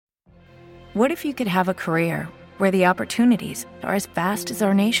What if you could have a career where the opportunities are as vast as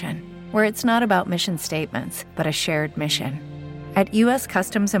our nation, where it's not about mission statements, but a shared mission? At U.S.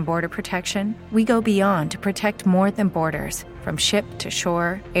 Customs and Border Protection, we go beyond to protect more than borders. From ship to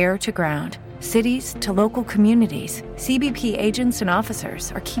shore, air to ground, cities to local communities, CBP agents and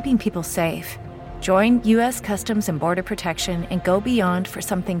officers are keeping people safe. Join U.S. Customs and Border Protection and go beyond for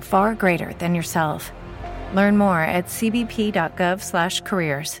something far greater than yourself. Learn more at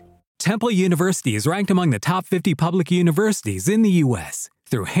cbp.gov/careers. Temple University is ranked among the top 50 public universities in the U.S.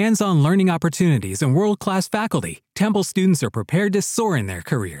 Through hands-on learning opportunities and world-class faculty, Temple students are prepared to soar in their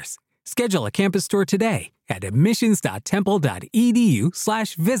careers. Schedule a campus tour today at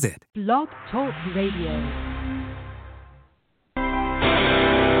admissions.temple.edu/visit. Blog Talk Radio.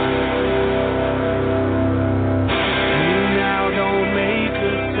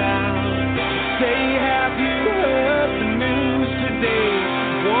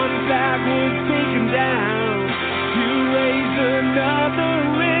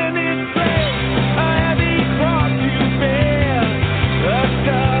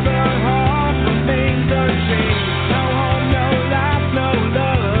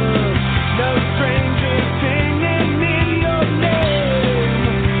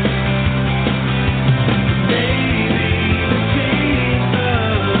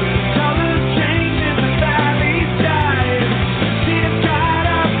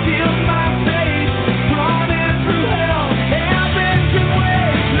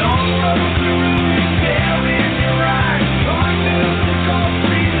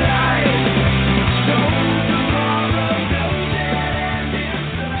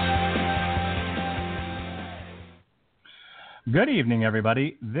 Good evening,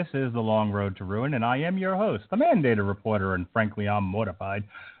 everybody. This is The Long Road to Ruin, and I am your host, the mandated reporter, and frankly, I'm mortified,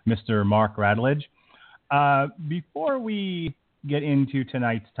 Mr. Mark Radulich. Before we get into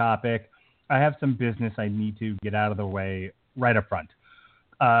tonight's topic, I have some business I need to get out of the way right up front.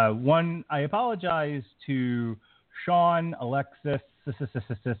 One, I apologize to Sean, Alexis,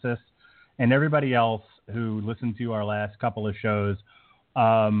 and everybody else who listened to our last couple of shows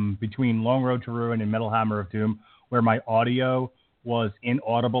between Long Road to Ruin and Metal Hammer of Doom, where my audio was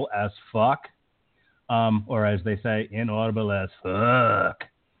inaudible as fuck, or as they say, inaudible as fuck.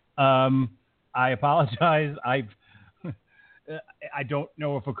 I apologize. I don't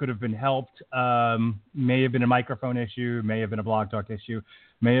know if it could have been helped. May have been a microphone issue, may have been a Blog Talk issue,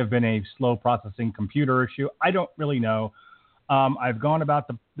 may have been a slow processing computer issue. I don't really know. I've gone about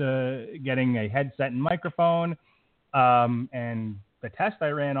the getting a headset and microphone, and the test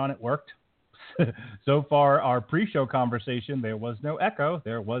I ran on it worked. So far, our pre-show conversation, there was no echo.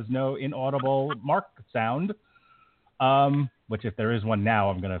 There was no inaudible Mark sound, which if there is one now,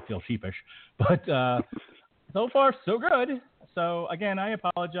 I'm going to feel sheepish. But so far, so good. So, again, I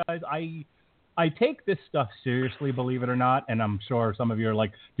apologize. I take this stuff seriously, believe it or not, and I'm sure some of you are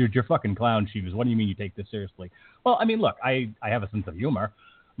like, dude, you're fucking clown shoes. What do you mean you take this seriously? Well, I mean, look, I have a sense of humor,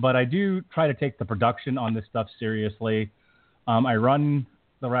 but I do try to take the production on this stuff seriously. I run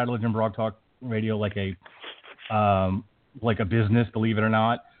the Radulich and Blog Talk Radio like a business, believe it or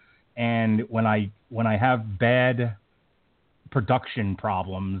not. And when I have bad production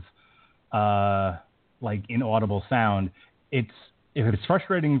problems, like inaudible sound, if it's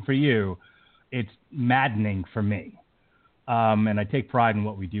frustrating for you, it's maddening for me. And I take pride in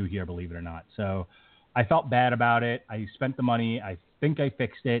what we do here, believe it or not. So I felt bad about it. I spent the money. I think I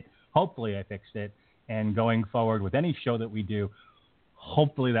fixed it. Hopefully I fixed it. And going forward with any show that we do,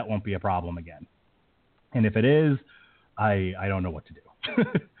 hopefully that won't be a problem again. And if it is, I don't know what to do.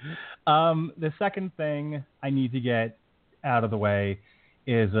 The second thing I need to get out of the way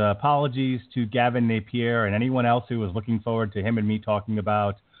is apologies to Gavin Napier and anyone else who was looking forward to him and me talking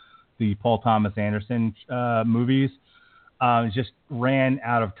about the Paul Thomas Anderson movies. Just ran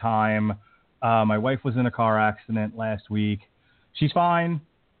out of time. My wife was in a car accident last week. She's fine.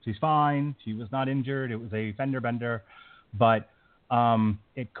 She was not injured. It was a fender bender, but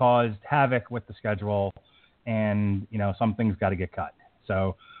it caused havoc with the schedule, and, some things got to get cut.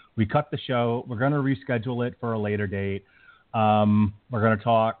 So we cut the show. We're going to reschedule it for a later date. We're going to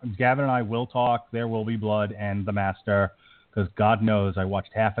talk. Gavin and I will talk There Will Be Blood and The Master, because God knows I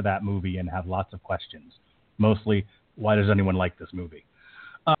watched half of that movie and have lots of questions. Mostly, why does anyone like this movie?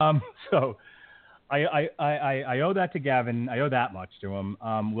 So I owe that to Gavin. I owe that much to him.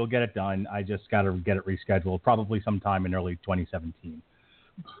 We'll get it done. I just got to get it rescheduled, probably sometime in early 2017,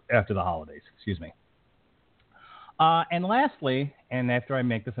 after the holidays. Excuse me. And lastly, and after I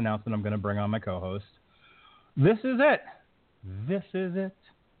make this announcement, I'm going to bring on my co-host. This is it.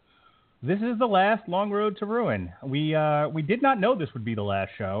 this is the last Long Road to Ruin. We did not know this would be the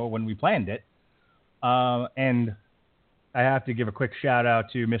last show when we planned it. And I have to give a quick shout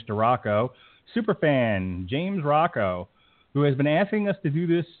out to Mr. Rocco, superfan James Rocco, who has been asking us to do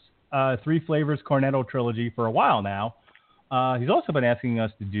this Three Flavors Cornetto trilogy for a while now. He's also been asking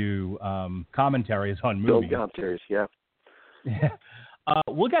us to do commentaries on movies. Film commentaries, yeah. Yeah.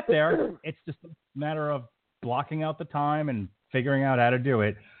 We'll get there. It's just a matter of blocking out the time and figuring out how to do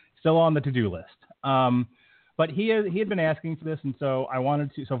it. Still on the to-do list. But he had been asking for this, and so I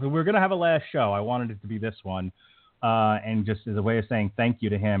wanted to. So if we were going to have a last show, I wanted it to be this one, and just as a way of saying thank you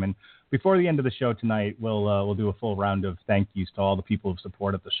to him. And before the end of the show tonight, we'll do a full round of thank yous to all the people who've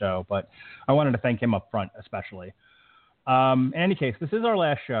supported the show. But I wanted to thank him up front, especially. In any case, this is our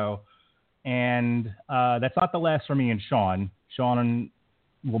last show, and that's not the last for me and Sean. Sean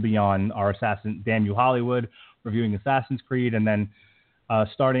will be on our Damn You Hollywood, reviewing Assassin's Creed, and then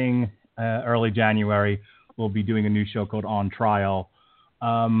starting early January, we'll be doing a new show called On Trial,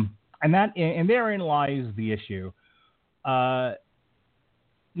 and therein lies the issue.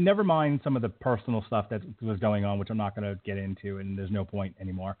 Never mind some of the personal stuff that was going on, which I'm not going to get into, and there's no point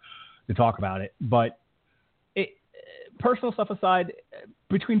anymore to talk about it. But personal stuff aside,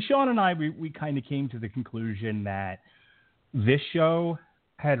 between Sean and I, we kind of came to the conclusion that this show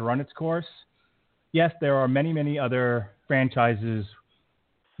had run its course. Yes, there are many, many other franchises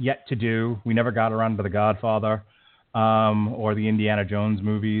yet to do. We never got around to The Godfather or the Indiana Jones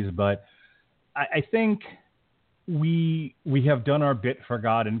movies, but I think we have done our bit for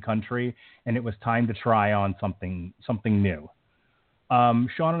God and country, and it was time to try on something new.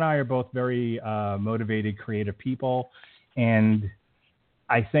 Sean and I are both very motivated, creative people, and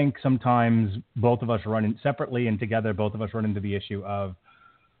I think sometimes both of us run in separately and together. Both of us run into the issue of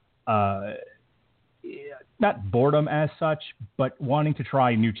not boredom as such, but wanting to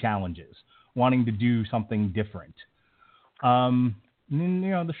try new challenges, wanting to do something different. And,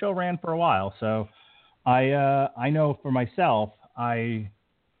 the show ran for a while, so I know for myself, I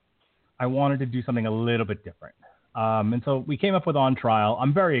wanted to do something a little bit different. And so we came up with On Trial.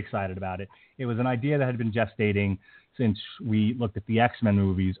 I'm very excited about it. It was an idea that had been gestating since we looked at the X-Men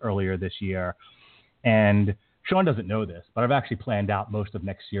movies earlier this year. And Sean doesn't know this, but I've actually planned out most of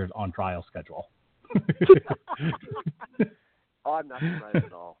next year's On Trial schedule. Oh, I'm not surprised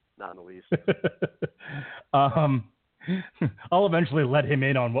at all. Not in the least. I'll eventually let him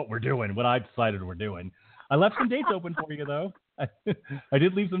in on what we're doing, what I've decided we're doing. I left some dates open for you, though. I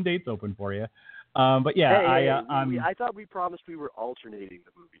did leave some dates open for you. But yeah, I thought we promised we were alternating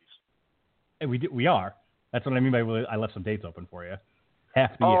the movies. We are. That's what I mean by I left some dates open for you.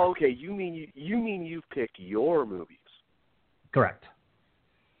 Half the year. Oh, okay. You mean you've picked your movies? Correct.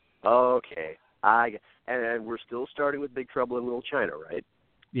 Okay. And we're still starting with Big Trouble in Little China, right?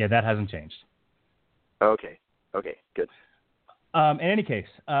 Yeah, that hasn't changed. Okay, good. In any case,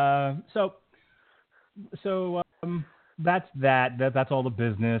 so that's that. That's all the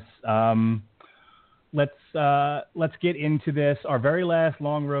business. Let's get into this. Our very last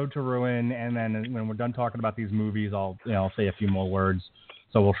Long Road to Ruin, and then when we're done talking about these movies, I'll say a few more words.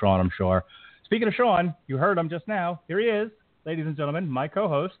 So will Sean, I'm sure. Speaking of Sean, you heard him just now. Here he is, ladies and gentlemen, my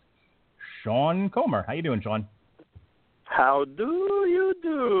co-host, Sean Comer. How you doing, Sean? How do you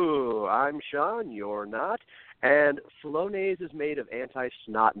do? I'm Sean. You're not. And Flonase is made of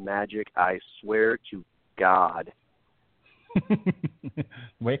anti-snot magic. I swear to God.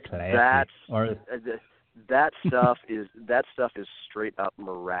 We're classy. That stuff is straight up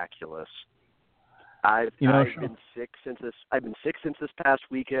miraculous. I've been sick since this past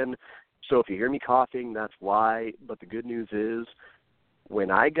weekend. So if you hear me coughing, that's why. But the good news is, when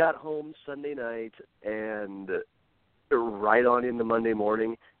I got home Sunday night and right on into Monday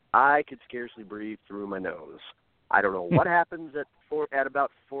morning, I could scarcely breathe through my nose. I don't know what happens at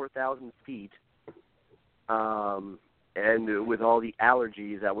about 4,000 feet, and with all the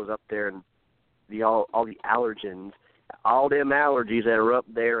allergies that was up there and all the allergens, all them allergies that are up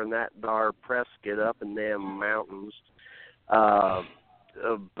there in that dar Prescott up in them mountains,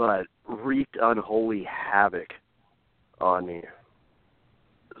 but wreaked unholy havoc on me.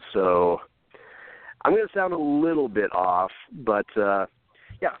 So I'm going to sound a little bit off, but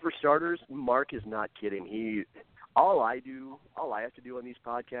yeah, for starters, Mark is not kidding. All I have to do on these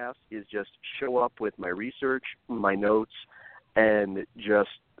podcasts is just show up with my research, my notes, and just,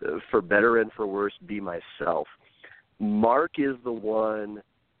 for better and for worse, be myself. Mark is the one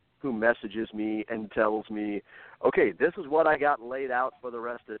who messages me and tells me, okay, this is what I got laid out for the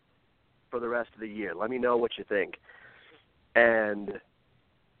rest of the year. Let me know what you think. And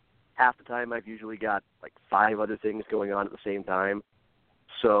half the time I've usually got like 5 other things going on at the same time.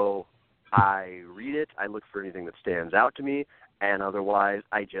 So I read it, I look for anything that stands out to me, and otherwise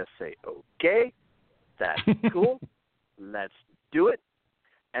I just say, okay, that's cool, let's do it.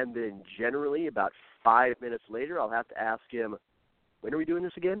 And then generally about 5 minutes later, I'll have to ask him, when are we doing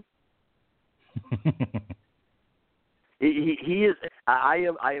this again? He is. I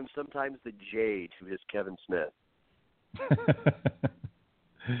am sometimes the J to his Kevin Smith.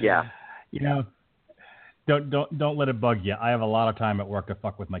 Yeah. Don't let it bug you. I have a lot of time at work to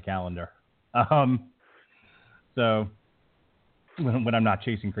fuck with my calendar. So when I'm not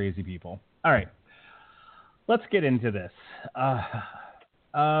chasing crazy people. All right. Let's get into this. So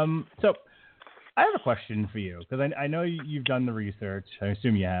I have a question for you because I know you've done the research. I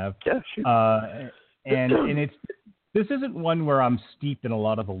assume you have. Yeah, sure. And this isn't one where I'm steeped in a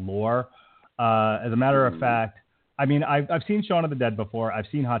lot of the lore. As a matter of fact, I mean, I've seen Shaun of the Dead before. I've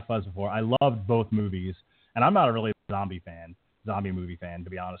seen Hot Fuzz before. I loved both movies, and I'm not a really zombie movie fan, to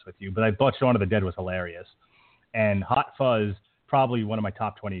be honest with you. But I thought Shaun of the Dead was hilarious, and Hot Fuzz probably one of my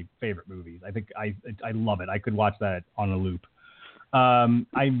top 20 favorite movies. I think I love it. I could watch that on a loop.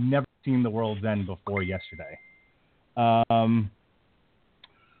 I've never seen The World's End before yesterday.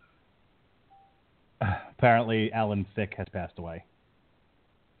 Apparently, Alan Thicke has passed away.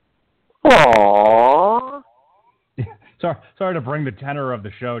 Aww. Sorry to bring the tenor of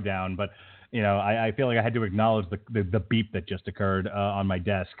the show down, but I feel like I had to acknowledge the beep that just occurred on my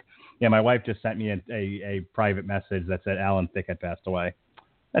desk. Yeah, my wife just sent me a private message that said Alan Thicke had passed away.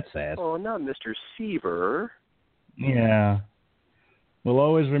 That's sad. Oh, not Mr. Seaver. Yeah. We'll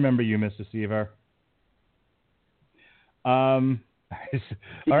always remember you, Mr. Seaver. All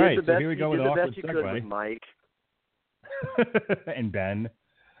right, so here we go with an awkward segue. With Mike. And Ben.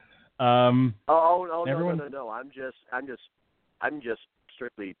 No. I'm just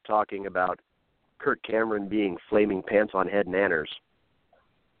strictly talking about Kirk Cameron being flaming pants on head nanners.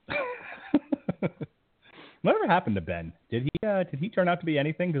 Whatever happened to Ben? Did he turn out to be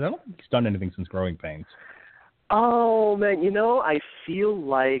anything? Because I don't think he's done anything since Growing Pains. Oh, man, I feel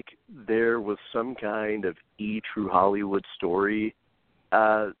like there was some kind of True Hollywood story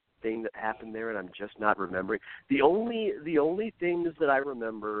thing that happened there, and I'm just not remembering. The only things that I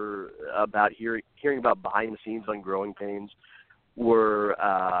remember about hearing about behind the scenes on Growing Pains were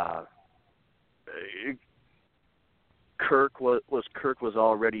Kirk was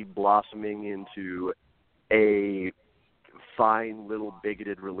already blossoming into a fine little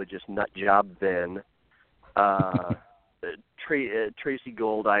bigoted religious nut job then. Tracy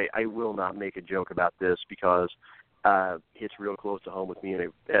Gold, I will not make a joke about this because it's real close to home with me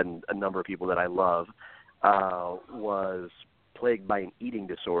and a number of people that I love, was plagued by an eating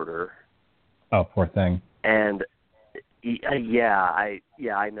disorder. Oh, poor thing. And I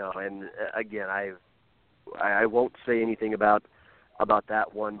know. And again, I won't say anything about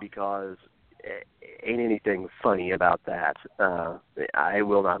that one because ain't anything funny about that. I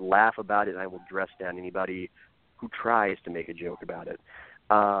will not laugh about it. I will dress down anybody who tries to make a joke about it.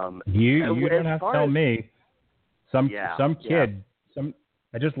 You don't have to tell me. Some kid.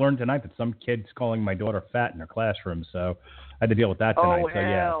 I just learned tonight that some kid's calling my daughter fat in her classroom, so I had to deal with that tonight. Oh, so,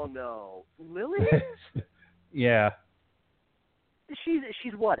 yeah. hell no. Lily? Yeah.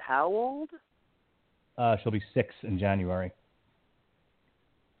 She's what, how old? She'll be 6 in January.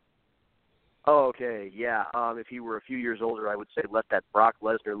 Oh, okay, yeah. If he were a few years older, I would say let that Brock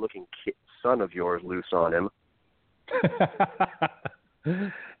Lesnar-looking son of yours loose on him.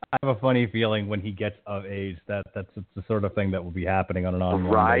 I have a funny feeling when he gets of age that's the sort of thing that will be happening on an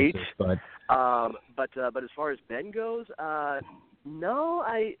ongoing basis. But as far as Ben goes, no,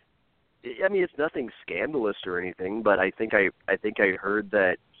 I mean it's nothing scandalous or anything, but I think I heard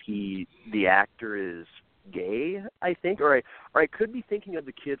that the actor is gay, I think, or I could be thinking of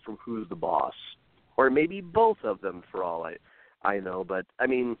the kid from Who's the Boss, or maybe both of them for all I know. But I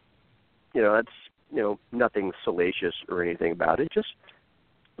mean, that's nothing salacious or anything about it. Just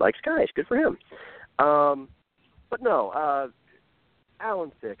likes guys, good for him. But no,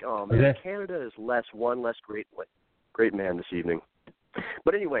 Alan Thicke. Oh man, Canada is one less great man this evening.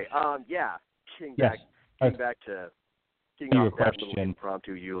 But anyway, getting back to. Off that little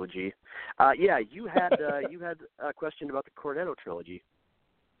impromptu eulogy. You had a question about the Cornetto trilogy.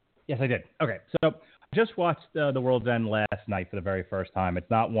 Yes, I did. Okay, so I just watched The World's End last night for the very first time. It's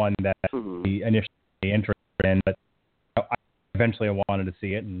not one that I initially interested in, but eventually I wanted to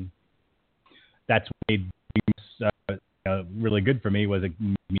see it, and that's what made it really good for me. Was I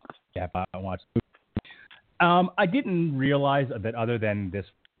watched the movie. I didn't realize that other than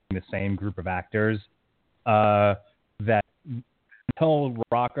the same group of actors, that until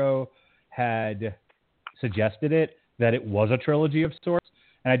Rocco had suggested it, that it was a trilogy of sorts.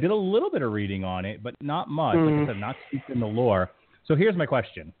 And I did a little bit of reading on it, but not much. Like I said, not steeped in the lore. So here's my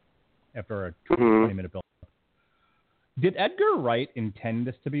question after a 20-minute build. Did Edgar Wright intend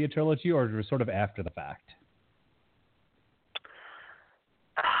this to be a trilogy, or was it sort of after the fact?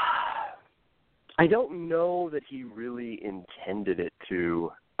 I don't know that he really intended it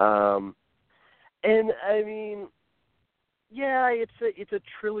to. And I mean, yeah, it's a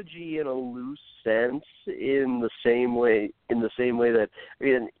trilogy in a loose sense, in the same way that, I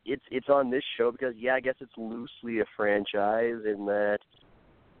mean, it's on this show because, yeah, I guess it's loosely a franchise in that,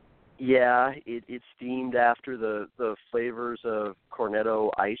 yeah, it's themed after the flavors of Cornetto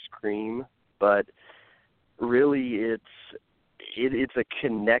ice cream, but really it's a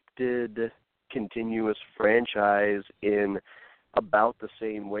connected, continuous franchise in about the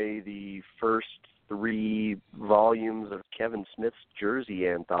same way the first 3 volumes of Kevin Smith's Jersey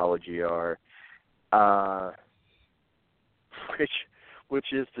anthology are,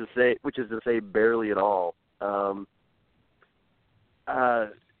 which is to say barely at all.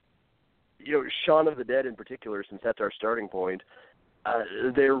 Shaun of the Dead in particular, since that's our starting point,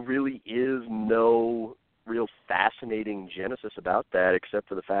 there really is no real fascinating genesis about that, except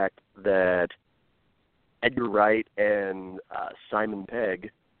for the fact that Edgar Wright and Simon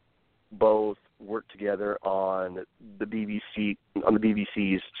Pegg both worked together on the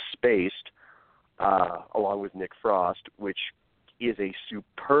BBC's Spaced, along with Nick Frost, which is a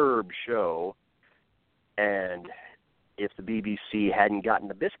superb show. And if the BBC hadn't gotten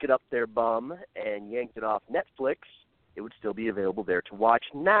the biscuit up their bum and yanked it off Netflix, it would still be available there to watch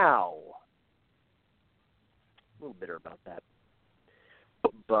now. A little bitter about that,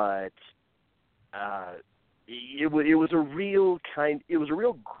 but it was a real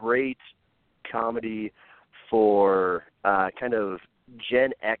great comedy for kind of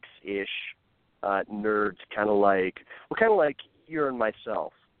Gen X-ish nerds, kind of like you and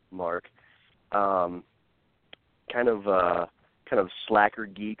myself, Mark. Kind of slacker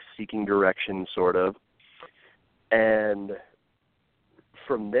geeks seeking direction, sort of. And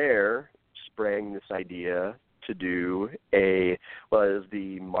from there sprang this idea to do as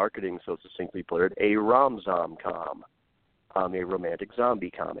the marketing so succinctly put it, a rom-zom-com, a romantic zombie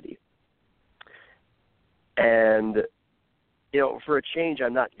comedy. And, for a change,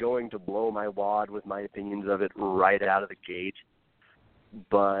 I'm not going to blow my wad with my opinions of it right out of the gate,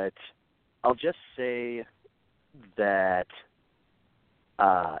 but I'll just say that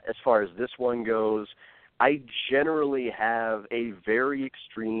as far as this one goes, I generally have a very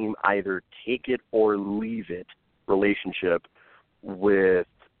extreme either take it or leave it relationship with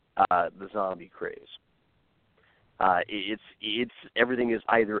the zombie craze. It's everything is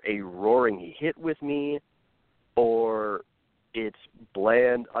either a roaring hit with me, or it's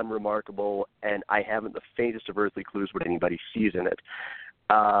bland, unremarkable, and I haven't the faintest of earthly clues what anybody sees in it.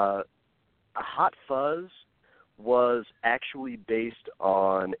 Hot Fuzz was actually based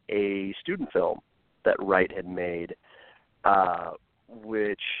on a student film that Wright had made,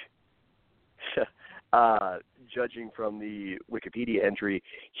 which, judging from the Wikipedia entry,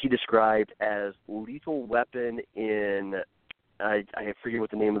 he described as Lethal Weapon in, I forget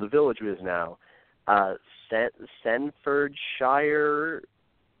what the name of the village is now, Senfordshire,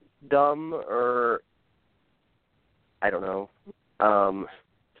 or I don't know.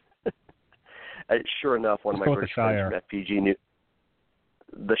 Sure enough, one of my first friends from FPG knew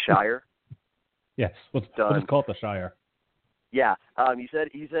the Shire. Yes, we'll just call it the Shire. Yeah, he said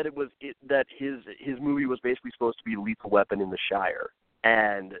that his movie was basically supposed to be Lethal Weapon in the Shire,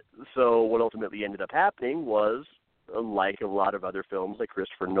 and so what ultimately ended up happening was, like a lot of other films, like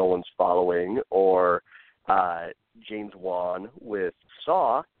Christopher Nolan's Following or James Wan with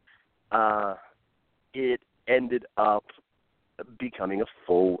Saw, it ended up becoming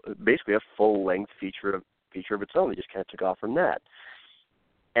basically a full-length feature of its own. It just kind of took off from that.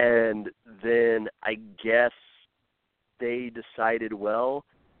 And then I guess they decided, well,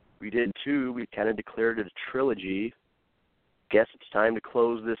 we did 2, we kind of declared it a trilogy. Guess it's time to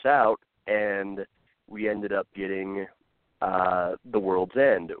close this out, and we ended up getting The World's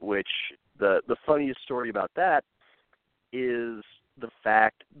End, which the funniest story about that is the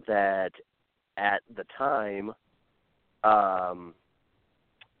fact that at the time,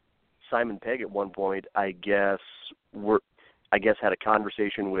 Simon Pegg at one point, I guess had a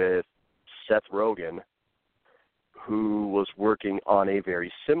conversation with Seth Rogen, who was working on a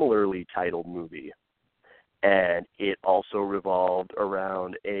very similarly titled movie, and it also revolved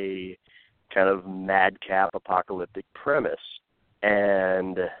around a kind of madcap apocalyptic premise.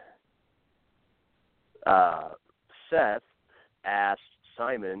 And Seth asked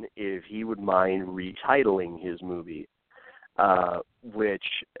Simon if he would mind retitling his movie. which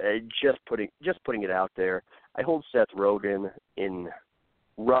just putting it out there, I hold Seth Rogen in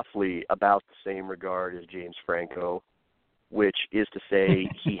roughly about the same regard as James Franco, which is to say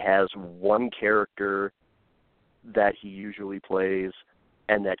he has one character that he usually plays,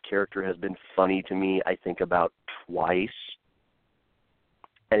 and that character has been funny to me, I think, about twice.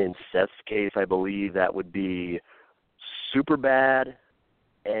 And in Seth's case, I believe that would be Superbad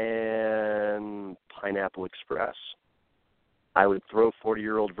and Pineapple Express. I would throw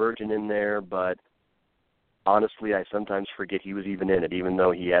 40-Year-Old Virgin in there, but honestly, I sometimes forget he was even in it, even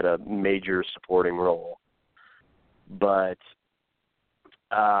though he had a major supporting role. But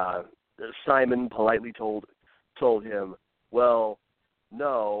Simon politely told him, well,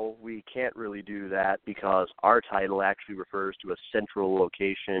 no, we can't really do that because our title actually refers to a central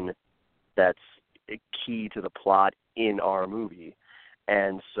location that's key to the plot in our movie.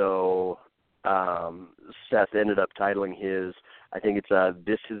 And so Seth ended up titling his, I think it's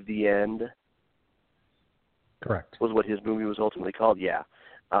This Is the End. Correct. Was what his movie was ultimately called, yeah.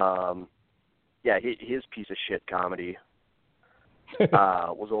 His piece of shit comedy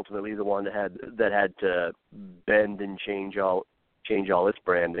was ultimately the one that had to bend and change all its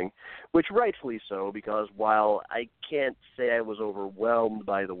branding, which rightfully so, because while I can't say I was overwhelmed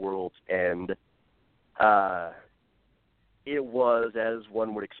by The World's End, it was, as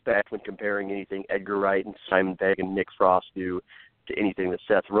one would expect when comparing anything Edgar Wright and Simon Pegg and Nick Frost do to anything that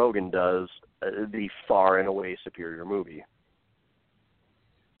Seth Rogen does, the far and away superior movie.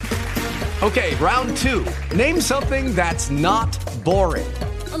 Okay, round two. Name something that's not boring.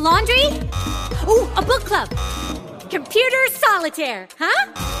 A laundry? Ooh, a book club. Computer solitaire,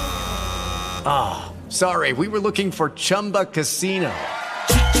 huh? Ah, sorry, we were looking for Chumba Casino.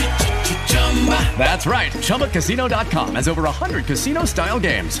 That's right, ChumbaCasino.com has over 100 casino-style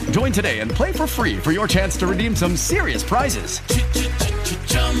games. Join today and play for free for your chance to redeem some serious prizes.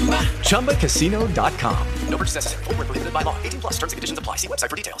 ChumbaCasino.com. No purchase necessary. Void where prohibited by law. 18+. Terms and conditions apply. See website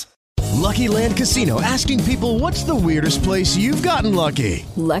for details. Lucky Land Casino, asking people, what's the weirdest place you've gotten lucky?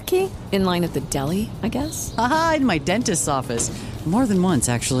 Lucky? In line at the deli, I guess? Aha, in my dentist's office. More than once,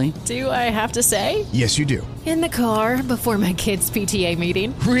 actually. Do I have to say? Yes, you do. In the car before my kids' PTA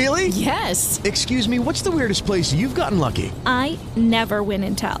meeting. Really? Yes. Excuse me, what's the weirdest place you've gotten lucky? I never win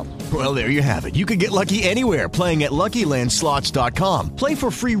and tell. Well, there you have it. You can get lucky anywhere, playing at LuckyLandSlots.com. Play for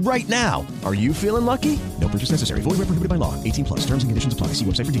free right now. Are you feeling lucky? No purchase necessary. Void where prohibited by law. 18+. Terms and conditions apply. See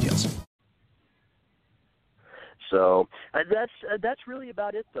website for details. So that's really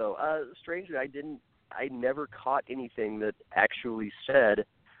about it, though. Strangely, I never caught anything that actually said,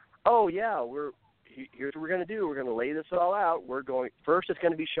 "Oh yeah, here's what we're going to do. We're going to lay this all out. First, it's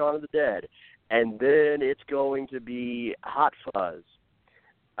going to be Shaun of the Dead, and then it's going to be Hot Fuzz,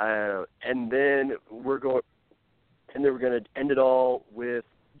 and then we're going to end it all with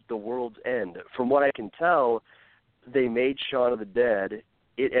The World's End." From what I can tell, they made Shaun of the Dead.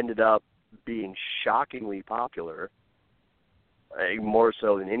 It ended up being shockingly popular, more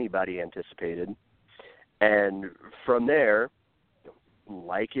so than anybody anticipated. And from there,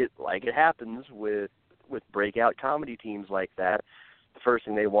 like it happens with breakout comedy teams like that, the first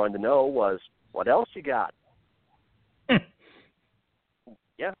thing they wanted to know was, what else you got?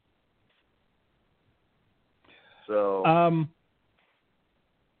 Yeah. So.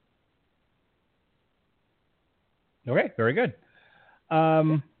 Okay, very good.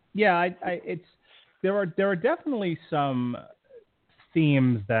 There are definitely some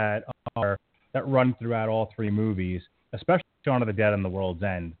themes that run throughout all three movies, especially Shaun of the Dead and The World's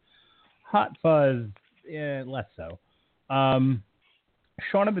End. Hot Fuzz, less so. Shaun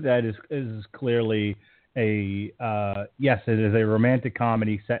of the Dead is clearly it is a romantic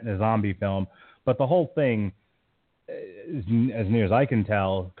comedy set in a zombie film, but the whole thing, as near as I can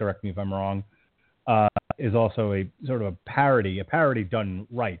tell, correct me if I'm wrong, is also a sort of a parody done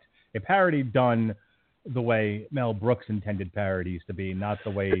right, a parody done the way Mel Brooks intended parodies to be, not the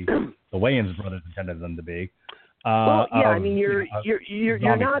way the Wayans brothers intended them to be. I mean, you're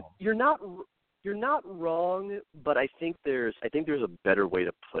not wrong, but I think there's a better way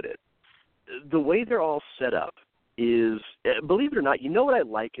to put it. The way they're all set up is, believe it or not, you know what I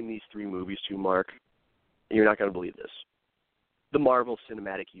like in these three movies too, Mark? You're not going to believe this. The Marvel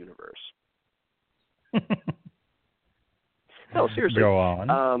Cinematic Universe. No, seriously. Go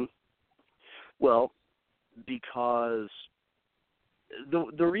on. Well, because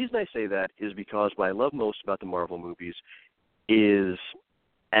the reason I say that is because what I love most about the Marvel movies is,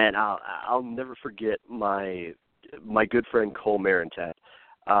 and I'll never forget my good friend Cole Marentet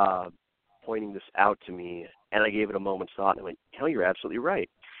pointing this out to me, and I gave it a moment's thought, and I went, "Hell, you're absolutely right."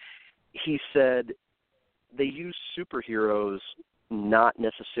 He said, they use superheroes not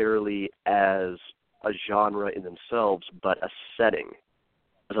necessarily as a genre in themselves, but a setting,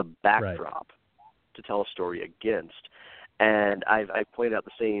 as a backdrop to tell a story against. And I've pointed out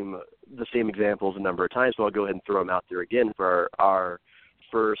the same examples a number of times, so I'll go ahead and throw them out there again for our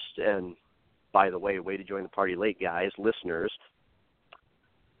first, and by the way to join the party late, guys, listeners.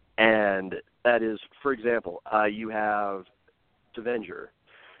 And that is, for example, you have Avenger.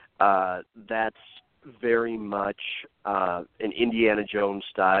 That's very much an Indiana Jones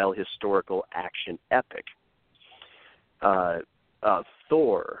style historical action epic.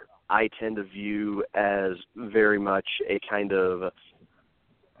 Thor, I tend to view as very much a kind of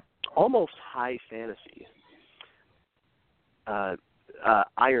almost high fantasy.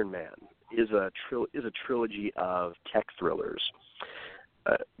 Iron Man is a trilogy of tech thrillers.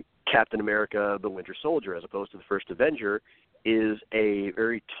 Captain America: The Winter Soldier, as opposed to the first Avenger, is a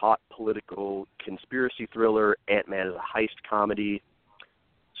very taut political conspiracy thriller. Ant-Man is a heist comedy,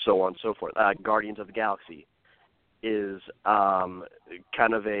 so on and so forth. Guardians of the Galaxy is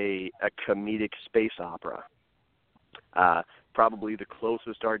kind of a comedic space opera. Probably the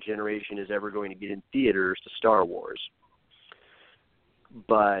closest our generation is ever going to get in theaters to Star Wars.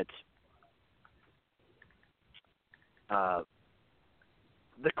 But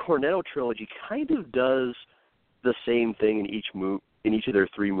the Cornetto trilogy kind of does the same thing in each of their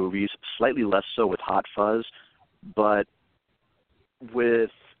three movies, slightly less so with Hot Fuzz, but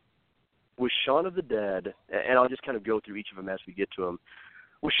with Shaun of the Dead, and I'll just kind of go through each of them as we get to them.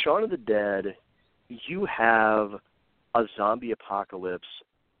 With Shaun of the Dead, you have a zombie apocalypse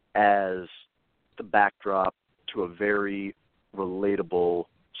as the backdrop to a very relatable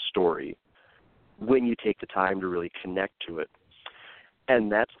story when you take the time to really connect to it.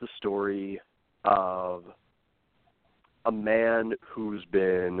 And that's the story of a man who's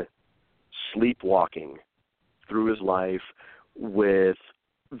been sleepwalking through his life with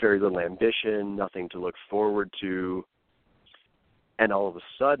very little ambition, nothing to look forward to, and all of a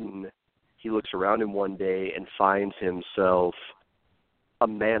sudden he looks around him one day and finds himself a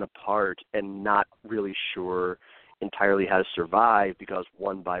man apart and not really sure entirely how to survive, because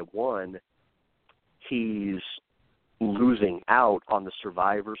one by one he's losing out on the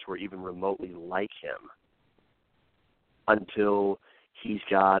survivors who are even remotely like him, until he's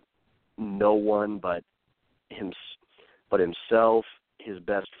got no one but himself, his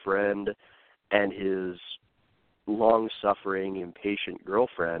best friend, and his long-suffering, impatient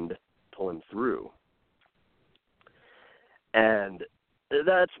girlfriend pull him through. And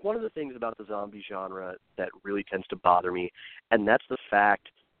that's one of the things about the zombie genre that really tends to bother me, and that's the fact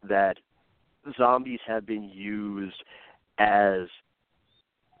that zombies have been used as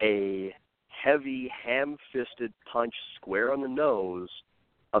a heavy, ham-fisted punch square on the nose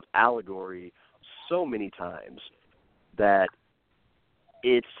of allegory so many times that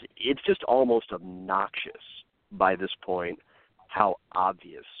it's just almost obnoxious by this point how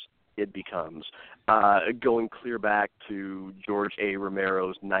obvious it becomes. Going clear back to George A.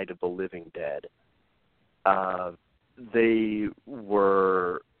 Romero's Night of the Living Dead, they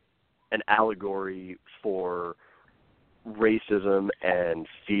were an allegory for racism and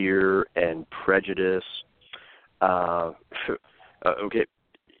fear and prejudice.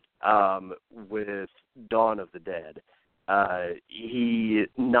 With Dawn of the Dead, he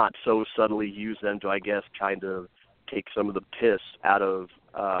not so subtly used them to, I guess, kind of take some of the piss out of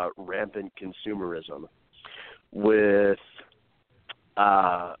rampant consumerism. With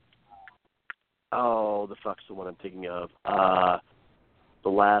the fuck's the one I'm thinking of? The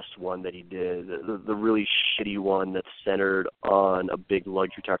last one that he did, the really shitty one that's centered on a big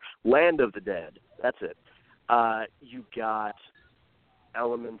luxury tower, Land of the Dead. That's it. You got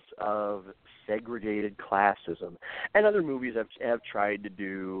elements of segregated classism, and other movies have tried to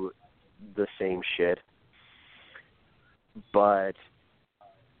do the same shit. But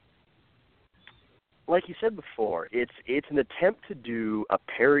like you said before, it's an attempt to do a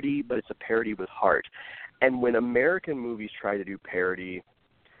parody, but it's a parody with heart. And when American movies try to do parody,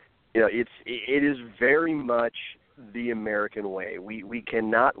 it is very much the American way. We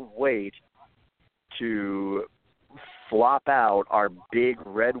cannot wait to flop out our big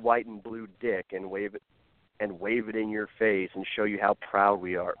red, white, and blue dick and wave it in your face and show you how proud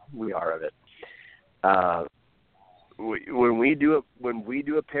we are of it. When we do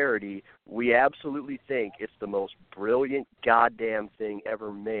a parody, we absolutely think it's the most brilliant goddamn thing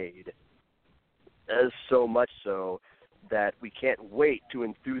ever made. So much so that we can't wait to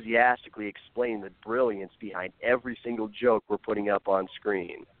enthusiastically explain the brilliance behind every single joke we're putting up on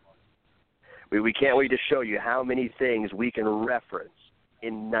screen. We can't wait to show you how many things we can reference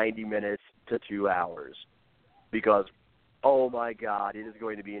in 90 minutes to 2 hours. because, oh my God, it is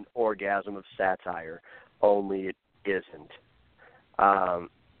going to be an orgasm of satire, only it isn't. I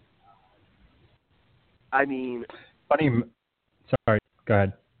mean... Sorry, go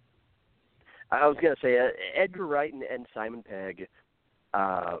ahead. I was going to say, Edgar Wright and Simon Pegg,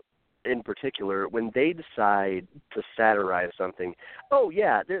 in particular, when they decide to satirize something, oh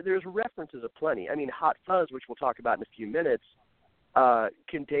yeah, there's references aplenty. I mean, Hot Fuzz, which we'll talk about in a few minutes,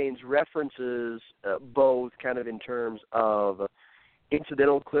 contains references both kind of in terms of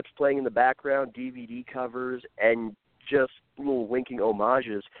incidental clips playing in the background, DVD covers, and just little winking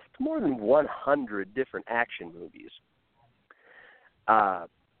homages to more than 100 different action movies.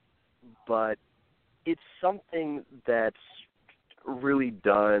 But it's something that's really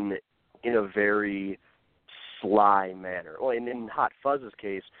done in a very sly manner. Well, in Hot Fuzz's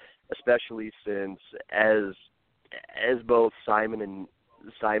case, especially since, as both Simon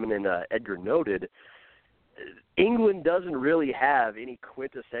and Edgar noted, England doesn't really have any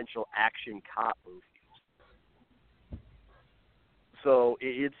quintessential action cop movies. So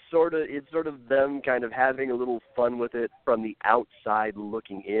it's sort of them kind of having a little fun with it from the outside,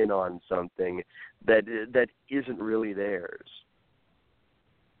 looking in on something that isn't really theirs.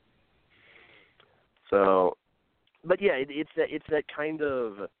 So, but yeah, it's that kind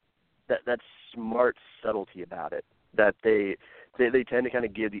of that smart subtlety about it that they tend to kind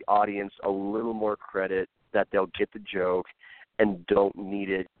of give the audience a little more credit, that they'll get the joke and don't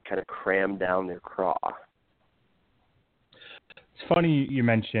need it kind of crammed down their craw. It's funny you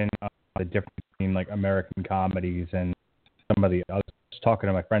mentioned the difference between like American comedies and some of the. I was talking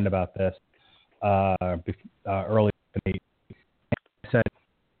to my friend about this earlier today. I said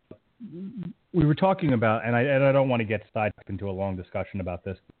we were talking about, and I don't want to get sidetracked into a long discussion about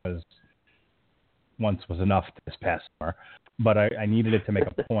this because once was enough this past summer, but I needed it to make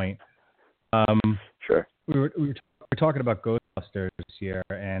a point. Sure. We were talking about Ghostbusters this year,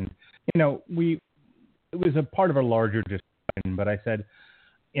 and it was a part of a larger discussion. But I said,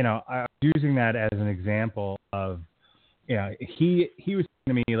 I was using that as an example of, he was saying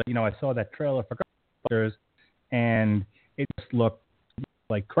to me, like, I saw that trailer for Ghostbusters, and it just looked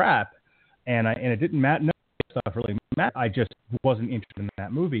like crap, and it didn't matter. No stuff really mattered. I just wasn't interested in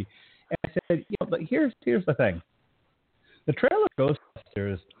that movie. And I said, but here's the thing: the trailer for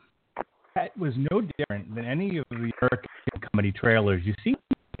Ghostbusters was no different than any of the American comedy trailers you see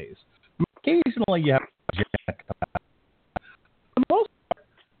these days. Occasionally, you have Jack come out. For the most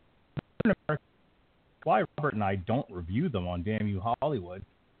part, why Robert and I don't review them on Damn You Hollywood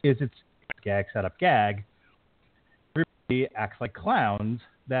is it's gag, set up, gag. Everybody acts like clowns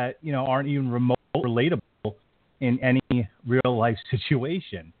that, aren't even remotely relatable in any real life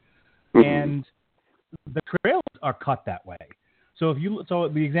situation. Mm-hmm. And the trailers are cut that way. So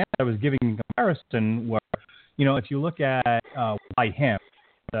the example I was giving in comparison were, if you look at Why Him,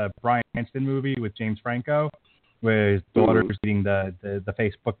 the Bryan Cranston movie with James Franco, where his daughter's dating the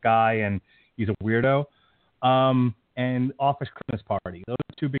Facebook guy and he's a weirdo, and Office Christmas Party. Those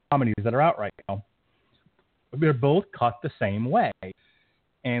are two big comedies that are out right now. They're both cut the same way,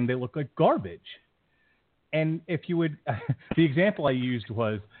 and they look like garbage. And if you would, the example I used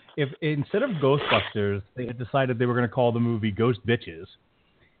was, if instead of Ghostbusters, they had decided they were going to call the movie Ghost Bitches,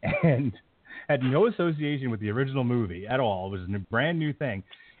 and had no association with the original movie at all, it was a brand new thing,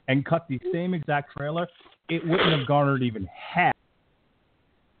 and cut the same exact trailer, it wouldn't have garnered even half.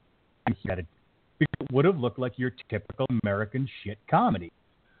 It would have looked like your typical American shit comedy.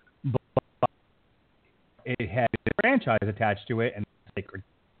 But it had a franchise attached to it, and sacred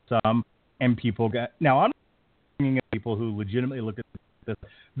some, and people got. Now I'm looking at people who legitimately look at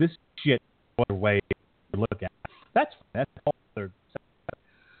this shit other way to look at. That's all they're saying.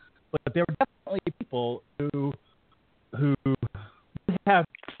 But there were definitely people who have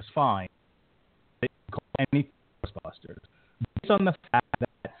this fine. They can call any Ghostbusters based on the fact that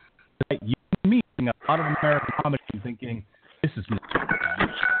you and me seeing a lot of American comedy and thinking this is not good.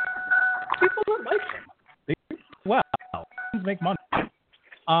 People don't like them. They think, wow, things make money.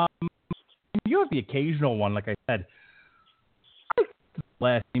 You have the occasional one, like I said. I think the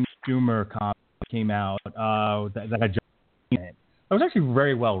last Amy Schumer comic came out that had just in it. That was actually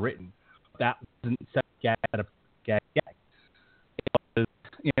very well written. That wasn't set gag. It was,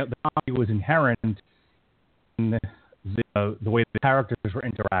 the comedy was inherent in the way the characters were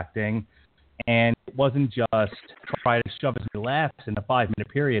interacting, and it wasn't just try to shove as many laughs in a 5-minute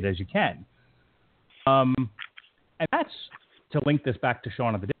period as you can. And that's to link this back to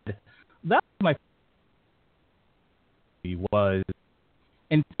Shaun of the Dead. That was was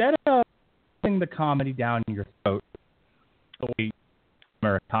instead of putting the comedy down in your throat the way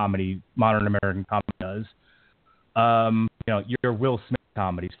modern American comedy does, Your Will Smith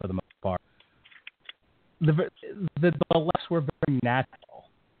comedies for the most part. The laughs were very natural.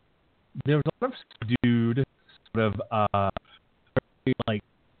 There was a lot of subdued, sort of very, like,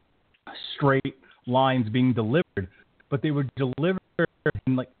 straight lines being delivered, but they were delivered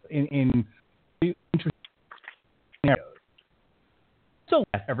in interesting scenarios. So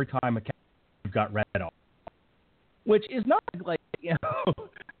every time a character got read on, which is not like, it's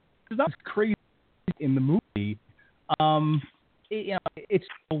not crazy in the movie. It's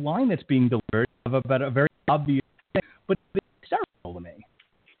a line that's being delivered about a very obvious thing, but it's hysterical to me.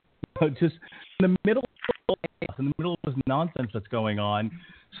 Just in the middle of this nonsense that's going on,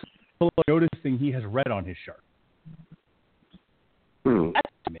 noticing he has red on his shirt.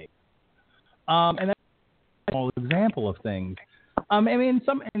 That's to me. And that's a small example of things. Some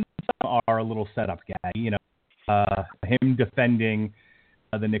are a little set up gag. Him defending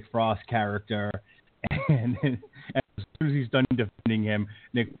the Nick Frost character, and as soon as he's done defending him,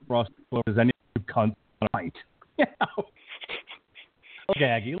 Nick Frost does any cunt on a fight.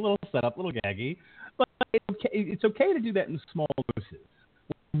 A little setup, a little gaggy, but it's okay to do that in small doses.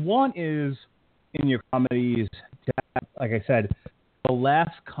 One is in your comedies, to have, like I said, the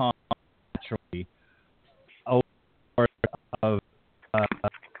laughs come naturally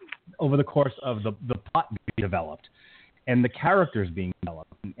over the course of the plot being developed and the characters being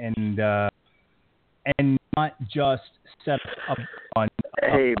developed, and not just set up on.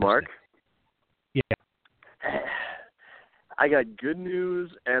 Hey, Mark. Yeah. I got good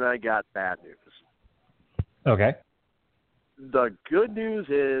news and I got bad news. Okay. The good news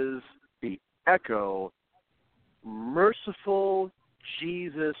is the Echo, merciful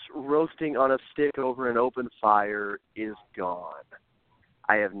Jesus roasting on a stick over an open fire, is gone.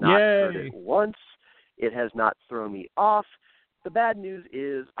 I have not heard it once. It has not thrown me off. The bad news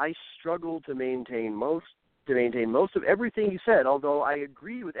is I struggled to maintain most of everything you said, although I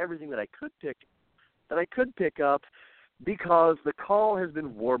agree with everything that I could pick up, because the call has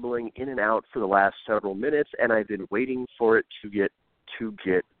been warbling in and out for the last several minutes, and I've been waiting for it to get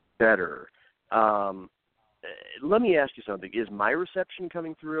better. Let me ask you something. Is my reception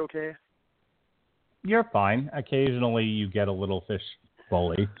coming through okay? You're fine. Occasionally you get a little fish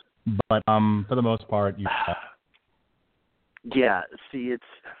bully, but for the most part, you. Yeah. See,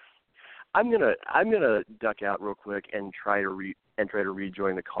 I'm gonna duck out real quick and try to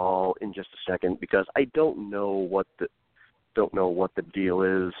rejoin the call in just a second, because I don't know what the deal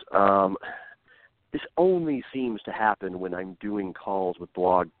is. This only seems to happen when I'm doing calls with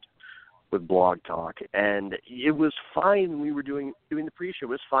Blog Talk, and it was fine when we were doing the pre-show. It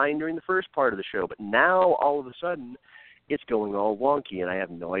was fine during the first part of the show, but now all of a sudden it's going all wonky, and I have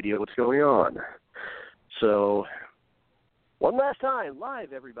no idea what's going on. So, one last time,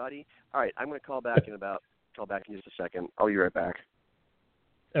 live, everybody. All right, I'm going to call back in just a second. I'll be right back.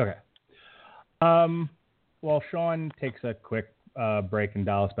 Okay. While Sean takes a quick break and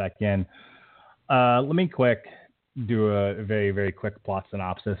dials back in, let me do a very, very quick plot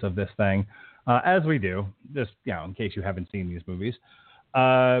synopsis of this thing, as we do, just in case you haven't seen these movies.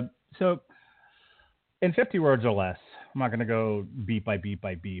 So, in 50 words or less, I'm not going to go beat by beat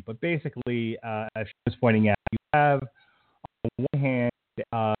by beat, but basically, as Sean was pointing out, you have on one hand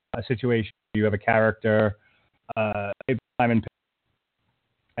a situation where you have a character, Simon,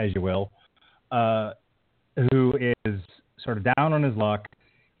 as you will, who is sort of down on his luck.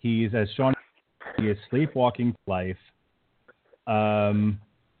 He's, as Sean, he is sleepwalking life.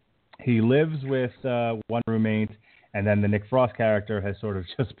 He lives with one roommate, and then the Nick Frost character has sort of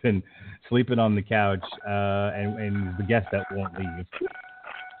just been sleeping on the couch and is the guest that won't leave.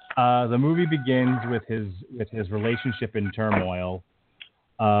 The movie begins with his relationship in turmoil.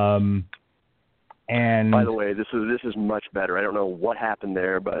 And by the way, this is much better. I don't know what happened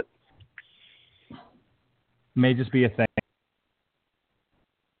there, but may just be a thing.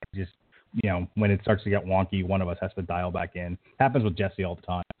 Just, when it starts to get wonky, one of us has to dial back in. Happens with Jesse all the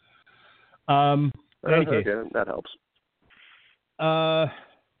time. In any case, okay, that helps. I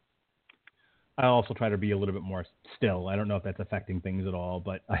also try to be a little bit more still. I don't know if that's affecting things at all,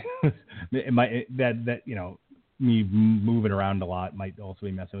 but it might, me moving around a lot might also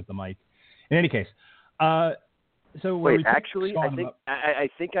be messing with the mic. In any case, so wait, actually, I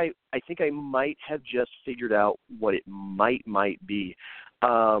think I might have just figured out what it might be.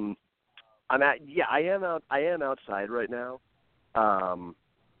 I am outside right now.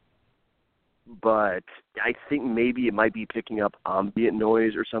 But I think maybe it might be picking up ambient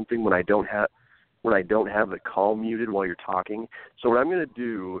noise or something when I don't have the call muted while you're talking. So what I'm going to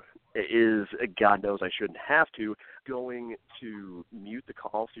do is, God knows I shouldn't have to, going to mute the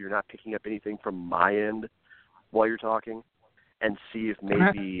call so you're not picking up anything from my end while you're talking and see if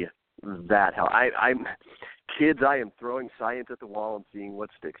maybe that helps. I'm kids. I am throwing science at the wall and seeing what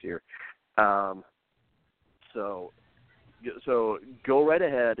sticks here. So go right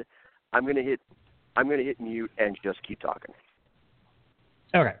ahead. I'm gonna hit mute and just keep talking.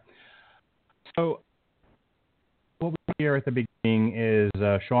 Okay. So what we hear at the beginning is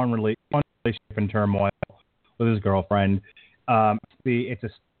Sean's relationship in turmoil with his girlfriend. It's a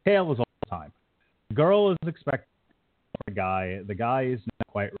tale as all the time. The girl is expecting the guy. The guy is not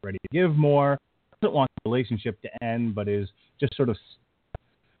quite ready to give more. Doesn't want the relationship to end, but is just sort of.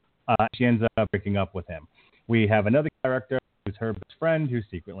 She ends up breaking up with him. We have another character who's her best friend, who's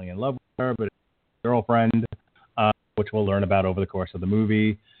secretly in love with her, but is a girlfriend, which we'll learn about over the course of the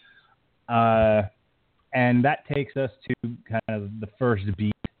movie. And that takes us to kind of the first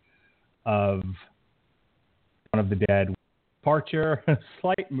beat of Dawn of the Dead. Departure, a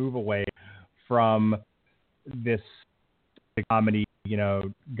slight move away from this comedy,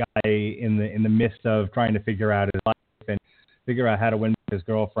 guy in the midst of trying to figure out his life and figure out how to win with his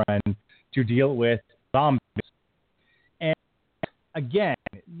girlfriend to deal with zombies. And again,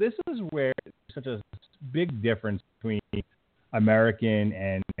 this is where there's such a big difference between American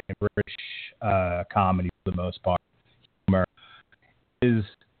and British comedy for the most part. Humor is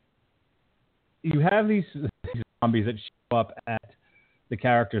you have these zombies that show up at the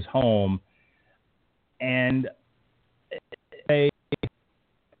character's home, and they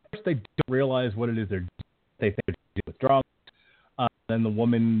don't realize what it is they're doing. They think they're dealing with drugs. Then the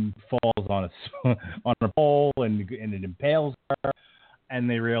woman falls on a pole and it impales her, and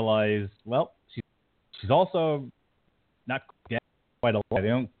they realize, well, she's also not quite alive. They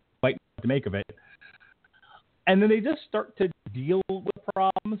don't quite know what to make of it. And then they just start to deal with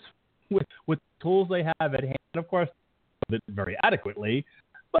problems with the tools they have at hand. Of course, very adequately,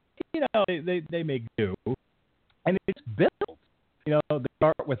 but they make do, and it's built. They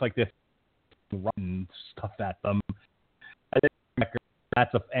start with like this rotten stuff at them.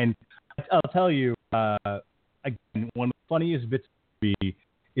 And I'll tell you again, one of the funniest bits of the movie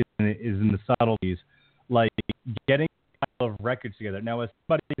is in the subtleties, like getting a pile of records together. Now, as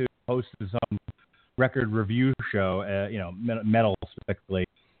somebody who hosts his own record review show, metal specifically,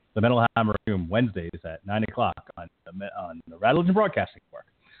 the Metal Hammer Room, Wednesdays at 9:00 on the Rattleton Broadcasting Network.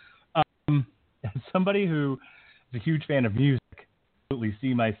 As somebody who is a huge fan of music, I absolutely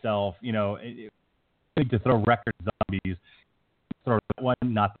see myself, to throw records zombies, throw that one,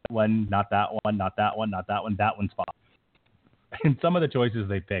 not that one, not that one, not that one, not that one, that one's fine. And some of the choices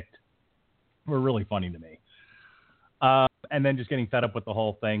they picked were really funny to me. And then just getting fed up with the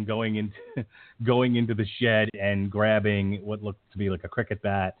whole thing, going into the shed and grabbing what looked to be like a cricket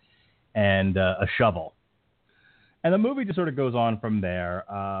bat and a shovel. And the movie just sort of goes on from there.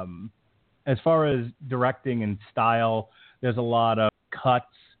 As far as directing and style, there's a lot of cuts,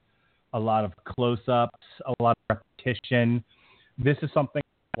 a lot of close-ups, a lot of repetition. This is something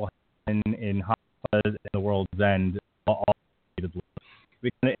that will happen in Hot Fuzz and The World's End. It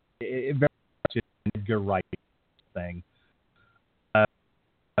very much is an Edgar Wright thing.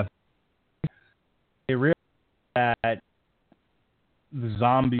 They realize that the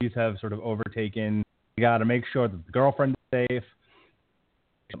zombies have sort of overtaken. You got to make sure that the girlfriend is safe,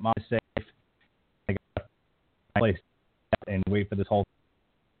 mom is safe. They got to place and wait for this whole.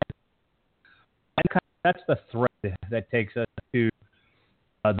 And that's the thread that takes us to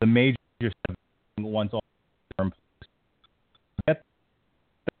the major once all.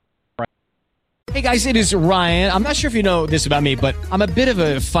 Hey guys, it is Ryan. I'm not sure if you know this about me, but I'm a bit of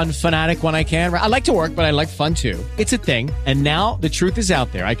a fun fanatic when I can. I like to work, but I like fun too. It's a thing. And now the truth is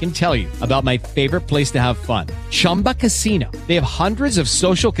out there. I can tell you about my favorite place to have fun. Chumba Casino. They have hundreds of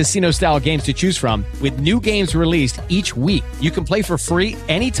social casino style games to choose from with new games released each week. You can play for free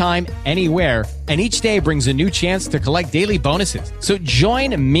anytime, anywhere. And each day brings a new chance to collect daily bonuses. So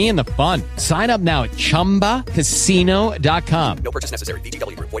join me in the fun. Sign up now at ChumbaCasino.com. No purchase necessary.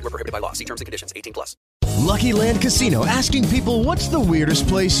 VGW Group. Void where prohibited by law. See terms and conditions. 18+. Lucky Land Casino, asking people, what's the weirdest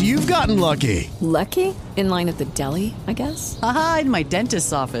place you've gotten lucky? Lucky? In line at the deli, I guess? Aha, in my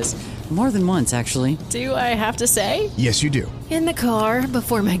dentist's office. More than once, actually. Do I have to say? Yes, you do. In the car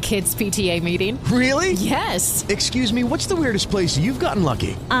before my kids' PTA meeting. Really? Yes. Excuse me, what's the weirdest place you've gotten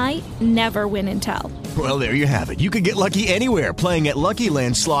lucky? I never win and tell. Well, there you have it. You can get lucky anywhere, playing at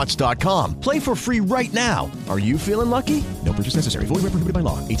LuckyLandSlots.com. Play for free right now. Are you feeling lucky? No purchase necessary. Void where prohibited by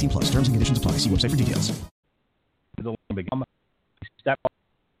law. 18+. Terms and conditions apply. See website for details. The big step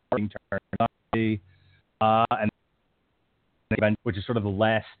turn, and event, which is sort of the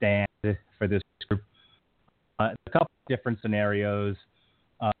last stand for this group. A couple of different scenarios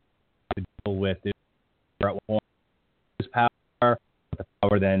to deal with. At one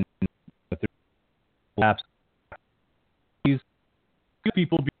power than lapse. These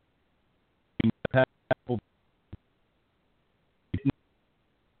people being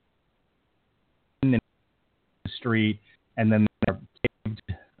in the street, and then they're saved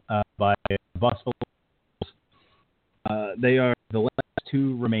by bus. They are the last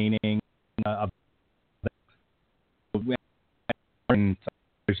two remaining. Not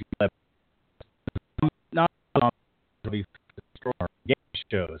game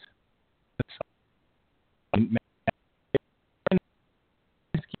shows.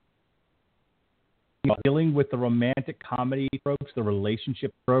 Dealing with the romantic comedy tropes, the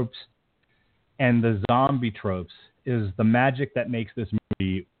relationship tropes, and the zombie tropes is the magic that makes this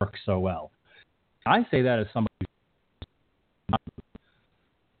movie work so well. I say that as somebody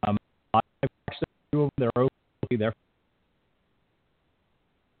I watched the two of them. They're okay. They're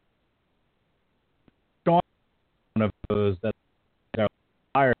one of those that are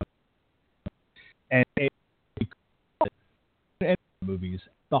higher. And movies,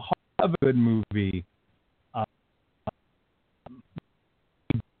 the heart of a good movie.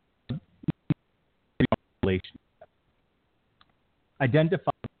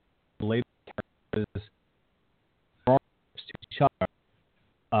 Identify related characters to each other.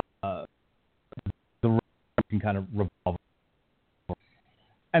 The road can kind of revolve,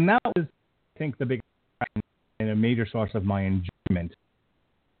 and that was, I think, the big and a major source of my enjoyment.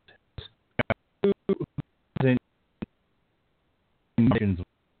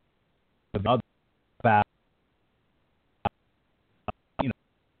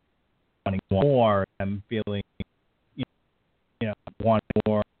 Wanting more, I'm feeling, one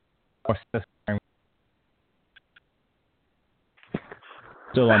more.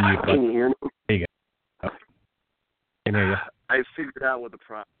 Still on mute. Can you hear me? There you go. I can hear you. I figured out what the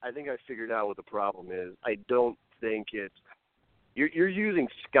I think I figured out what the problem is. I don't think it's. You're using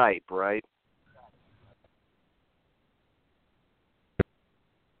Skype, right?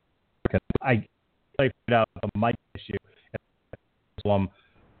 I figured out the mic issue.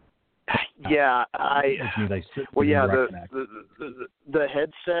 Yeah, the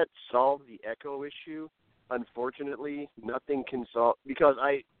headset solved the echo issue. Unfortunately, nothing can solve, because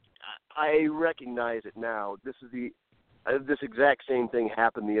I recognize it now. This exact same thing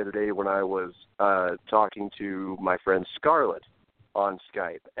happened the other day when I was talking to my friend Scarlett on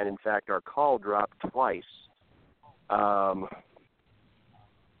Skype, and in fact, our call dropped twice.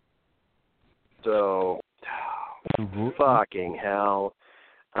 So, fucking hell.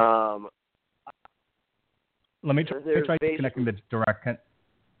 Let me try disconnecting the direct.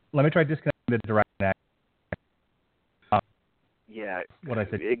 Let me try disconnecting the direct connect. Yeah. What I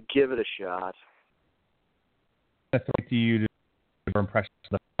said. Give it a shot. I throw to you to your impressions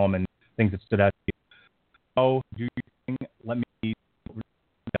of the film and things that stood out to you. Oh, do you think? Let me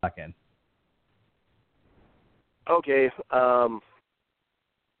back in. Okay.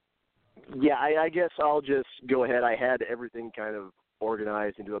 Yeah, I guess I'll just go ahead. I had everything kind of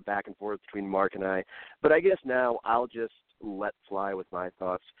organized into a back and forth between Mark and I, but I guess now I'll just let fly with my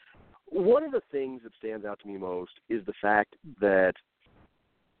thoughts. One of the things that stands out to me most is the fact that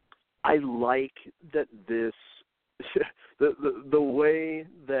I like that this the way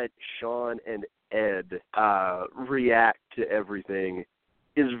that Sean and Ed react to everything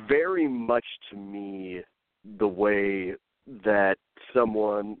is very much to me the way that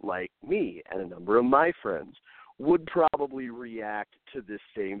someone like me and a number of my friends would probably react to this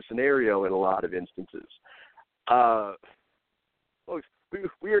same scenario in a lot of instances.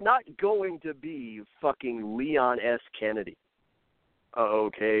 We are not going to be fucking Leon S. Kennedy.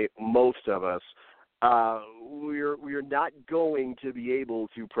 Okay, most of us. We're not going to be able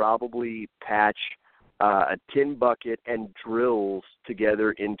to probably patch a tin bucket and drills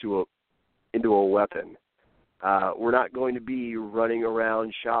together into a weapon. We're not going to be running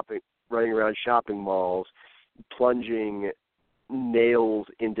around shopping malls, plunging nails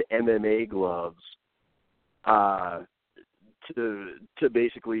into MMA gloves to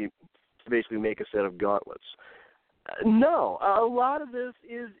basically make a set of gauntlets. No, a lot of this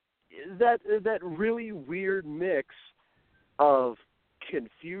is that really weird mix of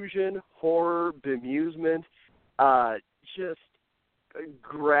confusion, horror, bemusement, just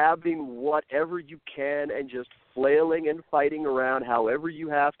grabbing whatever you can and just flailing and fighting around however you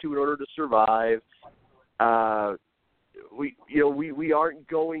have to in order to survive. We aren't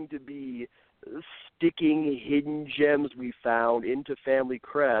going to be sticking hidden gems we found into family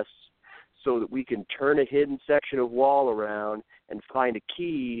crests so that we can turn a hidden section of wall around and find a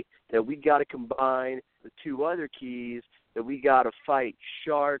key that we got to combine with two other keys that we got to fight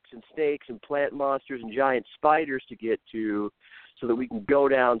sharks and snakes and plant monsters and giant spiders to get to, so that we can go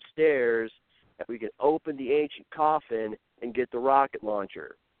downstairs and we can open the ancient coffin and get the rocket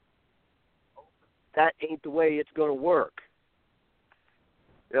launcher. That ain't the way it's going to work.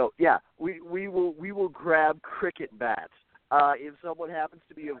 We will grab cricket bats. If someone happens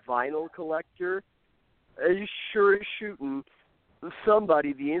to be a vinyl collector, you sure as shooting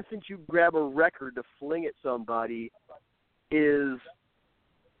somebody, the instant you grab a record to fling at somebody, is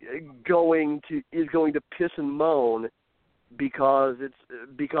going to piss and moan because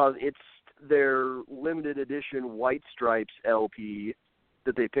it's their limited edition White Stripes LP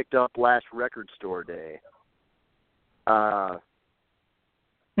that they picked up last record store day. So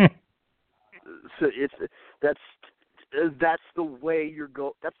that's the way you're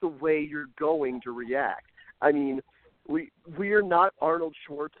going to react. I mean, we are not Arnold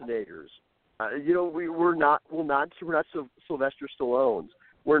Schwarzeneggers. We're not Sylvester Stallones.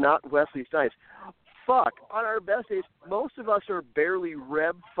 We're not Wesley Snipes. Fuck, on our best days, most of us are barely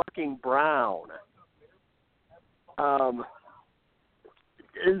Reb fucking Brown.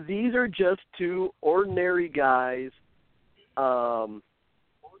 These are just two ordinary guys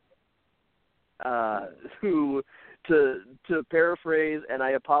who, to paraphrase, and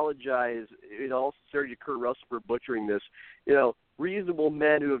I apologize in all sincerity to Kurt Russell for butchering this, reasonable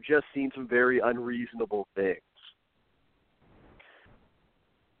men who have just seen some very unreasonable things.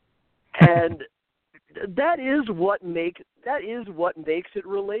 And that is what makes it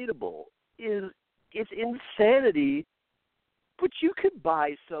relatable. It's insanity, but you could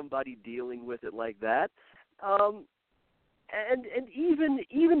buy somebody dealing with it like that. And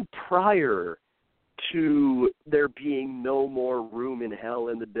even prior to there being no more room in hell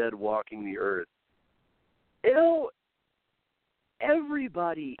and the dead walking the earth,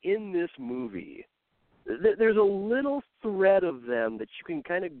 everybody in this movie, there's a little thread of them that you can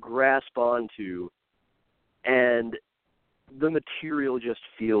kind of grasp onto, and the material just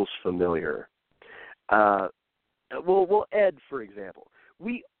feels familiar. Well, Ed, for example,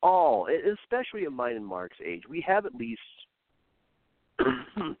 we all, especially at mine and Mark's age, we have at least,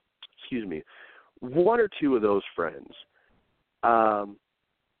 excuse me, one or two of those friends.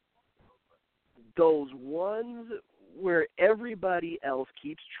 Those ones where everybody else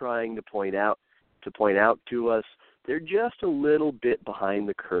keeps trying to point out to us they're just a little bit behind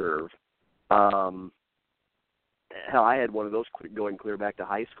the curve. Hell, I had one of those going clear back to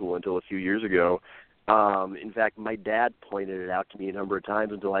high school until a few years ago. In fact, my dad pointed it out to me a number of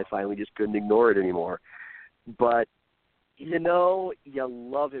times until I finally just couldn't ignore it anymore. But, you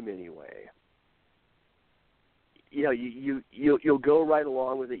love him anyway. You'll go right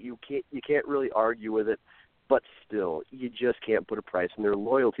along with it. You can't really argue with it, but still, you just can't put a price on their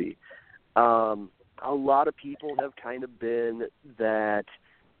loyalty. A lot of people have kind of been that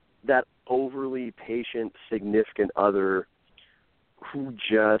overly patient significant other who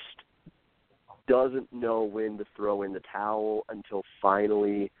just doesn't know when to throw in the towel until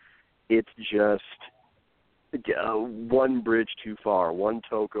finally it's just one bridge too far, one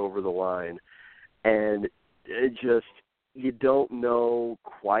toke over the line, and it just, you don't know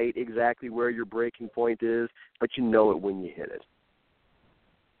quite exactly where your breaking point is, but you know it when you hit it.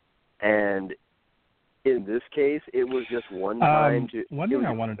 And in this case, it was just one time to... One thing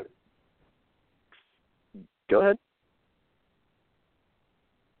I wanted to... Go ahead.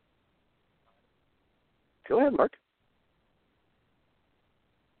 Go ahead, Mark.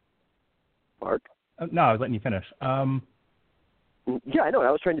 Mark? No, I was letting you finish. Yeah, I know.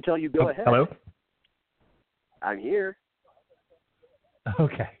 I was trying to tell you go ahead. Hello? I'm here.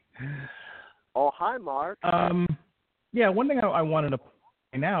 Okay. Oh, hi, Mark. Yeah, one thing I wanted to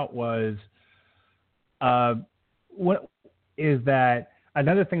point out was what is that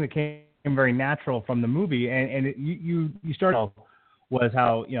another thing that came very natural from the movie, and you started off was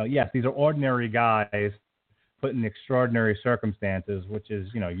how, yes, these are ordinary guys put in extraordinary circumstances, which is,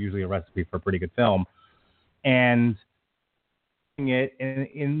 usually a recipe for a pretty good film, and it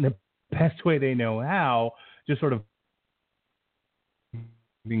in the best way they know how, just sort of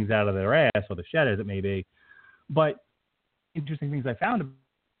things out of their ass or the shed as it may be. But interesting things I found of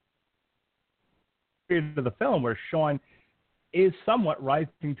the film where Sean is somewhat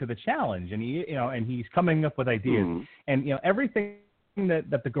rising to the challenge, and he's coming up with ideas, and everything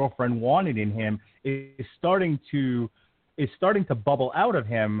that the girlfriend wanted in him is starting to bubble out of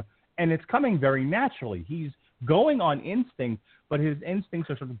him, and it's coming very naturally. He's going on instinct, but his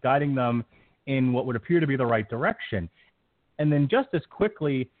instincts are sort of guiding them in what would appear to be the right direction. And then just as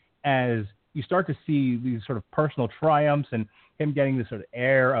quickly as you start to see these sort of personal triumphs and him getting this sort of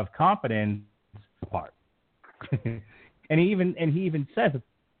air of confidence apart. and he even says in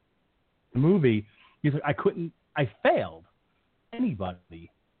the movie, he's like, I failed.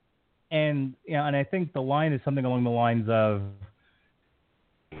 anybody. And and I think the line is something along the lines of,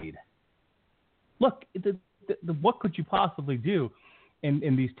 look, what could you possibly do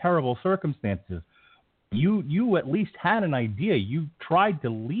in these terrible circumstances? You at least had an idea. You tried to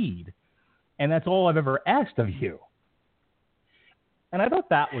lead, and that's all I've ever asked of you. And I thought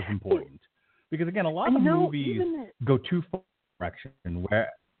that was important because, again, a lot of movies go too far in a direction where.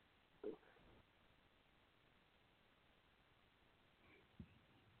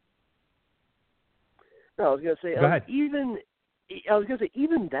 No, I was going to say, Go ahead. even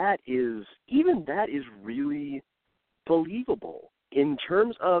that is really believable in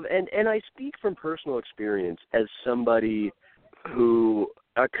terms of, and I speak from personal experience as somebody who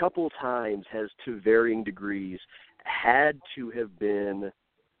a couple times has, to varying degrees, had to have been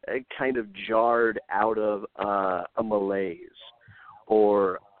kind of jarred out of a malaise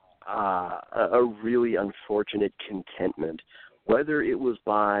or a really unfortunate contentment, whether it was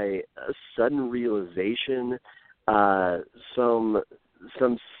by a sudden realization, some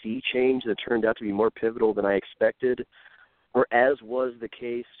sea change that turned out to be more pivotal than I expected, or as was the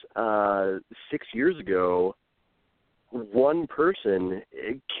case 6 years ago, one person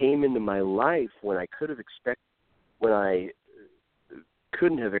came into my life when I couldn't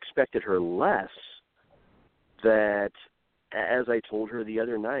have expected her less. That, as I told her the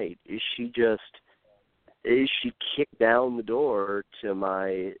other night, she kicked down the door to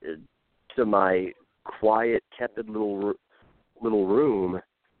my quiet, tepid little room,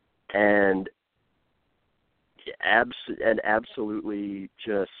 and absolutely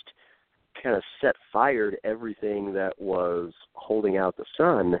just kind of set fire to everything that was holding out the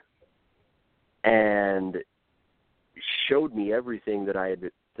sun, and showed me everything that I had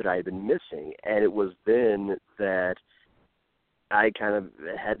been missing. And it was then that I kind of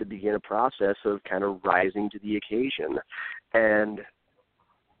had to begin a process of kind of rising to the occasion and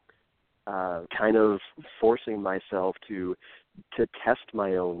kind of forcing myself to test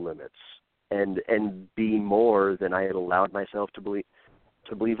my own limits and be more than I had allowed myself to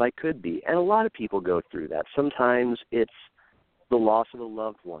believe I could be. And a lot of people go through that. Sometimes it's the loss of a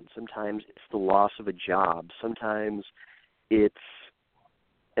loved one. Sometimes it's the loss of a job. Sometimes it's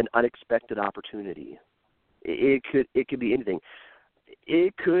an unexpected opportunity. It could be anything.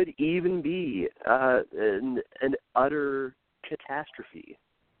 It could even be an utter catastrophe,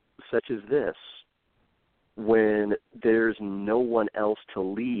 such as this, when there's no one else to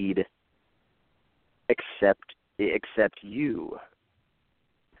lead except you.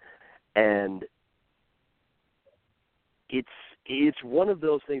 And it's one of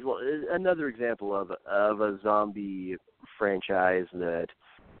those things. Well, another example of a zombie franchise that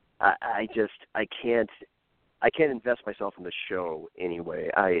I can't invest myself in the show anyway.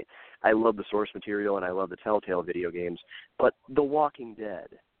 I love the source material and I love the Telltale video games, but The Walking Dead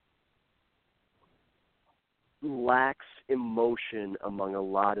lacks emotion among a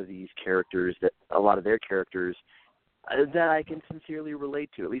lot of their characters that I can sincerely relate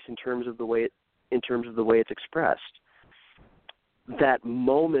to, at least in terms of the way it's expressed. That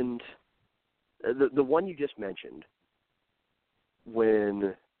moment, the one you just mentioned,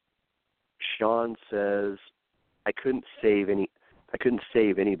 when Sean says, I couldn't save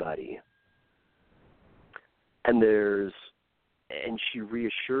anybody. And she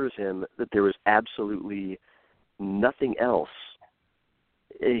reassures him that there was absolutely nothing else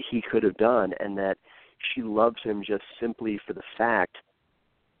he could have done, and that she loves him just simply for the fact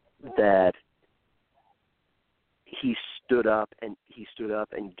that he stood up and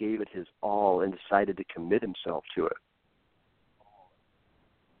gave it his all and decided to commit himself to it.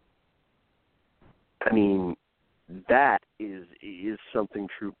 I mean, that is something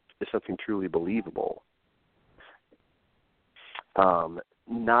truly believable.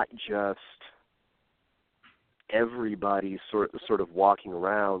 Not just everybody sort of walking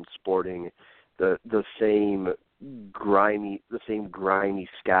around sporting the same grimy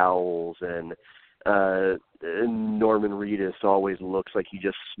scowls, and Norman Reedus always looks like he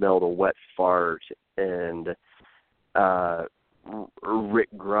just smelled a wet fart, and Rick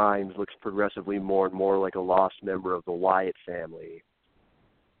Grimes looks progressively more and more like a lost member of the Wyatt family.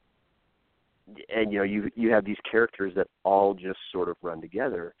 And you have these characters that all just sort of run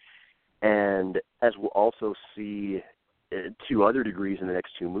together. And as we'll also see to other degrees in the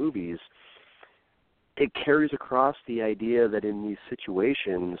next two movies, it carries across the idea that in these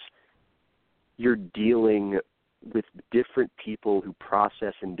situations you're dealing with different people who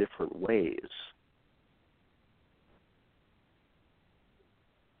process in different ways.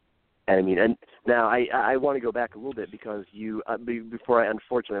 And I mean, and now I want to go back a little bit because you before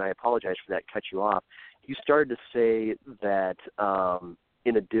unfortunately I apologize for that, cut you off. You started to say that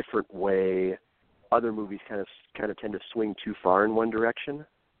in a different way, other movies kind of tend to swing too far in one direction.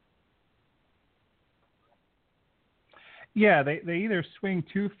 Yeah, they either swing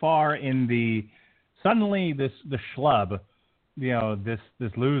too far in the suddenly the schlub,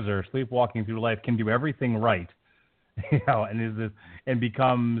 this loser sleepwalking through life can do everything right, and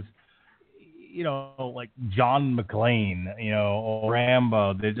becomes, like John McClane, or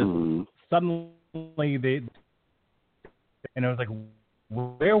Rambo. They just suddenly and I was like,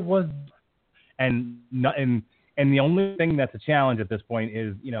 where was, and the only thing that's a challenge at this point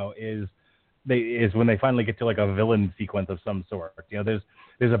is when they finally get to like a villain sequence of some sort.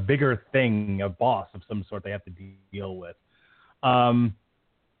 There's a bigger thing, a boss of some sort they have to deal with.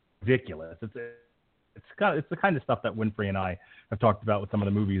 Ridiculous. It's the kind of stuff that Winfrey and I have talked about with some of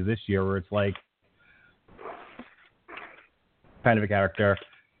the movies this year, where it's like kind of a character.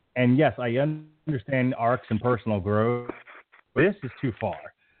 And yes, I understand arcs and personal growth. This is too far.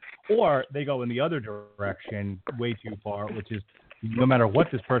 Or they go in the other direction way too far, which is no matter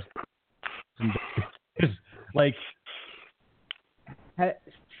what this person is, like,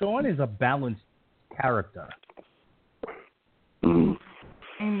 Sean is a balanced character.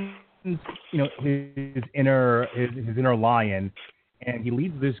 His inner lion, and he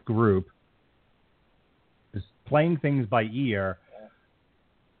leads this group, is playing things by ear.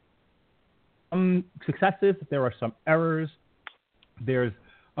 Some successes, there are some errors. There's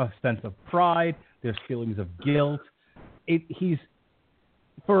a sense of pride. There's feelings of guilt. He's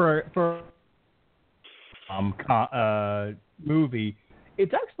for movie.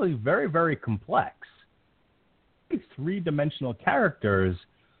 It's actually very, very complex. It's three-dimensional characters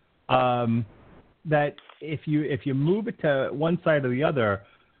that if you move it to one side or the other,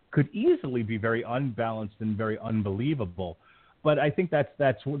 could easily be very unbalanced and very unbelievable. But I think that's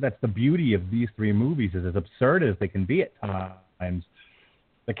the beauty of these three movies, is as absurd as they can be at times,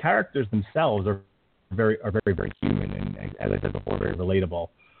 the characters themselves are very, very human and, as I said before, very relatable.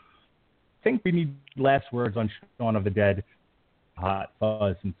 I think we need last words on Shaun of the Dead, Hot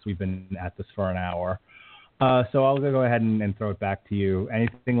Fuzz, since we've been at this for an hour. So I'll go ahead and throw it back to you.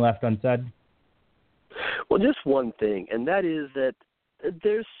 Anything left unsaid? Well, just one thing, and that is that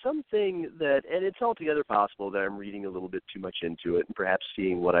there's something that, and it's altogether possible that I'm reading a little bit too much into it and perhaps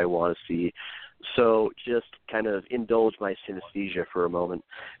seeing what I want to see. So just kind of indulge my synesthesia for a moment.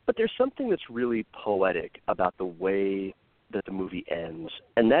 But there's something that's really poetic about the way that the movie ends,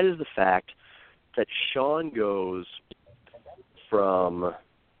 and that is the fact that Sean goes from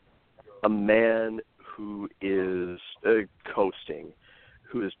a man who is coasting,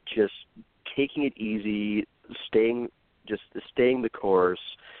 who is just taking it easy, staying the course,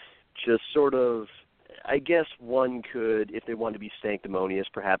 just sort of, I guess one could, if they want to be sanctimonious,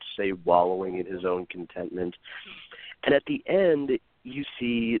 perhaps say wallowing in his own contentment. And at the end, you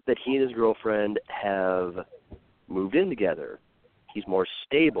see that he and his girlfriend have moved in together. He's more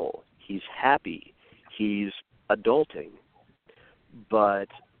stable. He's happy. He's adulting. But,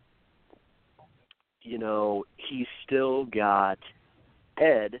 he's still got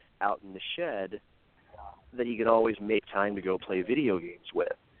Ed out in the shed that he can always make time to go play video games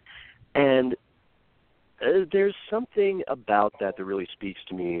with. And there's something about that really speaks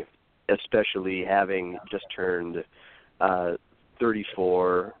to me, especially having just turned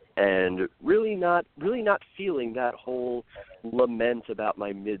 34 and really not feeling that whole lament about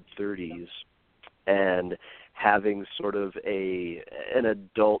my mid-30s and having sort of an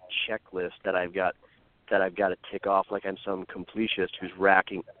adult checklist that I've got to tick off like I'm some completist who's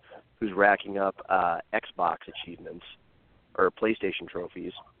racking up Xbox achievements or PlayStation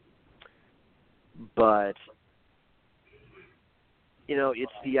trophies. But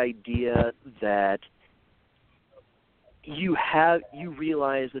it's the idea that you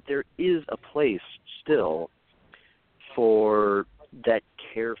realize that there is a place still for that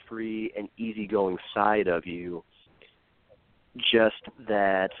carefree and easygoing side of you, just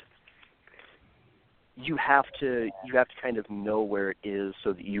that you have to kind of know where it is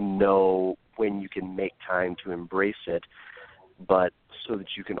so that you know when you can make time to embrace it, but so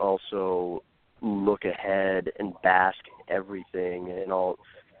that you can also look ahead and bask in everything and all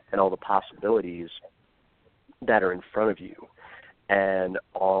the possibilities that are in front of you and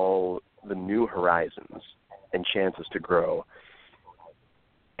all the new horizons and chances to grow.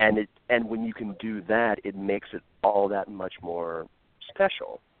 And when you can do that, it makes it all that much more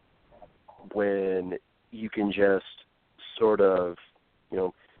special. When you can just sort of,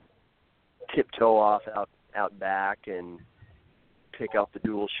 tiptoe off out back and pick out the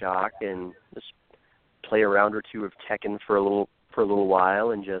DualShock and just play a round or two of Tekken for a little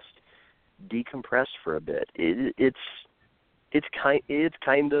while and just decompress for a bit. It's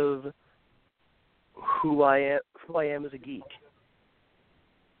kind of who I am as a geek.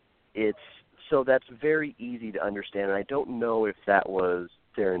 So that's very easy to understand, and I don't know if that was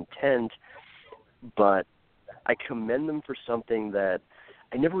their intent, but I commend them for something that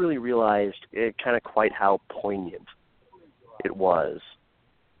I never really realized kind of quite how poignant it was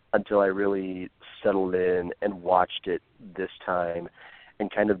until I really settled in and watched it this time, and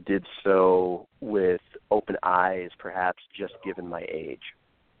kind of did so with open eyes, perhaps just given my age.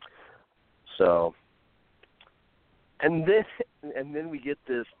 So, and then we get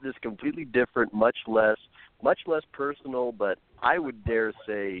this completely different, much less personal, but I would dare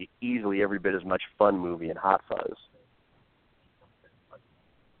say easily every bit as much fun movie in Hot Fuzz.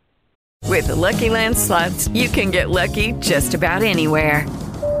 With the Lucky Land Slots, you can get lucky just about anywhere.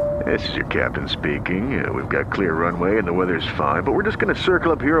 This is your captain speaking. We've got clear runway and the weather's fine, but we're just going to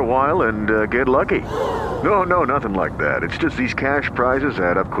circle up here a while and get lucky. No, nothing like that. It's just these cash prizes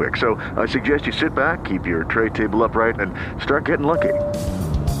add up quick. So I suggest you sit back, keep your tray table upright, and start getting lucky.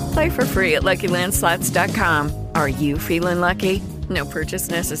 Play for free at LuckyLandSlots.com. Are you feeling lucky? No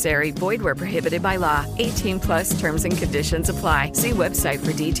purchase necessary. Void where prohibited by law. 18+ terms and conditions apply. See website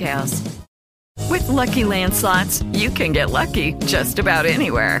for details. With Lucky Land Slots, you can get lucky just about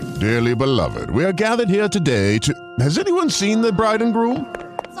anywhere. Dearly beloved, we are gathered here today to... Has anyone seen the bride and groom?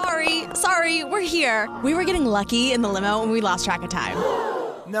 Sorry, we're here. We were getting lucky in the limo and we lost track of time.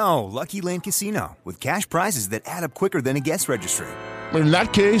 No, Lucky Land Casino, with cash prizes that add up quicker than a guest registry. In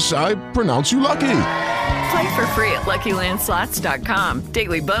that case, I pronounce you lucky. Play for free at LuckyLandSlots.com.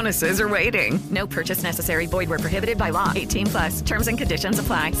 Daily bonuses are waiting. No purchase necessary. Void where prohibited by law. 18+. Terms and conditions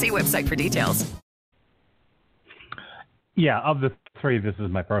apply. See website for details. Yeah, of the three, this is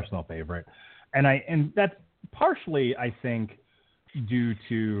my personal favorite, and that's partially, I think, due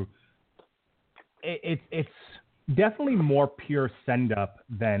to it's definitely more pure send up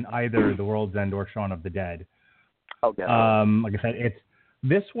than either The World's End or Shaun of the Dead. Oh, yeah. Like I said, it's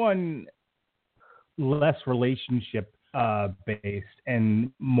this one less relationship based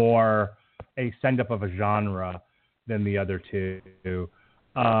and more a send up of a genre than the other two.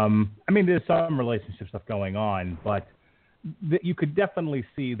 I mean, there's some relationship stuff going on, but you could definitely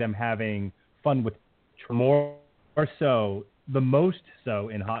see them having fun with more so, the most so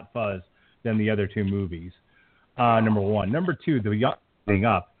in Hot Fuzz than the other two movies. Number one. Number two,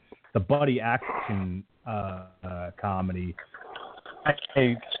 the buddy action comedy,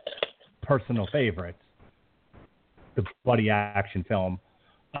 a personal favorite, the buddy action film.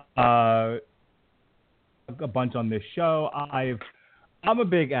 A bunch on this show. I'm a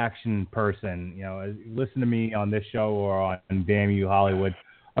big action person. You know, listen to me on this show or on Damn You Hollywood.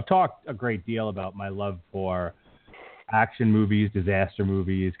 I've talked a great deal about my love for action movies, disaster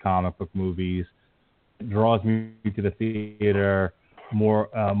movies, comic book movies. It draws me to the theater more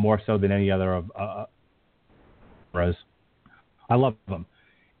so than any other of I love them.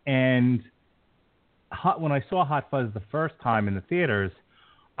 And when I saw Hot Fuzz the first time in the theaters,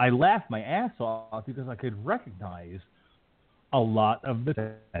 I laughed my ass off because I could recognize a lot of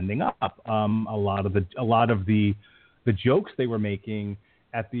the ending up, a lot of the jokes they were making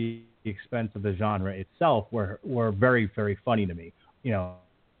at the expense of the genre itself were very, very funny to me. You know,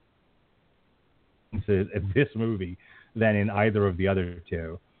 in this movie than in either of the other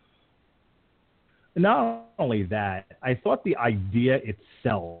two. Not only that, I thought the idea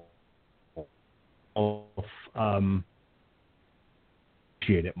itself appreciate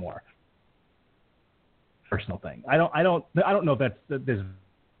it more. Personal thing. I don't know if there's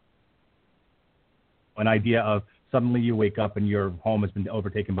an idea of suddenly you wake up and your home has been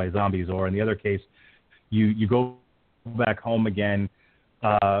overtaken by zombies, or in the other case, you go back home again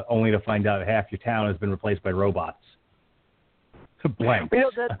only to find out half your town has been replaced by robots. Blank. You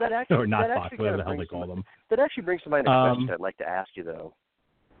know, that actually, or not that bots, whatever the hell they call them. That actually brings to mind a question I'd like to ask you, though.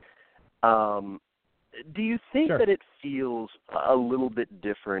 Do you think that it feels a little bit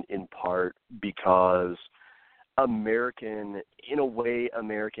different in part because American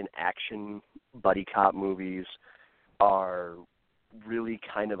action buddy cop movies are really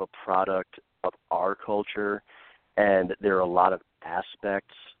kind of a product of our culture, and there are a lot of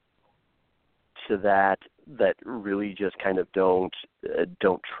aspects to that really just kind of don't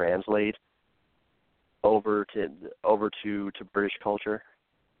translate over to British culture?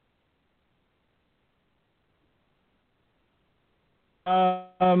 I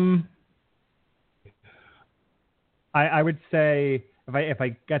would say if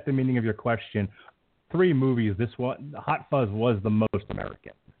I get the meaning of your question, 3 movies, this one, Hot Fuzz, was the most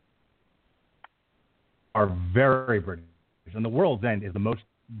American. Are very British, and The World's End is the most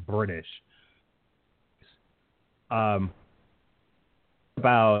British. About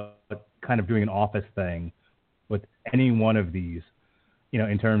kind of doing an Office thing with any one of these,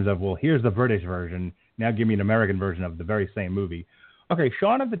 in terms of, well, here's the British version, now give me an American version of the very same movie. Okay,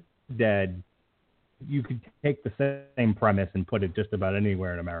 Shaun of the Dead, you could take the same premise and put it just about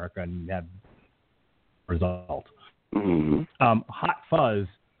anywhere in America and have a result. Mm-hmm. Hot Fuzz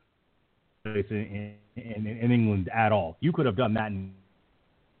in England at all. You could have done that and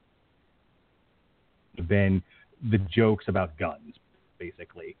been the jokes about guns,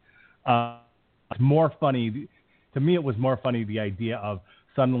 basically. It's more funny. To me, it was more funny the idea of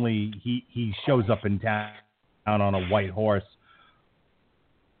suddenly he shows up in town on a white horse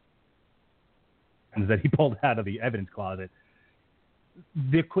that he pulled out of the evidence closet.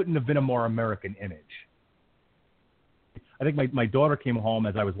 There couldn't have been a more American image. I think my daughter came home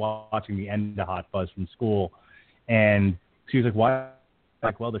as I was watching the end of Hot Fuzz from school, and she was like, "Why?"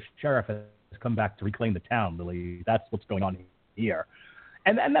 Like, well, the sheriff has come back to reclaim the town. Really, that's what's going on here,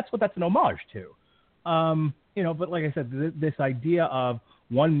 and that's what that's an homage to. But like I said, this idea of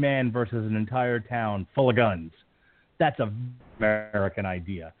one man versus an entire town full of guns, that's a American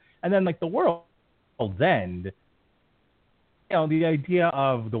idea. And then like The World's End, the idea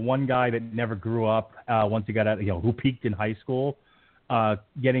of the one guy that never grew up once he got out, who peaked in high school,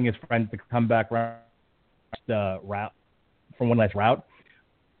 getting his friends to come back the route from one last route,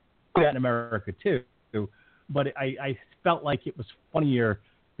 that in America too. But I felt like it was funnier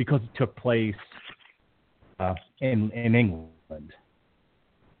because it took place in England.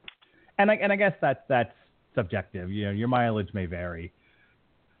 And I guess that's subjective. Your mileage may vary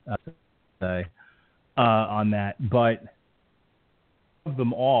on that, but of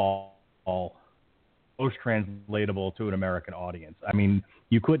them all most translatable to an American audience. I mean,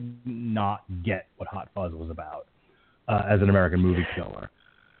 you could not get what Hot Fuzz was about as an American moviegoer.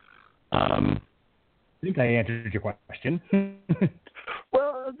 I think I answered your question.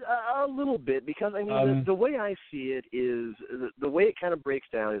 Well, a little bit, because I mean, the way I see it is the way it kind of breaks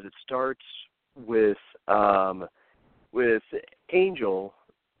down is it starts with Angel.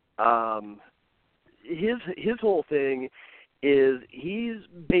 His whole thing is he's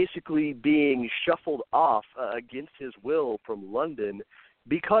basically being shuffled off against his will from London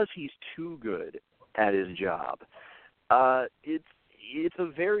because he's too good at his job. It's a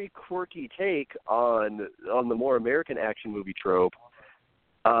very quirky take on the more American action movie trope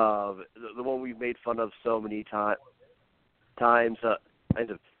of the one we've made fun of so many times. Damn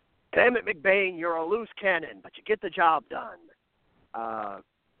it, McBain, you're a loose cannon, but you get the job done. The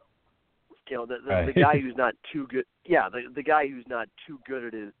guy who's not too good. Yeah, the guy who's not too good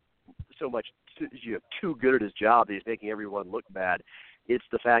at his too good at his job that he's making everyone look bad. It's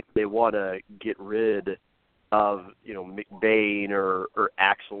the fact that they want to get rid of McBain or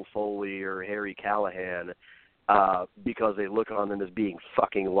Axel Foley or Harry Callahan because they look on them as being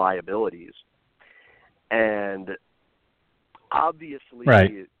fucking liabilities. And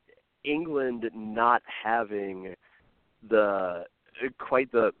obviously, England not having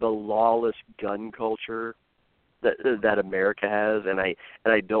quite the lawless gun culture that America has, and I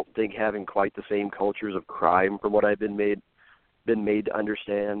don't think having quite the same cultures of crime from what I've been made to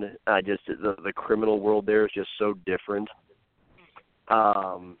understand. Just the criminal world there is just so different.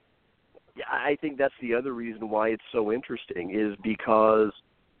 I think that's the other reason why it's so interesting, is because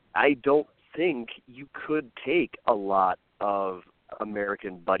I don't think you could take a lot of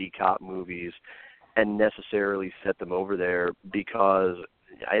American buddy cop movies and necessarily set them over there, because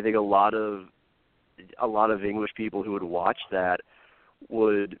I think a lot of English people who would watch that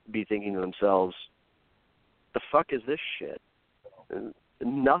would be thinking to themselves, the fuck is this shit?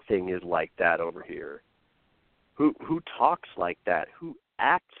 Nothing is like that over here. Who talks like that? Who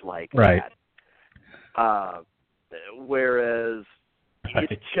acts like that? Whereas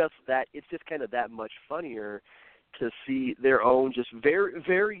it's just kind of that much funnier to see their own just very,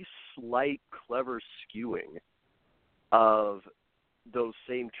 very slight, clever skewing of those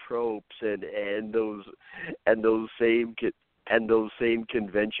same tropes and those same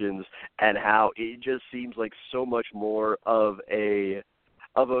conventions, and how it just seems like so much more of a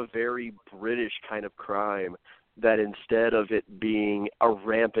very British kind of crime, that instead of it being a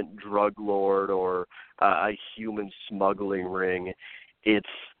rampant drug lord or a human smuggling ring, it's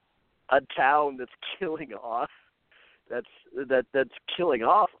a town that's killing off killing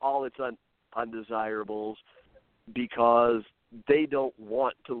off all its undesirables because they don't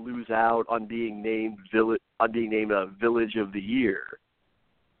want to lose out on being named a village of the year.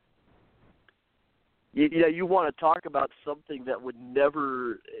 you want to talk about something that would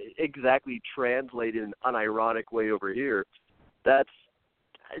never exactly translate in an unironic way over here. That's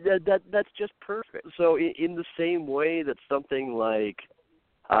just perfect. So in the same way that something like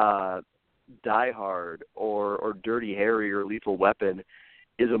Die Hard or Dirty Harry or Lethal Weapon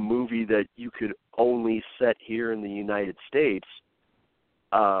is a movie that you could only set here in the United States,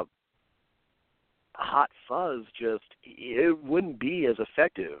 Hot Fuzz it wouldn't be as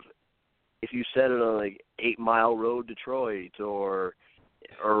effective if you set it on like 8 Mile Road, Detroit, or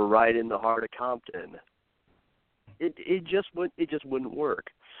right in the heart of Compton. It just wouldn't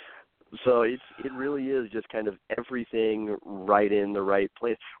work. So it really is just kind of everything right in the right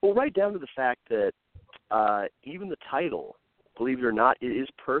place. Well, right down to the fact that even the title, believe it or not, is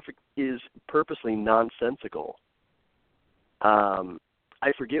purposely nonsensical.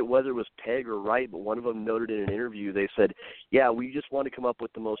 I forget whether it was Peg or Wright, but one of them noted in an interview, they said, "Yeah, we just want to come up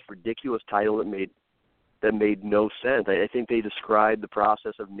with the most ridiculous title that made no sense." I think they described the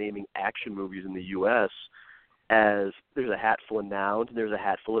process of naming action movies in the U.S. as there's a hatful of nouns and there's a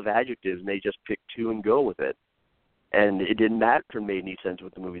hatful of adjectives, and they just pick two and go with it. And it didn't matter if it made any sense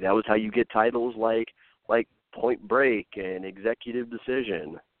with the movie. That was how you get titles like Point Break and Executive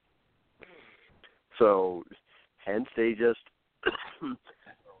Decision. So, hence they just kind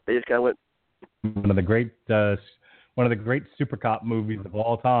of went. One of the great Super Cop movies of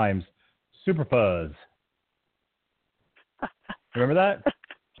all times, Super Fuzz. Remember that?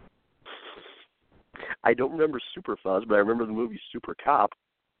 I don't remember Super Fuzz, but I remember the movie Super Cop.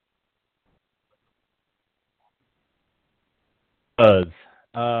 Fuzz.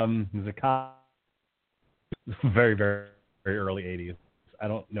 There's a cop. Very, very, very early 80s. I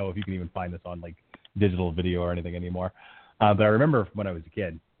don't know if you can even find this on like digital video or anything anymore. But I remember when I was a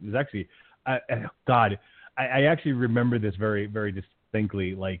kid. It was actually, I actually remember this very, very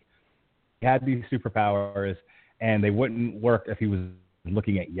distinctly. Like, he had these superpowers, and they wouldn't work if he was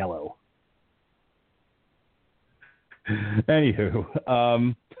looking at yellow.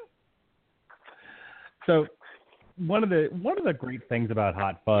 Anywho, so one of the great things about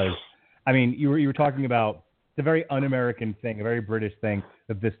Hot Fuzz, I mean, you were talking about the very un-American thing, a very British thing,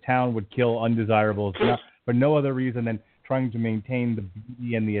 that this town would kill undesirables for no other reason than trying to maintain the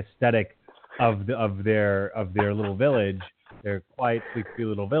beauty and the aesthetic of their little village, their quiet, sleepy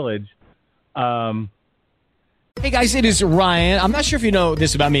little village. Hey guys, it is Ryan. I'm not sure if you know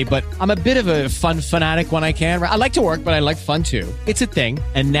this about me, but I'm a bit of a fun fanatic when I can. I like to work, but I like fun too. It's a thing.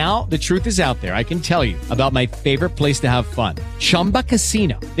 And now the truth is out there. I can tell you about my favorite place to have fun. Chumba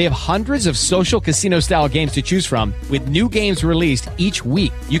Casino. They have hundreds of social casino style games to choose from with new games released each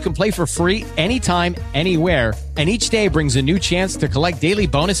week. You can play for free anytime, anywhere. And each day brings a new chance to collect daily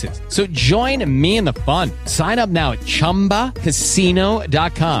bonuses. So join me in the fun. Sign up now at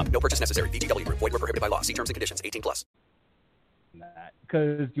ChumbaCasino.com. No purchase necessary. VGW. Void where prohibited by law. See terms and conditions. 18+.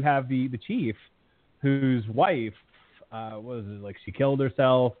 Because you have the chief, whose wife she killed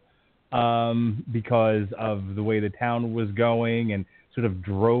herself because of the way the town was going, and sort of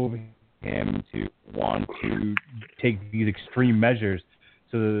drove him to want to take these extreme measures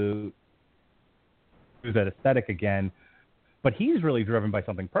to use that aesthetic again. But he's really driven by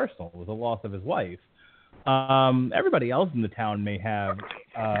something personal, with the loss of his wife. Everybody else in the town may have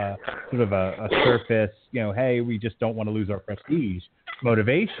sort of a surface, hey, we just don't want to lose our prestige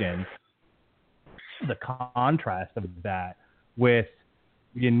motivation. The contrast of that with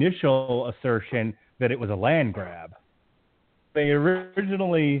the initial assertion that it was a land grab. When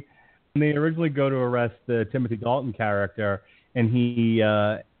they originally go to arrest the Timothy Dalton character, and he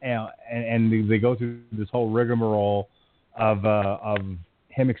and they go through this whole rigmarole of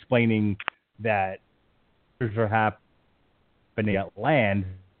him explaining that are happening at land,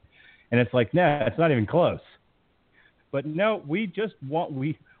 and it's like, no, it's not even close. But no, we just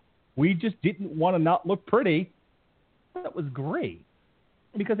didn't want to not look pretty. That was great,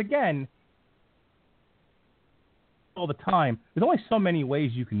 because again, all the time, there's only so many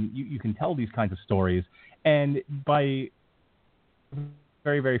ways you can tell these kinds of stories, and by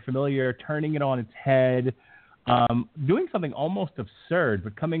very, very familiar, turning it on its head, doing something almost absurd,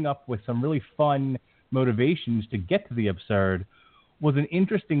 but coming up with some really fun motivations to get to the absurd, was an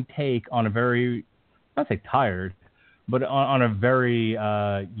interesting take on a very, I'd say tired, but on a very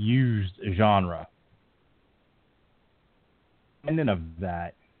used genre. And then of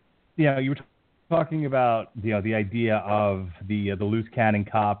that, you were talking about the idea of the loose cannon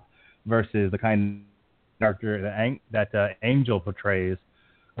cop versus the kind of character that Angel portrays,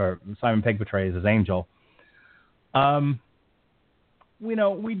 or Simon Pegg portrays as Angel.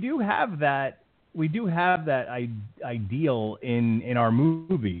 We do have that ideal in our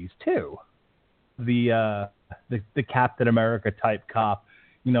movies too. the Captain America type cop,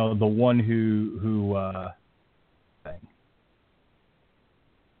 you know, the one who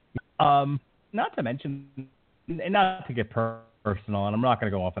not to mention, and not to get personal, and I'm not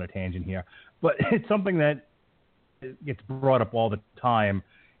going to go off on a tangent here, but it's something that gets brought up all the time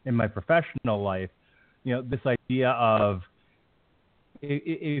in my professional life. You know, this idea of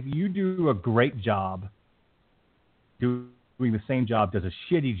if you do a great job doing the same job does a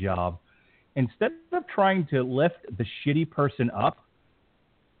shitty job, instead of trying to lift the shitty person up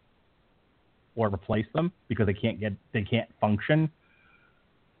or replace them because they can't function,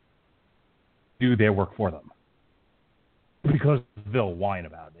 do their work for them because they'll whine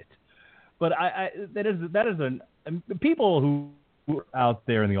about it. But that is people who are out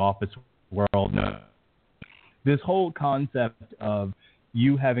there in the office world know this whole concept of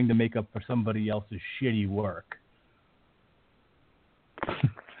you having to make up for somebody else's shitty work.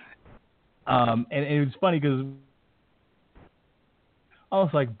 And it was funny because I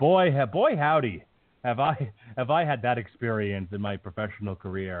was like, boy howdy, have I had that experience in my professional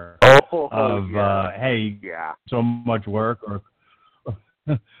career so much work, or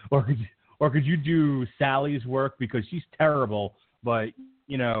could you do Sally's work because she's terrible, but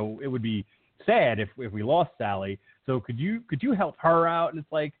you know it would be sad if we lost Sally. So could you help her out? And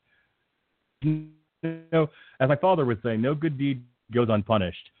it's like, you know, as my father would say, no good deed goes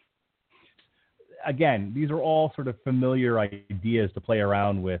unpunished. Again, these are all sort of familiar ideas to play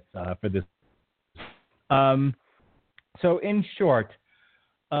around with for this. So in short,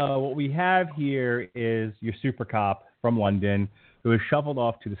 what we have here is your super cop from London who is shuffled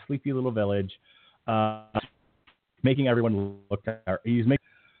off to the sleepy little village, making everyone look at her.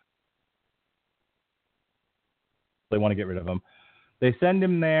 They want to get rid of him. They send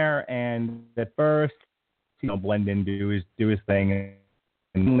him there, and at first, you know, blend in, do his thing, and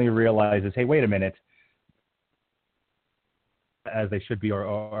suddenly realizes, hey, wait a minute, as they should be,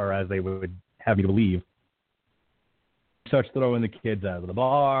 or as they would have me believe. Starts throwing the kids out of the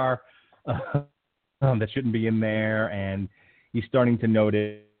bar that shouldn't be in there, and he's starting to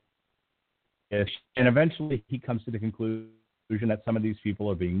notice. And eventually, he comes to the conclusion that some of these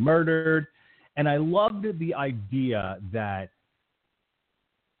people are being murdered. And I loved the idea that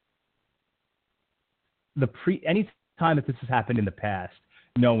any time that this has happened in the past,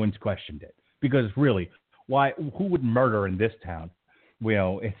 no one's questioned it. Because really, who would murder in this town? You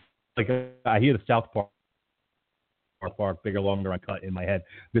know, it's like I hear the South Park, bigger, longer, uncut in my head.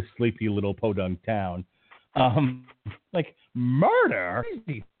 This sleepy little podunk town, like murder.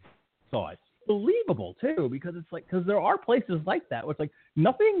 Thoughts believable too, because there are places like that where it's like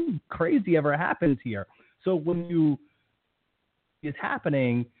nothing crazy ever happens here. So when it's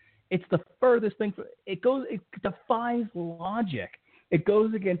happening, it's the furthest thing. It defies logic. It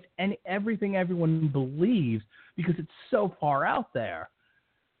goes against everything everyone believes because it's so far out there.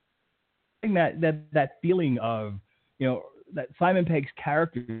 That feeling of, you know, that Simon Pegg's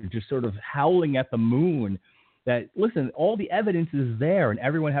character just sort of howling at the moon. That, listen, all the evidence is there, and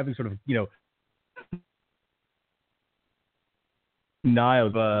everyone having sort of, you know,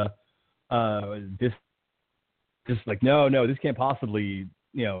 this like no, this can't possibly,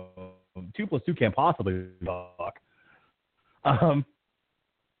 you know, 2 + 2 can't possibly talk.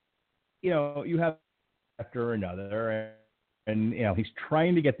 You know, you have after another, and you know he's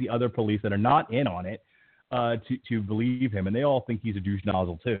trying to get the other police that are not in on it to believe him, and they all think he's a douche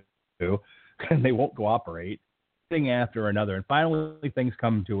nozzle too, and they won't cooperate. Thing after another, and finally things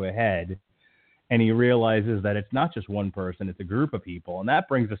come to a head, and he realizes that it's not just one person, it's a group of people, and that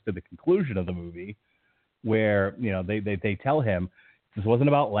brings us to the conclusion of the movie, where, you know, they tell him this wasn't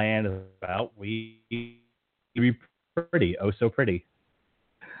about land, it's about we be pretty, oh so pretty.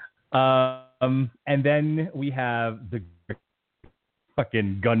 And then we have the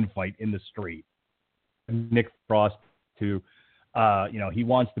fucking gunfight in the street. Nick Frost, you know, he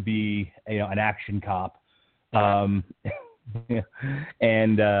wants to be an action cop. And you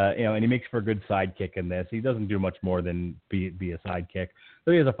know, and he makes for a good sidekick in this. He doesn't do much more than be a sidekick.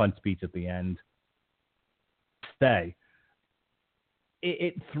 So he has a fun speech at the end.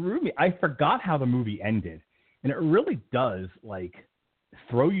 It threw me. I forgot how the movie ended, and it really does like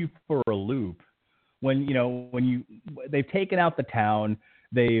throw you for a loop when they've taken out the town,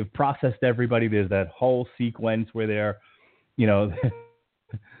 they've processed everybody. There's that whole sequence where they're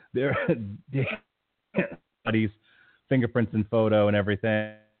buddy's fingerprints and photo and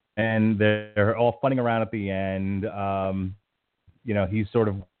everything, and they're all funning around at the end. You know, he's sort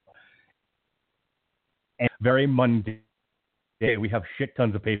of very mundane. We have shit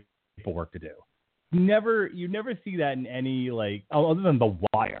tons of paperwork to do. You never see that in any, like, other than The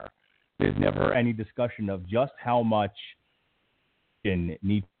Wire, there's never any discussion of just how much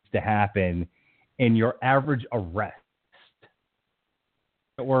needs to happen in your average arrest.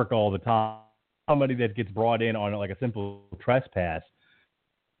 At work all the time, somebody that gets brought in on like a simple trespass,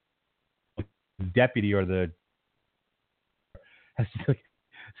 the deputy or the has to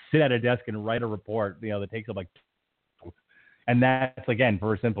sit at a desk and write a report, that takes up like, and that's again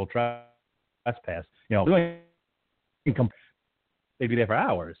for a simple trespass. They'd be there for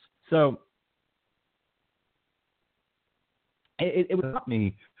hours. So it what got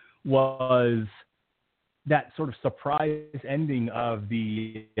me was that sort of surprise ending of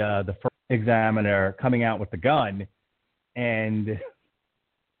the first examiner coming out with the gun, and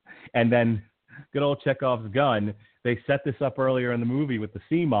then good old Chekhov's gun. They set this up earlier in the movie with the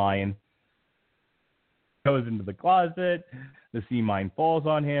sea mine. Goes into the closet, the sea mine falls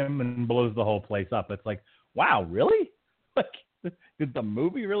on him and blows the whole place up. It's like, wow, really? Like, did the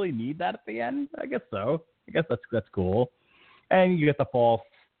movie really need that at the end? I guess so. I guess that's cool. And you get the false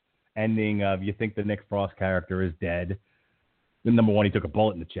ending of you think the Nick Frost character is dead. Then number one, he took a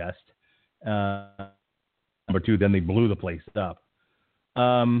bullet in the chest. Number two, then they blew the place up.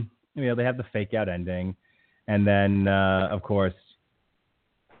 They have the fake out ending. And then, of course,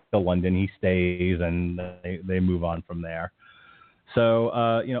 to London, he stays, and they move on from there. So,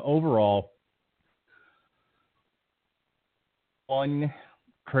 overall, one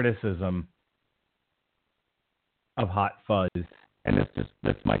criticism of Hot Fuzz, and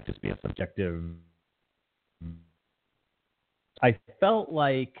this might just be a subjective. I felt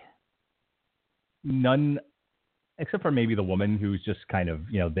like none, except for maybe the woman who's just kind of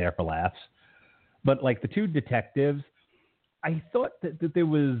there for laughs, but like the two detectives, I thought that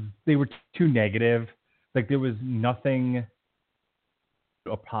they were too negative. Like there was nothing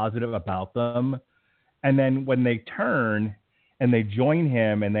positive about them. And then when they turn and they join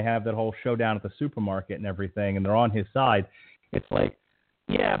him and they have that whole showdown at the supermarket and everything, and they're on his side, it's like,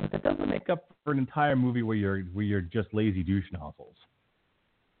 yeah, but that doesn't make up for an entire movie where you're just lazy douche nozzles.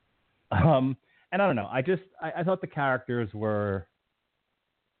 And I don't know. I thought the characters were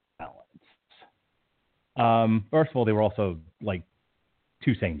balanced. First of all, they were also like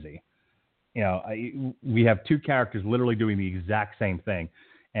too samey. We have two characters literally doing the exact same thing,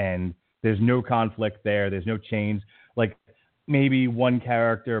 and there's no conflict there. There's no change. Like maybe one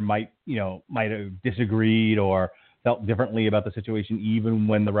character might have disagreed or felt differently about the situation, even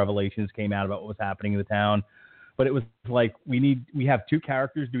when the revelations came out about what was happening in the town. But it was like we have two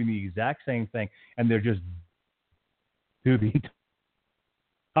characters doing the exact same thing, and they're just do the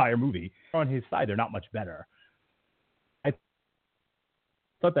entire movie on his side. They're not much better. I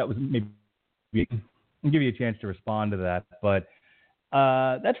thought that was maybe I'll give you a chance to respond to that, but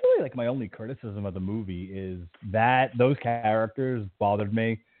that's really like my only criticism of the movie is that those characters bothered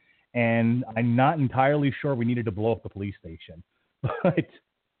me, and I'm not entirely sure we needed to blow up the police station, but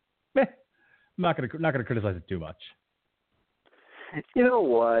I'm not gonna criticize it too much. You know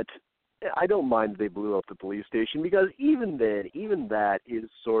what? I don't mind they blew up the police station, because even that is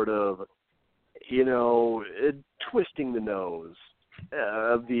sort of, twisting the nose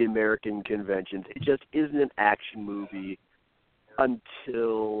of the American conventions. It just isn't an action movie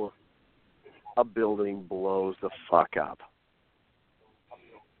until a building blows the fuck up.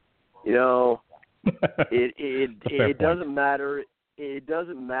 It doesn't matter. It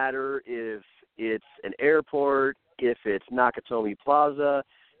doesn't matter if it's an airport, if it's Nakatomi Plaza.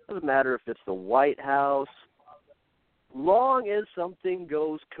 It doesn't matter if it's the White House. Long as something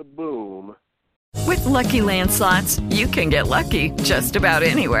goes kaboom. With Lucky Land Slots, you can get lucky just about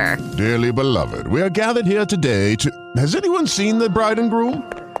anywhere. Dearly beloved, we are gathered here today to... Has anyone seen the bride and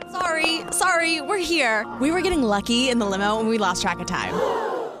groom? Sorry, we're here. We were getting lucky in the limo and we lost track of time.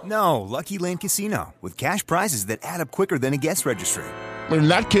 No, Lucky Land Casino, with cash prizes that add up quicker than a guest registry. In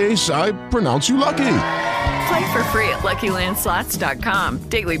that case, I pronounce you lucky. Play for free at LuckyLandSlots.com.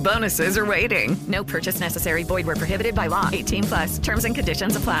 Daily bonuses are waiting. No purchase necessary. Void where prohibited by law. 18+. Terms and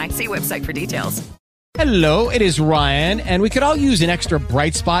conditions apply. See website for details. Hello, it is Ryan, and we could all use an extra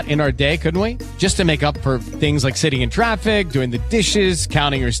bright spot in our day, couldn't we? Just to make up for things like sitting in traffic, doing the dishes,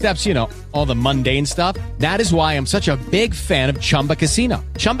 counting your steps, all the mundane stuff. That is why I'm such a big fan of Chumba Casino.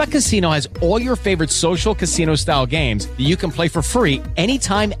 Chumba Casino has all your favorite social casino-style games that you can play for free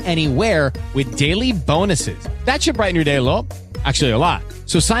anytime, anywhere with daily bonuses. That should brighten your day a little. Actually, a lot.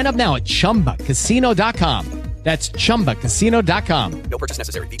 So sign up now at ChumbaCasino.com. That's ChumbaCasino.com. No purchase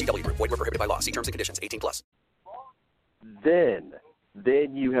necessary. VGW Group. Void where prohibited by law. See terms and conditions. 18+.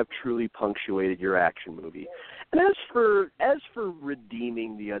 Then you have truly punctuated your action movie. And as for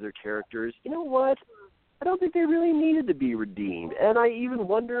redeeming the other characters, you know what? I don't think they really needed to be redeemed. And I even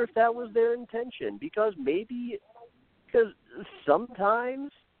wonder if that was their intention, because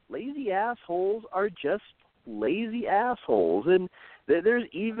sometimes lazy assholes are just lazy assholes. And there's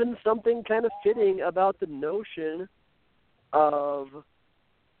even something kind of fitting about the notion of,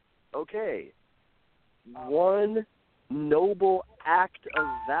 okay, one noble act of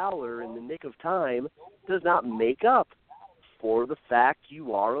valor in the nick of time does not make up for the fact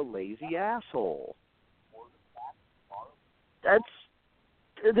you are a lazy asshole.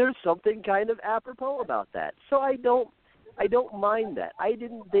 There's something kind of apropos about that. So I don't mind that. I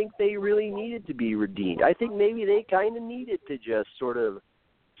didn't think they really needed to be redeemed. I think maybe they kind of needed to just sort of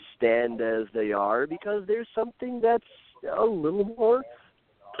stand as they are, because there's something that's a little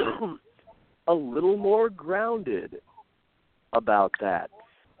more grounded about that.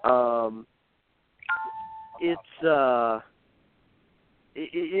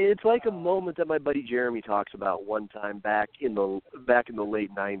 It's like a moment that my buddy Jeremy talks about one time back in the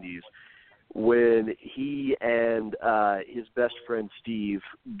late 90s, when he and his best friend Steve,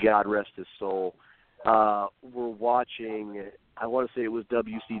 God rest his soul, were watching, I want to say it was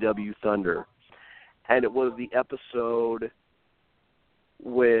WCW Thunder, and it was the episode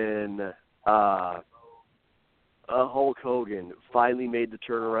when Hulk Hogan finally made the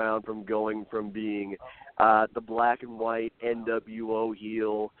turnaround from going from being the black and white NWO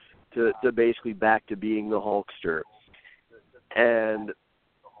heel to basically back to being the Hulkster. And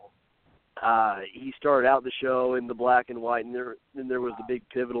he started out the show in the black and white, and then there was the big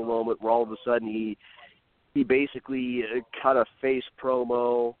pivotal moment where all of a sudden he basically cut a face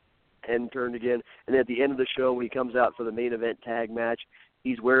promo and turned again. And at the end of the show, when he comes out for the main event tag match,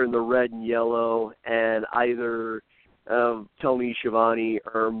 he's wearing the red and yellow, and either Tony Schiavone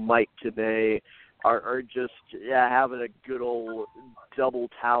or Mike Tenay are just having a good old double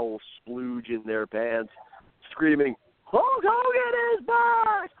towel splooge in their pants, screaming, "Hulk Hogan is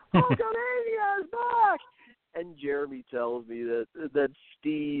back! Hulkamania is back!" And Jeremy tells me that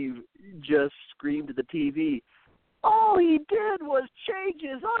Steve just screamed at the TV, "All he did was change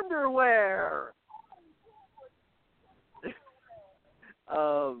his underwear!"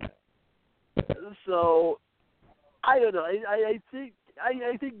 So I don't know. I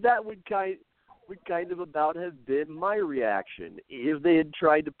think that would kind of about have been my reaction if they had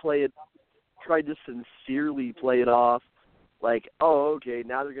tried to sincerely play it off, like, oh, okay,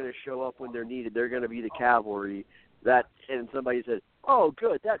 now they're going to show up when they're needed. They're going to be the cavalry. And somebody said, oh,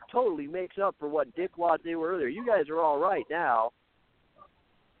 good, that totally makes up for what dickwad they were earlier. You guys are all right now.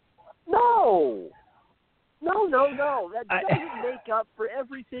 No. That doesn't make up for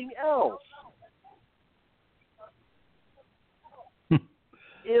everything else.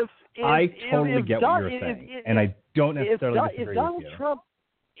 I totally get what you're saying, and I don't necessarily disagree with you.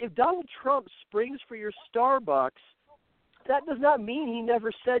 If Donald Trump springs for your Starbucks, that does not mean he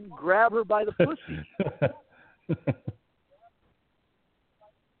never said grab her by the pussy.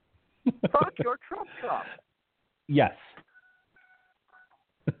 Fuck your Trump. Yes.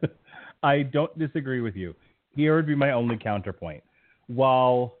 I don't disagree with you. Here would be my only counterpoint.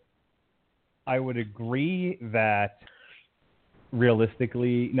 While I would agree that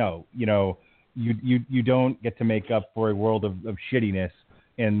realistically, no, you don't get to make up for a world of shittiness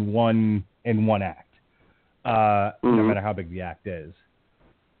in one act, no matter how big the act is.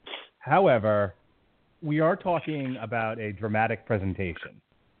 However, we are talking about a dramatic presentation.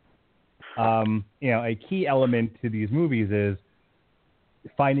 A key element to these movies is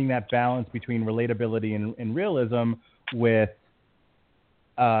finding that balance between relatability and realism with,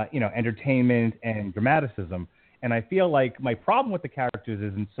 entertainment and dramaticism. And I feel like my problem with the characters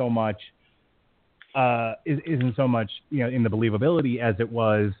isn't so much, in the believability as it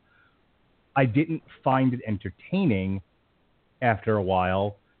was, I didn't find it entertaining after a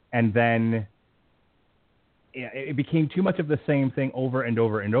while, and then it became too much of the same thing over and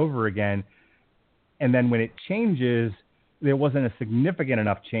over and over again. And then when it changes, there wasn't a significant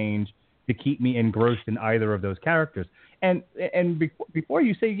enough change to keep me engrossed in either of those characters. And before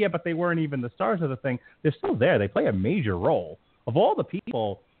you say, yeah, but they weren't even the stars of the thing, they're still there. They play a major role. Of all the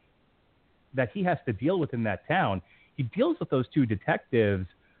people that he has to deal with in that town, he deals with those two detectives,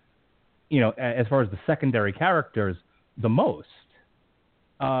 as far as the secondary characters, the most.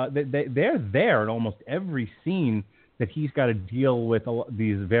 They're there in almost every scene that he's got to deal with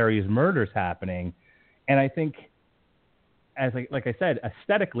these various murders happening. And I think, like I said,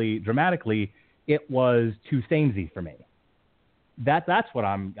 aesthetically, dramatically, it was too samey for me. That's what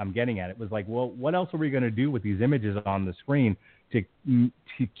I'm getting at. It was like, well, what else are we going to do with these images on the screen to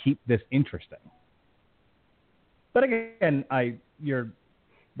keep this interesting? But again,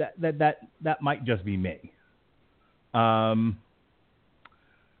 that might just be me.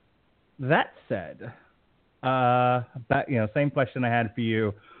 That said, same question I had for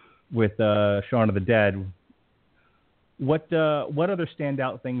you with Shaun of the Dead. What other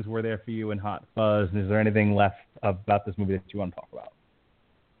standout things were there for you in Hot Fuzz? And is there anything left about this movie that you want to talk about?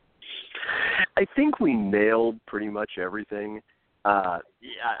 I think we nailed pretty much everything.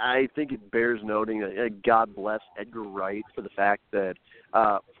 I think it bears noting that God bless Edgar Wright for the fact that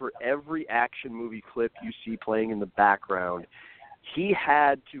for every action movie clip you see playing in the background, he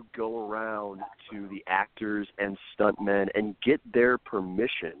had to go around to the actors and stuntmen and get their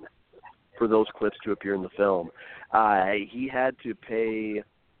permission for those clips to appear in the film. He had to pay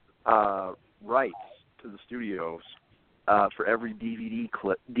rights to the studios for every DVD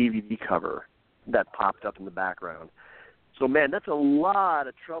cover that popped up in the background. So, man, that's a lot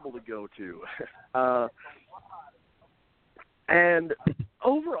of trouble to go to. And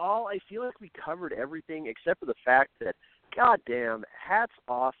overall, I feel like we covered everything except for the fact that, goddamn, hats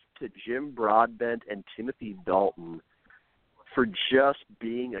off to Jim Broadbent and Timothy Dalton for just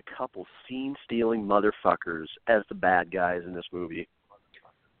being a couple scene-stealing motherfuckers as the bad guys in this movie.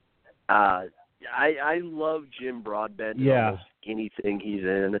 I love Jim Broadbent in almost anything he's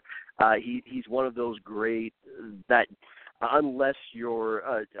in. He's one of those great that, unless you're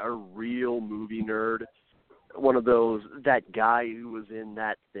a real movie nerd, one of those, that guy who was in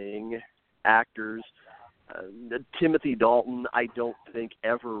That Thing actors. Timothy Dalton, I don't think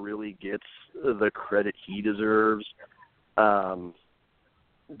ever really gets the credit he deserves,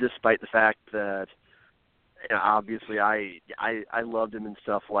 despite the fact that obviously I loved him in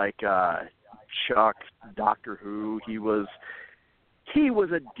stuff like Chuck, Doctor Who. He was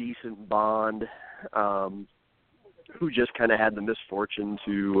a decent Bond, who just kind of had the misfortune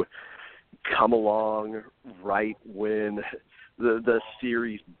to come along right when the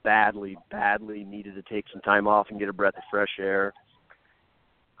series badly needed to take some time off and get a breath of fresh air.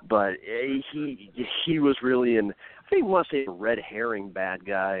 But he was really I think I want to say a red herring bad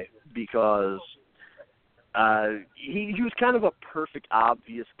guy, because he was kind of a perfect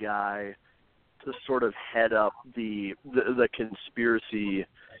obvious guy to sort of head up the conspiracy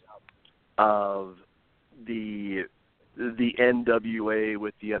of the NWA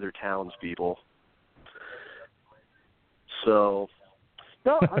with the other townspeople. So,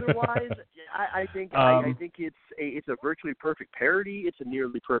 no, otherwise, I think it's a virtually perfect parody. It's a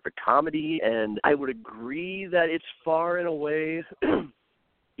nearly perfect comedy, and I would agree that it's far and away,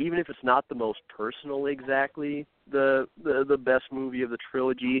 even if it's not the most personal exactly, the best movie of the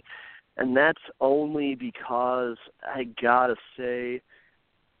trilogy. And that's only because I gotta say,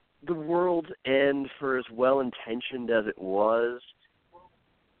 The World's End, for as well-intentioned as it was,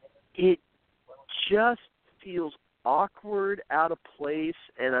 it just feels awkward, out of place,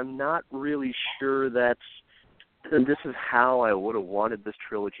 and I'm not really sure this is how I would have wanted this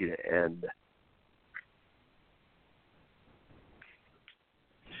trilogy to end.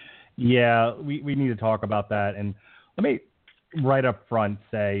 Yeah, we need to talk about that. And let me right up front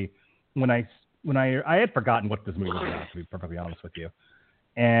say, when I had forgotten what this movie was about, to be perfectly honest with you,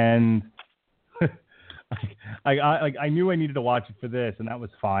 and I knew I needed to watch it for this, and that was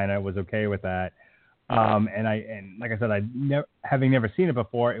fine. I was okay with that. And like I said, having never seen it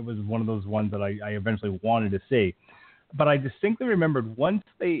before, it was one of those ones that I eventually wanted to see. But I distinctly remembered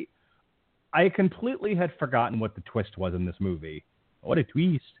I completely had forgotten what the twist was in this movie. What a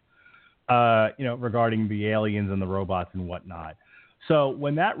twist! Regarding the aliens and the robots and whatnot. So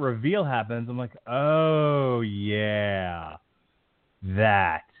when that reveal happens, I'm like, oh yeah,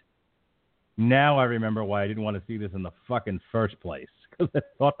 that. Now I remember why I didn't want to see this in the fucking first place, because I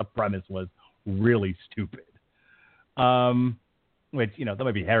thought the premise was really stupid. Which, that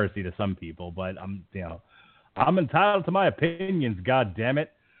might be heresy to some people, but I'm entitled to my opinions, god damn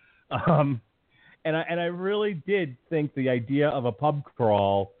it. And I really did think the idea of a pub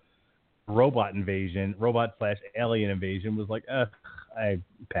crawl robot/alien invasion was like, I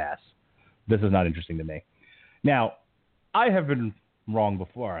pass. This is not interesting to me. Now, I have been wrong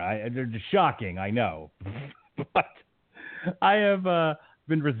before. They're just shocking, I know. But I have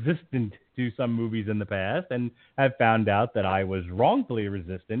been resistant to some movies in the past and have found out that I was wrongfully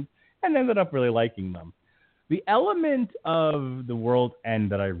resistant and ended up really liking them. The element of The World's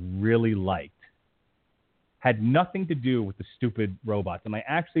End that I really liked had nothing to do with the stupid robots, and I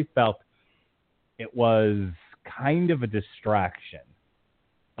actually felt it was kind of a distraction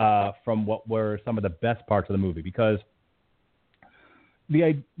from what were some of the best parts of the movie, because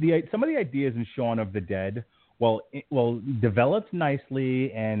some of the ideas in Shaun of the Dead, developed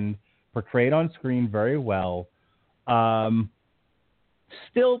nicely and portrayed on screen very well. Some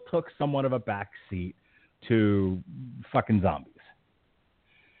still took somewhat of a backseat to fucking zombies.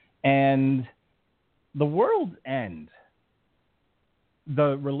 And The World's End,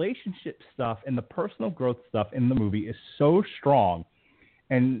 the relationship stuff and the personal growth stuff in the movie is so strong,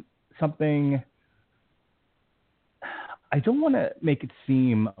 and something I don't want to make it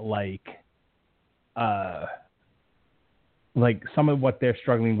seem like some of what they're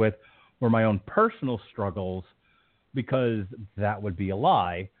struggling with were my own personal struggles, because that would be a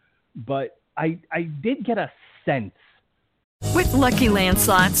lie. But I did get a sense. With Lucky Land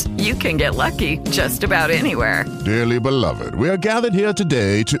Slots, you can get lucky just about anywhere. Dearly beloved, we are gathered here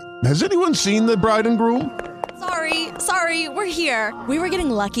today to... Has anyone seen the bride and groom? Sorry, we're here. We were getting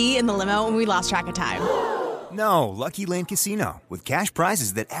lucky in the limo and we lost track of time. No, Lucky Land Casino, with cash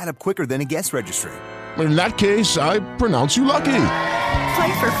prizes that add up quicker than a guest registry. In that case, I pronounce you lucky.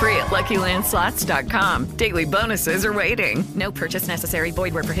 Play for free at LuckyLandSlots.com. Daily bonuses are waiting. No purchase necessary.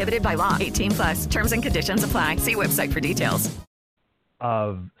 Void where prohibited by law. 18+. Terms and conditions apply. See website for details.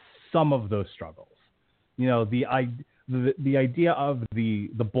 Of some of those struggles, the idea of the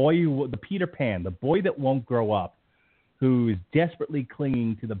boy, the Peter Pan, the boy that won't grow up, who is desperately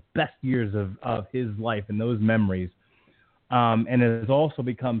clinging to the best years of his life and those memories, and has also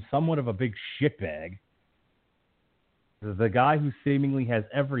become somewhat of a big shitbag. The guy who seemingly has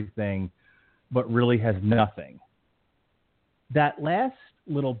everything, but really has nothing. That last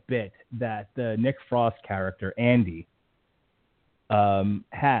little bit that the Nick Frost character, Andy,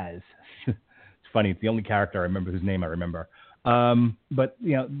 has. It's funny. It's the only character I remember whose name I remember. But,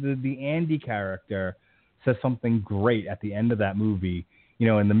 the Andy character says something great at the end of that movie.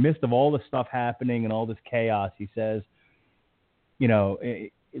 In the midst of all the stuff happening and all this chaos, he says,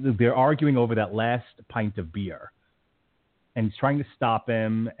 they're arguing over that last pint of beer. And he's trying to stop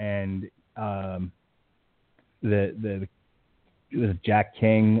him, and the Jack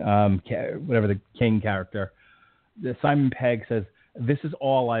King, whatever the King character, Simon Pegg says, "This is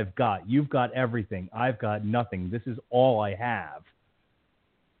all I've got. You've got everything. I've got nothing. This is all I have."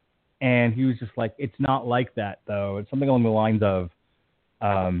 And he was just like, "It's not like that, though." It's something along the lines of,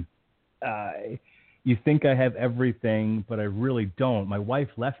 "You think I have everything, but I really don't. My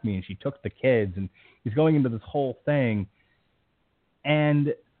wife left me, and she took the kids." And he's going into this whole thing.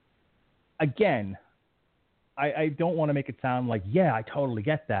 And again, I don't want to make it sound like, yeah, I totally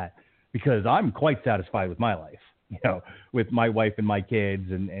get that, because I'm quite satisfied with my life, with my wife and my kids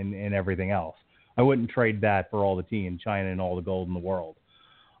and everything else. I wouldn't trade that for all the tea in China and all the gold in the world,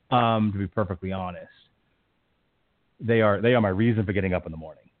 to be perfectly honest. They are my reason for getting up in the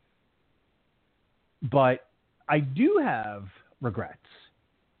morning. But I do have regrets,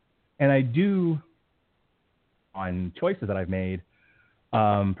 and I do on choices that I've made,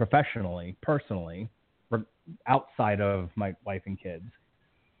 professionally, personally, outside of my wife and kids.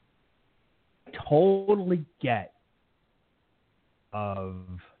 Totally get of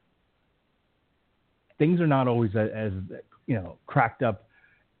things are not always as cracked up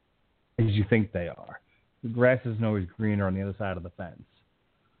as you think they are. The grass isn't always greener on the other side of the fence.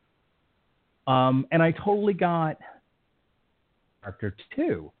 And I totally got character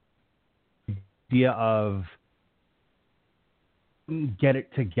 2. The idea of get it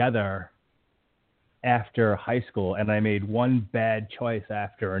together after high school, and I made one bad choice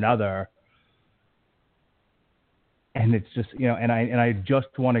after another. And it's just, and I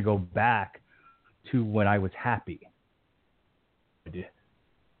just want to go back to when I was happy.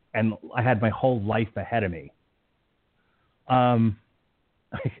 And I had my whole life ahead of me. I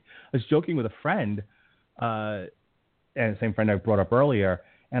was joking with a friend, and the same friend I brought up earlier,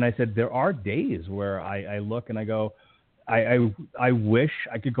 and I said, there are days where I look and I go, I wish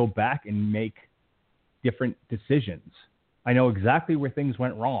I could go back and make different decisions. I know exactly where things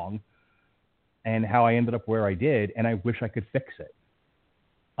went wrong and how I ended up where I did, and I wish I could fix it.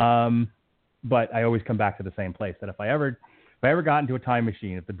 But I always come back to the same place, that if I ever got into a time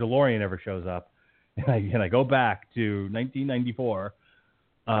machine, if the DeLorean ever shows up, and I go back to 1994,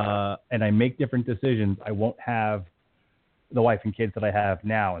 and I make different decisions, I won't have the wife and kids that I have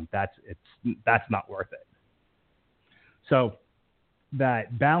now, and that's not worth it. So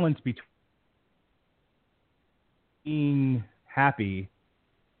that balance between being happy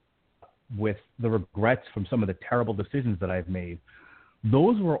with the regrets from some of the terrible decisions that I've made,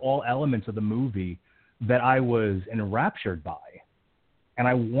 those were all elements of the movie that I was enraptured by. And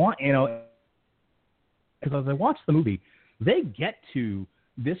I want, because as I watch the movie, they get to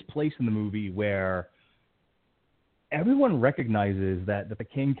this place in the movie where everyone recognizes that the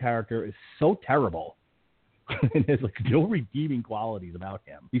King character is so terrible and there's no redeeming qualities about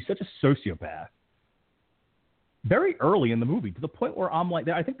him. He's such a sociopath. very early in the movie, to the point where I'm like,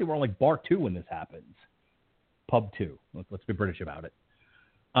 I think they were on like bar 2 when this happens. Pub 2. Let's be British about it.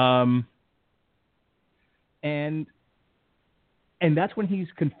 And that's when he's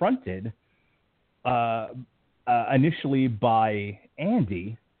confronted initially by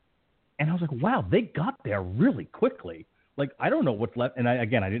Andy. And I was like, wow, they got there really quickly. Like, I don't know what's left. And I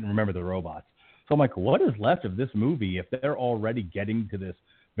didn't remember the robots. So I'm like, what is left of this movie if they're already getting to this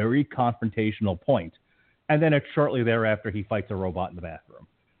very confrontational point? And then it's shortly thereafter he fights a robot in the bathroom.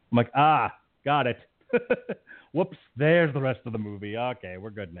 I'm like, got it. Whoops, there's the rest of the movie. Okay,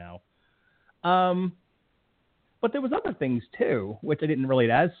 we're good now. But there was other things too, which I didn't relate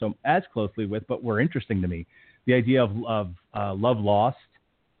as closely with, but were interesting to me. The idea of love lost.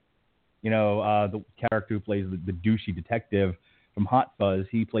 The character who plays the douchey detective from Hot Fuzz,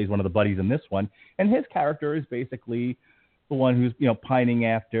 he plays one of the buddies in this one, and his character is basically the one who's pining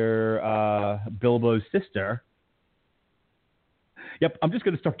after Bilbo's sister. Yep, I'm just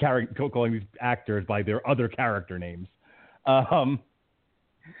going to start calling these actors by their other character names.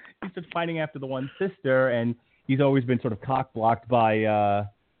 He's just pining after the one sister, and he's always been sort of cock-blocked by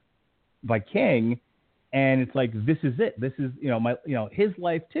King, and it's like, this is it. This is his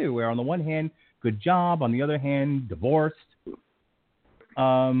life too. Where on the one hand, good job, on the other hand, divorced.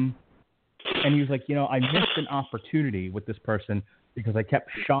 And he was like, I missed an opportunity with this person because I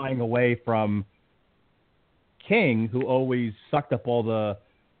kept shying away from King, who always sucked up all the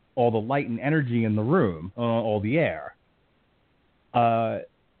light and energy in the room, all the air.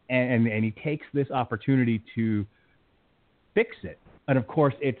 And he takes this opportunity to fix it. And of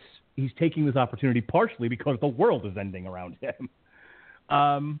course, he's taking this opportunity partially because the world is ending around him.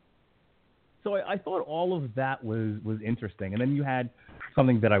 So I thought all of that was interesting. And then you had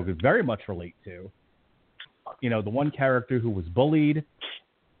something that I would very much relate to. The one character who was bullied,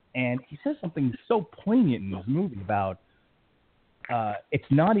 and he says something so poignant in this movie about it's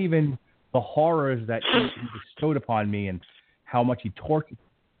not even the horrors that he bestowed upon me and how much he tortured me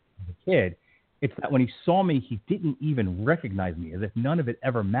as a kid. It's that when he saw me, he didn't even recognize me, as if none of it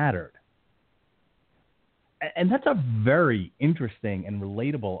ever mattered. And that's a very interesting and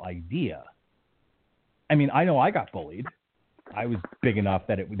relatable idea. I mean, I know I got bullied. I was big enough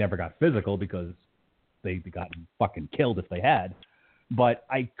that it never got physical because they got fucking killed if they had. But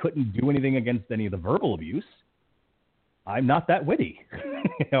I couldn't do anything against any of the verbal abuse. I'm not that witty.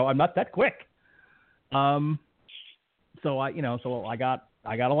 I'm not that quick. So I got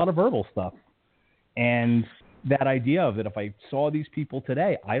a lot of verbal stuff. And that idea of that if I saw these people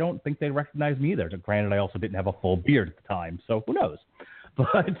today, I don't think they'd recognize me either. Granted, I also didn't have a full beard at the time, so who knows?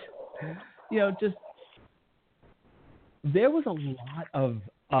 But, just there was a lot of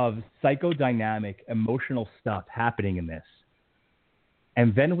psychodynamic, emotional stuff happening in this.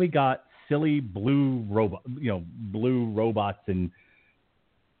 And then we got silly blue robots, and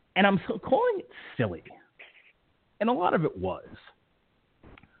I'm calling it silly. And a lot of it was.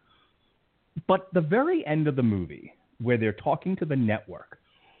 But the very end of the movie, where they're talking to the network,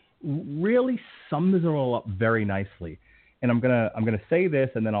 really sums it all up very nicely. And I'm gonna say this,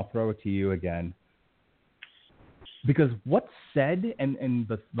 and then I'll throw it to you again, because what's said and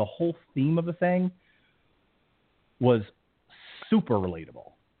the whole theme of the thing was super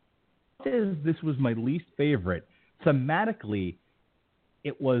relatable. This was my least favorite. Thematically,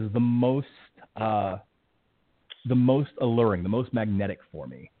 it was the most alluring, the most magnetic for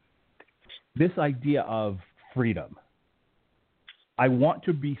me. This idea of freedom. I want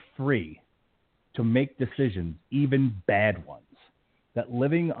to be free to make decisions, even bad ones. That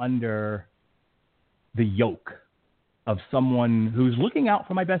living under the yoke of someone who's looking out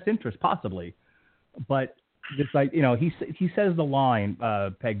for my best interest, possibly, but this, he says the line,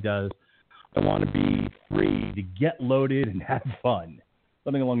 Peg does, I want to be free to get loaded and have fun,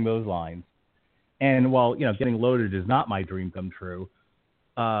 something along those lines. And while getting loaded is not my dream come true,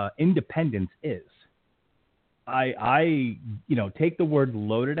 independence is. I take the word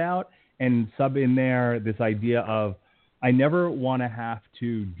loaded out and sub in there this idea of I never want to have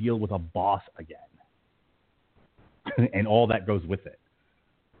to deal with a boss again, and all that goes with it.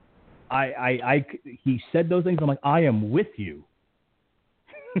 He said those things. I'm like, I am with you.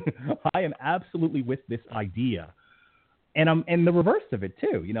 I am absolutely with this idea, and the reverse of it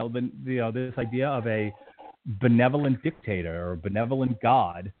too. This idea of a benevolent dictator or benevolent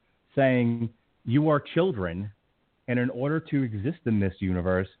God saying you are children, and in order to exist in this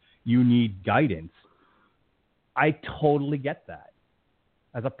universe, you need guidance. I totally get that.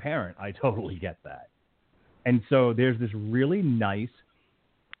 As a parent, I totally get that. And so there's this really nice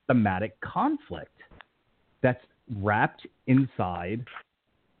thematic conflict that's wrapped inside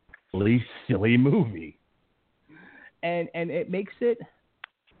a really silly movie. and it makes it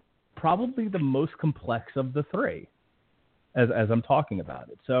probably the most complex of the three as I'm talking about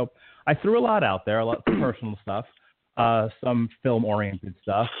it. So I threw a lot out there, a lot of personal stuff, some film-oriented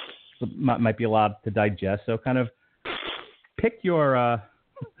stuff. So might be a lot to digest. So kind of pick the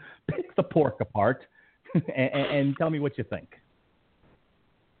pork apart and tell me what you think.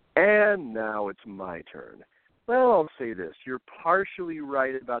 And now it's my turn. Well, I'll say this. You're partially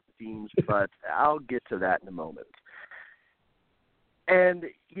right about the themes, but I'll get to that in a moment. And,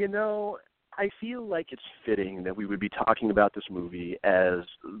 you know, I feel like it's fitting that we would be talking about this movie as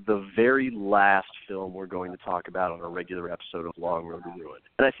the very last film we're going to talk about on a regular episode of Long Road to Ruin.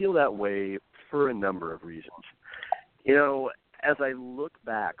 And I feel that way for a number of reasons. You know, as I look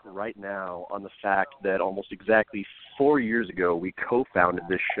back right now on the fact that almost exactly 4 years ago we co-founded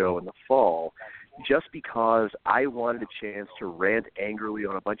this show in the fall, just because I wanted a chance to rant angrily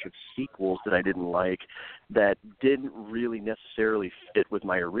on a bunch of sequels that I didn't like, that didn't really necessarily fit with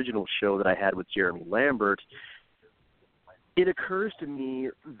my original show that I had with Jeremy Lambert, it occurs to me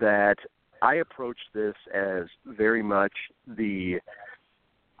that I approach this as very much the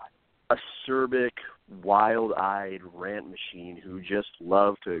acerbic, wild-eyed rant machine who just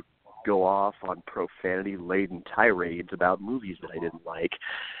loved to go off on profanity-laden tirades about movies that I didn't like,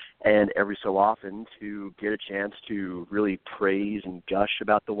 and every so often to get a chance to really praise and gush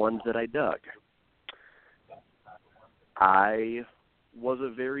about the ones that I dug. I was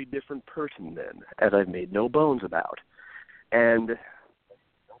a very different person then, as I've made no bones about. And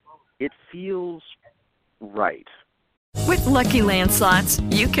it feels right. With Lucky Land Slots,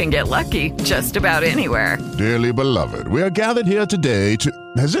 you can get lucky just about anywhere. Dearly beloved, we are gathered here today to...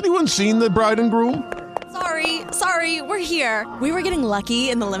 Has anyone seen the bride and groom? Sorry, we're here. We were getting lucky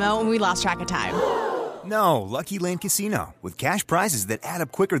in the limo and we lost track of time. No, Lucky Land Casino, with cash prizes that add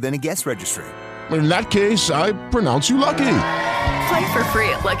up quicker than a guest registry. In that case, I pronounce you lucky. Play for free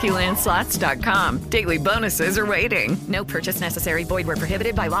at LuckyLandSlots.com. Daily bonuses are waiting. No purchase necessary. Void where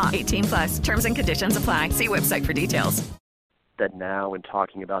prohibited by law. 18+. Terms and conditions apply. See website for details. That now in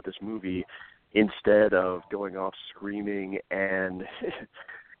talking about this movie, instead of going off screaming and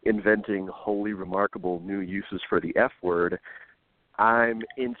inventing wholly remarkable new uses for the F word, I'm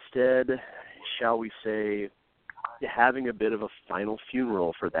instead, shall we say, having a bit of a final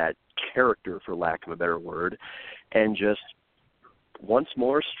funeral for that character, for lack of a better word, and just once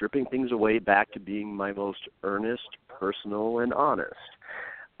more stripping things away back to being my most earnest, personal, and honest,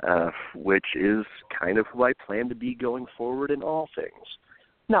 which is kind of who I plan to be going forward in all things.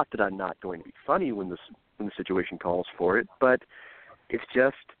 Not that I'm not going to be funny when the situation calls for it, but it's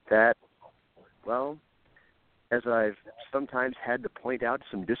just that, well, as I've sometimes had to point out to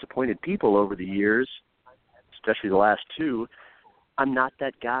some disappointed people over the years, especially the last two, I'm not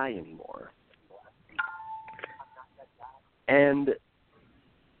that guy anymore. And,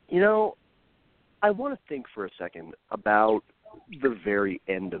 you know, I want to think for a second about the very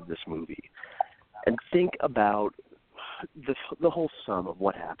end of this movie and think about the whole sum of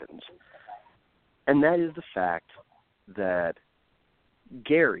what happens. And that is the fact that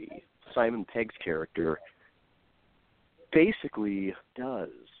Gary, Simon Pegg's character, basically does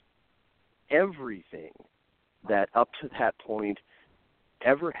everything that up to that point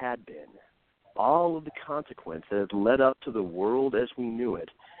ever had been. All of the consequence that had led up to the world as we knew it,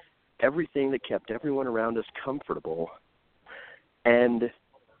 everything that kept everyone around us comfortable, and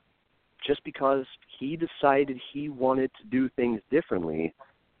just because he decided he wanted to do things differently,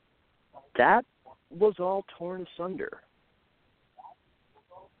 that was all torn asunder.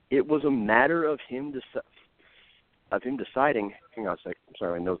 It was a matter of him deciding. Hang on a sec. I'm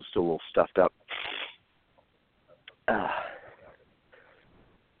sorry, my nose is still a little stuffed up.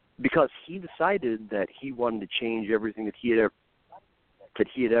 Because he decided that he wanted to change everything that he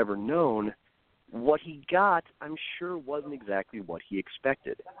had ever known. What he got, I'm sure, wasn't exactly what he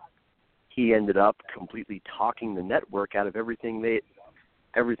expected. He ended up completely talking the network out of everything they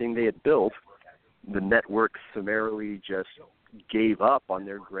had built. The network summarily just gave up on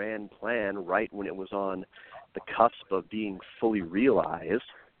their grand plan right when it was on the cusp of being fully realized.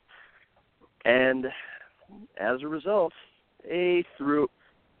 And as a result, they threw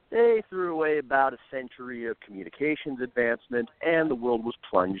away about a century of communications advancement, and the world was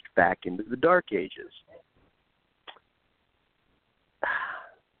plunged back into the Dark Ages.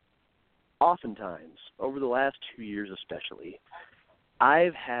 Oftentimes, over the last 2 years especially,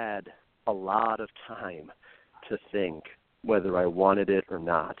 I've had a lot of time to think, whether I wanted it or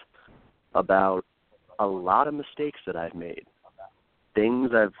not, about a lot of mistakes that I've made,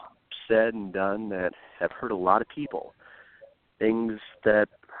 things I've said and done that have hurt a lot of people, things that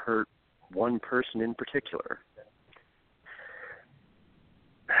hurt one person in particular.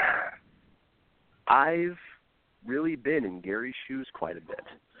 I've really been in Gary's shoes quite a bit.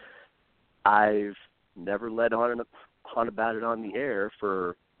 I've never let on about it on the air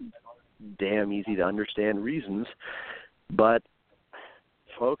for damn easy to understand reasons, but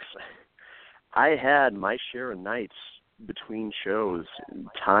folks, I had my share of nights between shows,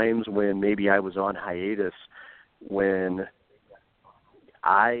 times when maybe I was on hiatus, when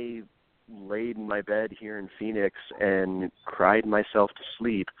I laid in my bed here in Phoenix and cried myself to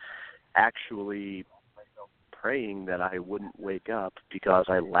sleep, actually praying that I wouldn't wake up because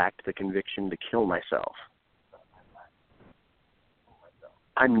I lacked the conviction to kill myself.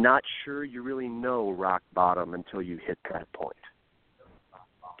 I'm not sure you really know rock bottom until you hit that point.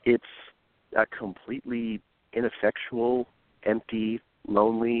 It's a completely ineffectual, empty,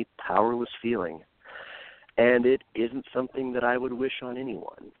 lonely, powerless feeling. And it isn't something that I would wish on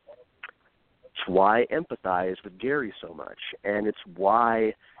anyone. It's why I empathize with Gary so much. And it's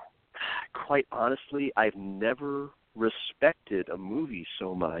why, quite honestly, I've never respected a movie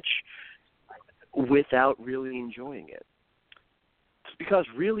so much without really enjoying it. It's because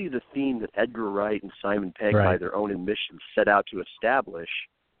really the theme that Edgar Wright and Simon Pegg, by their own admission, set out to establish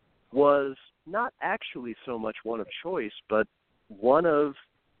was not actually so much one of choice, but one of,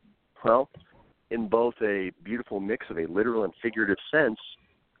 well, in both a beautiful mix of a literal and figurative sense,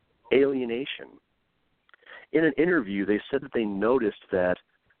 alienation. In an interview, they said that they noticed that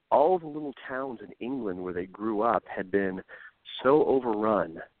all the little towns in England where they grew up had been so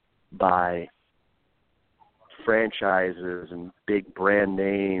overrun by franchises and big brand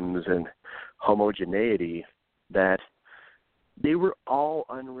names and homogeneity that they were all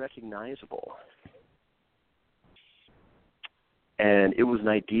unrecognizable. And it was an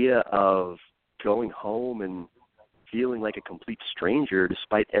idea of going home and feeling like a complete stranger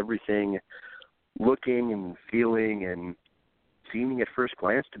despite everything looking and feeling and seeming at first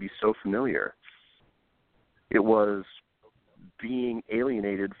glance to be so familiar. It was being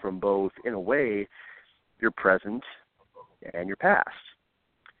alienated from both, in a way, your present and your past.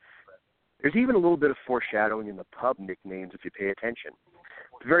 There's even a little bit of foreshadowing in the pub nicknames if you pay attention.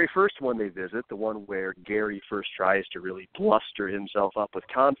 The very first one they visit, the one where Gary first tries to really bluster himself up with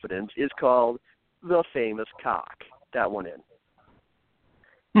confidence, is called The Famous Cock. That one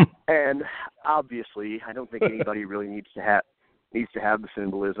in. And obviously, I don't think anybody really needs to have the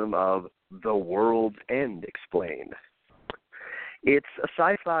symbolism of the world's end explained. It's a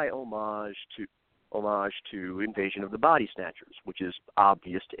sci-fi homage to Invasion of the Body Snatchers, which is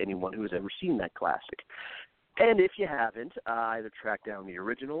obvious to anyone who has ever seen that classic. And if you haven't, either track down the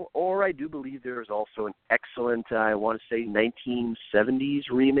original, or I do believe there is also an excellent, I want to say, 1970s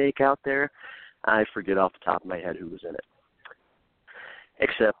remake out there. I forget off the top of my head who was in it.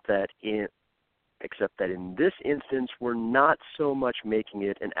 Except that in this instance, we're not so much making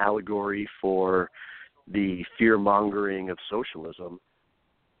it an allegory for the fear-mongering of socialism,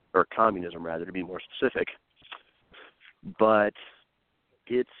 or communism, rather, to be more specific. But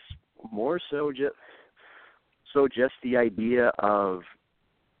it's more so just the idea of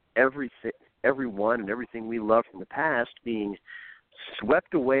everyone and everything we love from the past being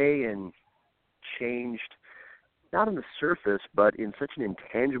swept away and changed, not on the surface, but in such an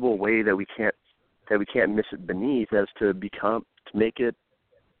intangible way that we can't miss it beneath, as to make it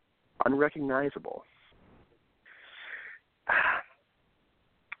unrecognizable.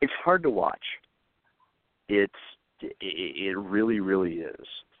 It's hard to watch. It really, really is.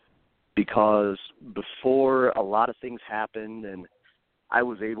 Because before a lot of things happened and I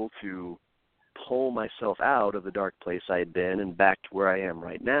was able to pull myself out of the dark place I had been and back to where I am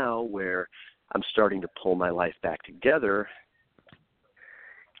right now, where I'm starting to pull my life back together,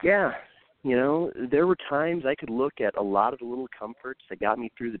 yeah, there were times I could look at a lot of the little comforts that got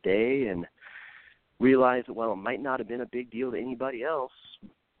me through the day and realize that, well, it might not have been a big deal to anybody else.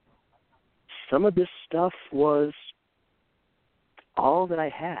 Some of this stuff was all that I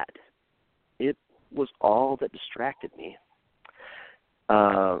had. It was all that distracted me.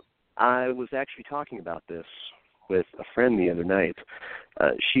 I was actually talking about this with a friend the other night.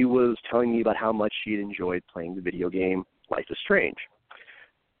 She was telling me about how much she had enjoyed playing the video game Life is Strange.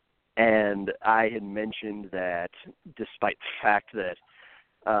 And I had mentioned that despite the fact that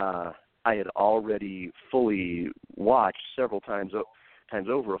I had already fully watched several times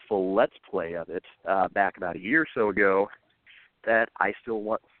over a full Let's Play of it back about a year or so ago, that I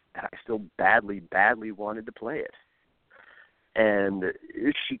still badly wanted to play it. And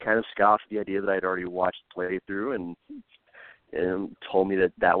she kind of scoffed the idea that I'd already watched the playthrough and told me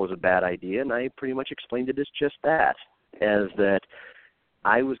that was a bad idea, and I pretty much explained it as just that, as that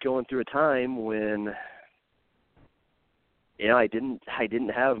I was going through a time when I didn't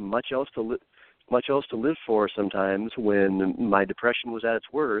have much else to much else to live for sometimes when my depression was at its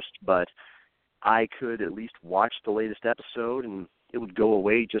worst, but I could at least watch the latest episode and it would go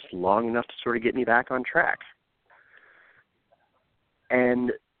away just long enough to sort of get me back on track.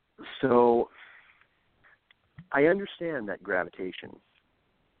 And so I understand that gravitation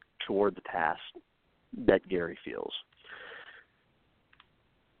toward the past that Gary feels.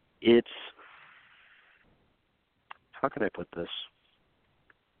 It's, how can I put this?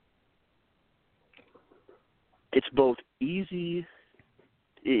 It's both easy,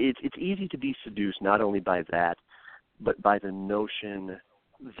 it's easy to be seduced not only by that, but by the notion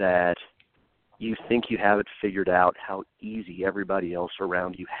that you think you have it figured out how easy everybody else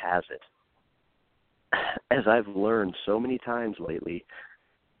around you has it. As I've learned so many times lately,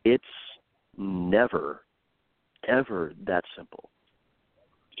 it's never, ever that simple.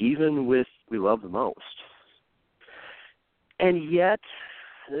 Even with we love the most. And yet,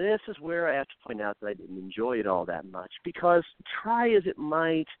 this is where I have to point out that I didn't enjoy it all that much, because try as it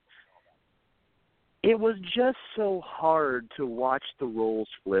might, it was just so hard to watch the roles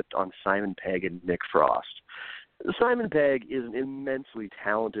flipped on Simon Pegg and Nick Frost. Simon Pegg is an immensely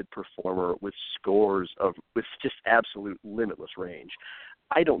talented performer with just absolute limitless range.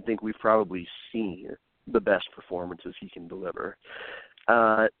 I don't think we've probably seen the best performances he can deliver.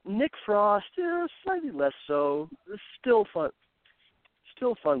 Nick Frost, slightly less so. Still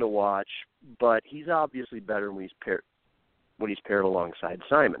fun to watch, but he's obviously better when he's paired alongside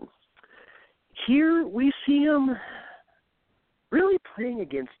Simon. Here we see him really playing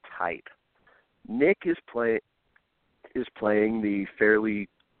against type. Nick is playing the fairly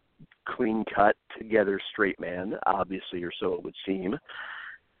clean-cut, together straight man, obviously, or so it would seem.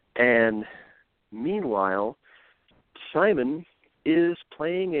 And meanwhile, Simon is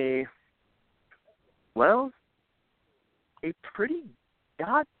playing a pretty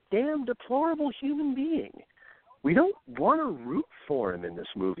goddamn deplorable human being. We don't want to root for him in this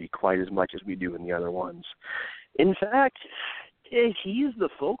movie quite as much as we do in the other ones. In fact, he's the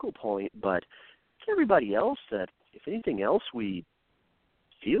focal point, but it's everybody else that, if anything else, we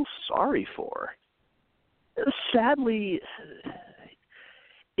feel sorry for. Sadly,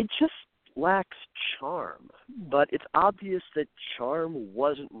 it just lacks charm, but it's obvious that charm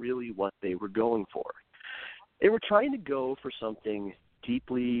wasn't really what they were going for. They were trying to go for something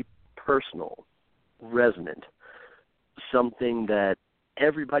deeply personal, resonant, something that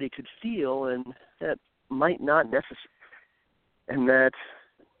everybody could feel and that might not necessarily, and that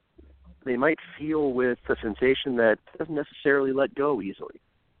they might feel with a sensation that doesn't necessarily let go easily.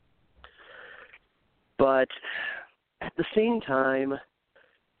 But at the same time,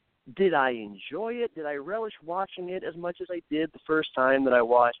 did I enjoy it? Did I relish watching it as much as I did the first time that I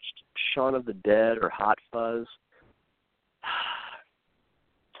watched Shaun of the Dead or Hot Fuzz?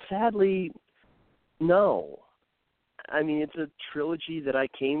 Sadly, no. I mean, it's a trilogy that I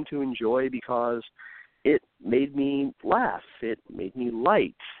came to enjoy because it made me laugh. It made me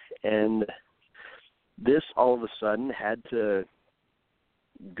light. And this, all of a sudden, had to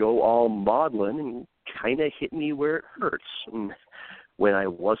go all maudlin and kind of hit me where it hurts. And when I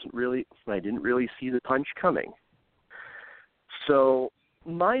didn't really see the punch coming. So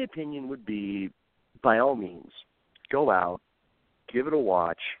my opinion would be, by all means, go out, give it a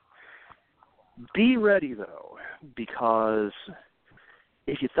watch. Be ready, though, because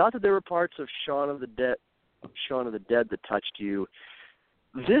if you thought that there were parts of Shaun of the Dead that touched you,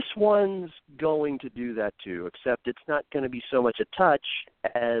 this one's going to do that too, except it's not going to be so much a touch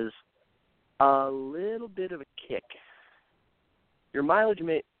as a little bit of a kick. Your mileage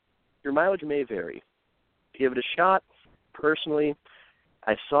may vary. Give it a shot. Personally,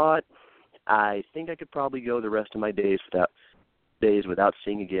 I saw it. I think I could probably go the rest of my days without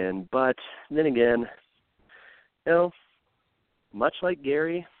seeing again. But then again, much like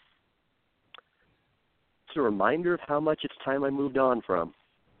Gary, it's a reminder of how much it's time I moved on from.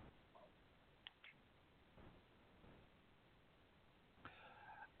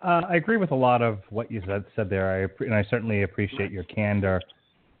 I agree with a lot of what you said there, and I certainly appreciate your candor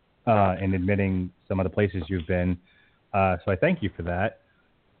in admitting some of the places you've been. So I thank you for that.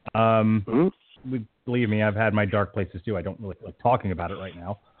 Believe me, I've had my dark places too. I don't really like talking about it right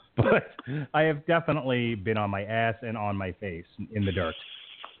now, but I have definitely been on my ass and on my face in the dirt.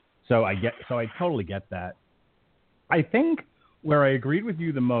 So I totally get that. I think where I agreed with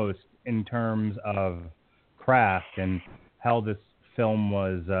you the most in terms of craft and how this film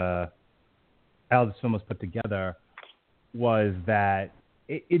was put together was that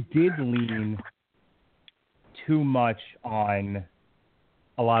it did lean too much on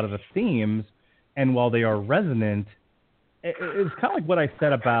a lot of the themes, and while they are resonant, it's kind of like what I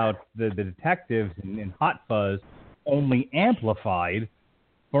said about the detectives in Hot Fuzz, only amplified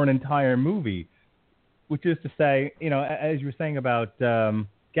for an entire movie, which is to say, as you were saying about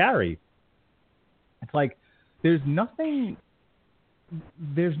Gary, it's like there's no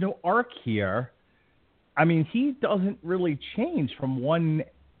arc here. I mean, he doesn't really change from one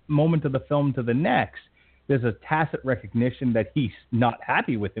moment of the film to the next. There's a tacit recognition that he's not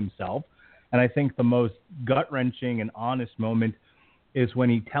happy with himself. And I think the most gut-wrenching and honest moment is when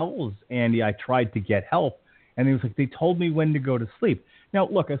he tells Andy, I tried to get help. And he was like, they told me when to go to sleep. Now,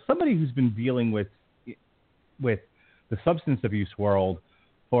 look, as somebody who's been dealing with the substance abuse world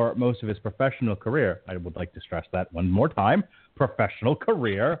for most of his professional career, I would like to stress that one more time, professional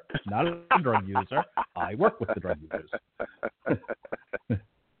career, not a drug user. I work with the drug users.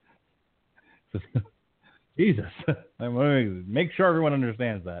 Jesus. I'm going to make sure everyone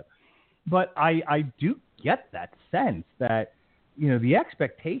understands that. But I do get that sense that, the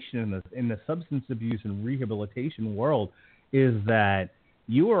expectation in the substance abuse and rehabilitation world is that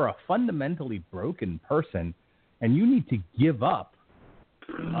you are a fundamentally broken person and you need to give up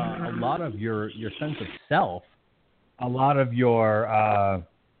a lot of your sense of self, a lot of your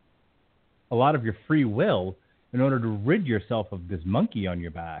free will in order to rid yourself of this monkey on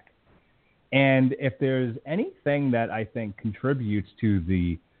your back. And if there's anything that I think contributes to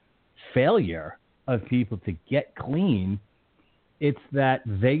the failure of people to get clean, it's that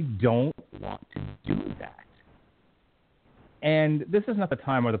they don't want to do that. And this is not the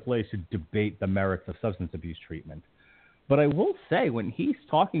time or the place to debate the merits of substance abuse treatment. But I will say, when he's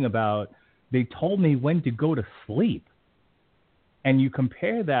talking about, they told me when to go to sleep, and you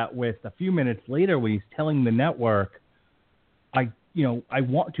compare that with a few minutes later when he's telling the network, I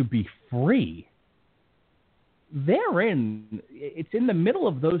want to be free. It's in the middle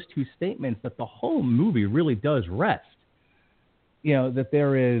of those two statements that the whole movie really does rest. That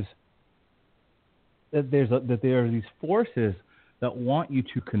there are these forces that want you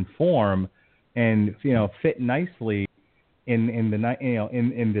to conform and fit nicely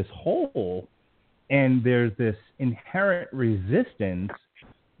in this hole, and there's this inherent resistance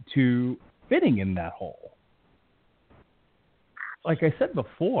to fitting in that hole. Like I said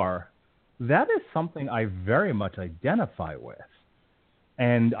before, that is something I very much identify with,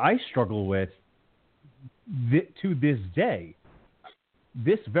 and I struggle with to this day.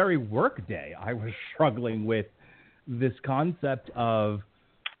 This very work day, I was struggling with this concept of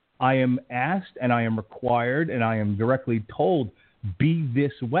I am asked and I am required and I am directly told, be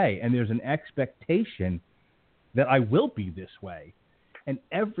this way. And there's an expectation that I will be this way. And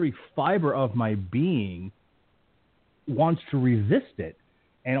every fiber of my being wants to resist it.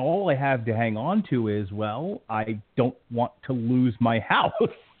 And all I have to hang on to is, well, I don't want to lose my house.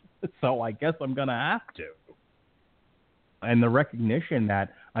 So I guess I'm going to have to. And the recognition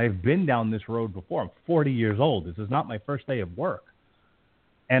that I've been down this road before. I'm 40 years old. This is not my first day of work.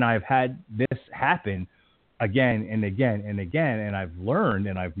 And I've had this happen again and again and again. And I've learned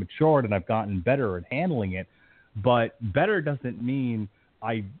and I've matured and I've gotten better at handling it. But better doesn't mean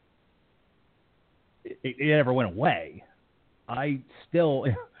it ever went away. I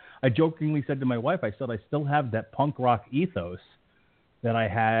jokingly said to my wife, I still have that punk rock ethos that I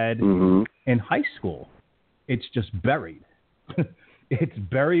had in high school. It's just buried. It's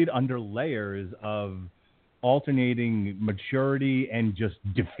buried under layers of alternating maturity and just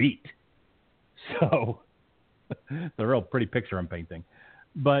defeat. So it's a real pretty picture I'm painting.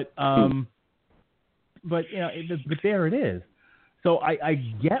 But there it is. So I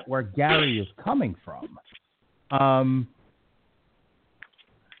get where Gary is coming from.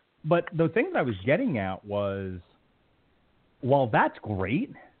 But the thing that I was getting at was, while that's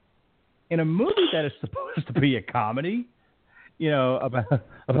great, in a movie that is supposed to be a comedy,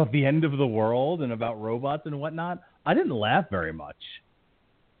 about the end of the world and about robots and whatnot, I didn't laugh very much.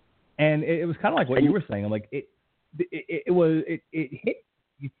 And it was kind of like what you were saying. Like it hit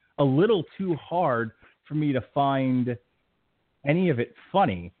a little too hard for me to find any of it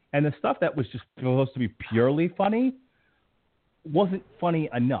funny. And the stuff that was just supposed to be purely funny wasn't funny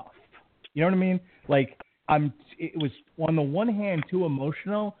enough. You know what I mean? Like it was on the one hand too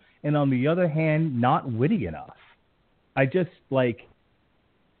emotional, and on the other hand not witty enough. I just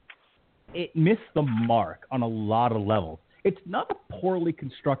it missed the mark on a lot of levels. It's not a poorly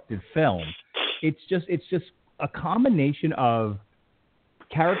constructed film. It's just a combination of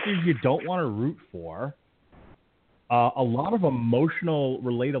characters you don't want to root for, a lot of emotional,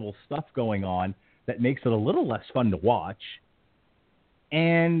 relatable stuff going on that makes it a little less fun to watch,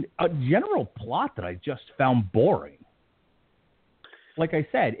 and a general plot that I just found boring. Like I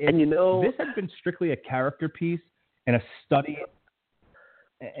said, this had been strictly a character piece, and a study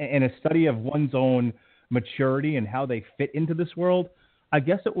of one's own maturity and how they fit into this world, I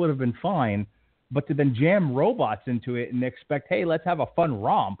guess it would have been fine. But to then jam robots into it and expect, hey, let's have a fun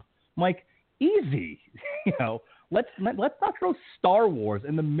romp, I'm like, easy. Let's not throw Star Wars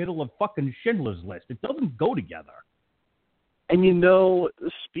in the middle of fucking Schindler's List. It doesn't go together. And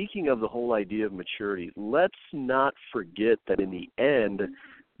speaking of the whole idea of maturity, let's not forget that in the end,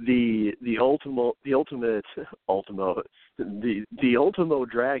 the Ultimo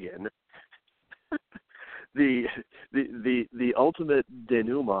Dragon, the ultimate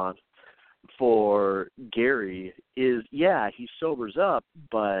denouement for Gary is, he sobers up,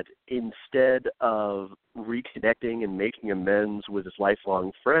 but instead of reconnecting and making amends with his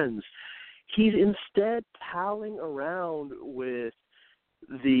lifelong friends, he's instead palling around with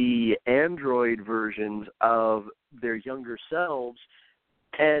the android versions of their younger selves,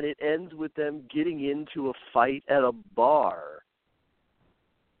 and it ends with them getting into a fight at a bar.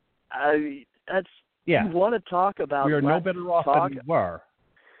 You want to talk about... We are no better off than we were.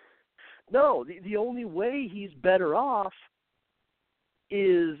 No, the only way he's better off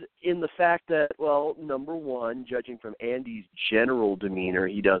is in the fact that, well, number one, judging from Andy's general demeanor,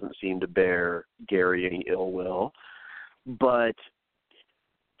 he doesn't seem to bear Gary any ill will, but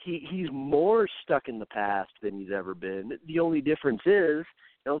he's more stuck in the past than he's ever been. The only difference is,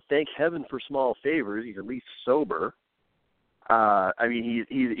 thank heaven for small favors, he's at least sober. He's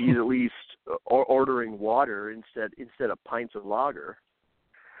at least ordering water instead of pints of lager.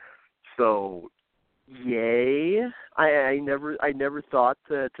 So, yay! I never thought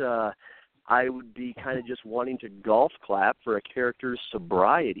that I would be kind of just wanting to golf clap for a character's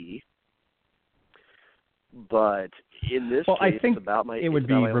sobriety. But in this case, I think it's about my. It would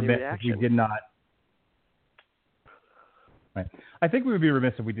be remiss if we did not. Right. I think we would be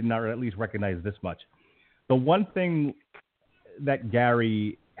remiss if we did not at least recognize this much. The one thing that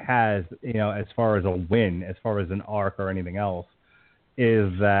Gary has, as far as a win, as far as an arc or anything else,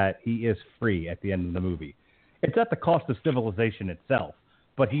 is that he is free at the end of the movie. It's at the cost of civilization itself,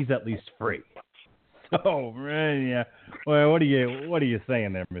 but he's at least free. So, yeah. Well, what are you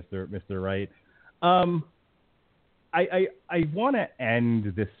saying there, Mr. Wright? I want to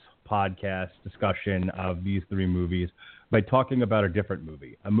end this podcast discussion of these three movies by talking about a different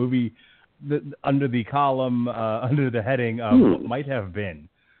movie, a movie under the column, under the heading of What Might Have Been,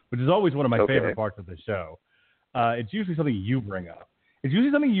 which is always one of my favorite parts of the show. It's usually something you bring up.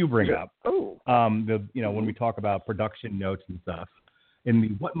 Oh. When we talk about production notes and stuff in the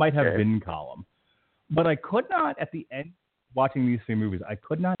What Might Have Been column. But I could not, at the end, watching these three movies, I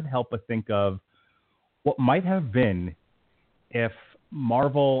could not help but think of what might have been if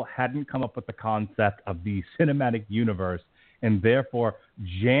Marvel hadn't come up with the concept of the cinematic universe and therefore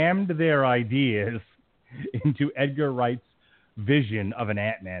jammed their ideas into Edgar Wright's vision of an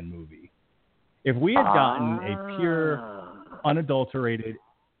Ant-Man movie. If we had gotten a pure, unadulterated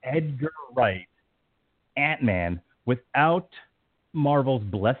Edgar Wright Ant-Man without Marvel's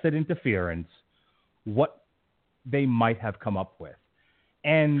blessed interference, what they might have come up with.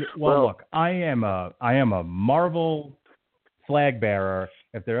 And look, I am a Marvel flag bearer,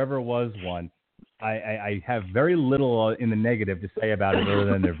 if there ever was one. I have very little in the negative to say about it, other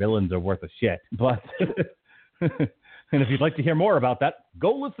than their villains are worth a shit. But and if you'd like to hear more about that,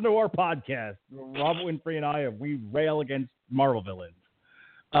 go listen to our podcast. Rob Winfrey and I, we rail against Marvel villains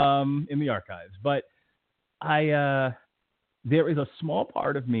in the archives. But there is a small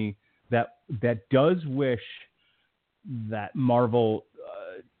part of me that does wish that Marvel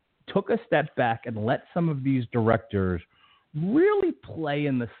took a step back and let some of these directors really play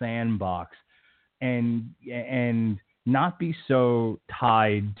in the sandbox and not be so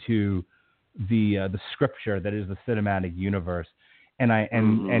tied to the scripture that is the cinematic universe. And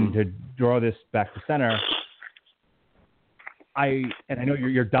to draw this back to center, I know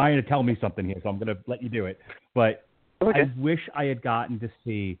you're dying to tell me something here, so I'm going to let you do it. But I wish I had gotten to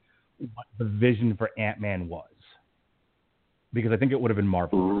see what the vision for Ant-Man was, because I think it would have been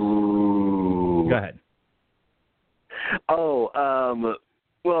Marvel. Ooh. Go ahead.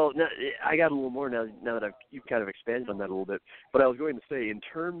 Well, I got a little more now that you've kind of expanded on that a little bit. But I was going to say, in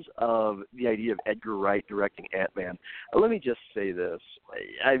terms of the idea of Edgar Wright directing Ant-Man, let me just say this.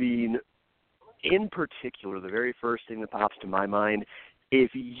 I mean, in particular, the very first thing that pops to my mind, if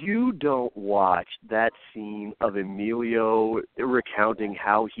you don't watch that scene of Emilio recounting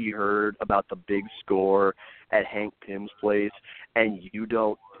how he heard about the big score at Hank Pym's place, and you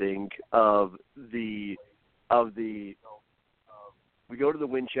don't think of the we go to the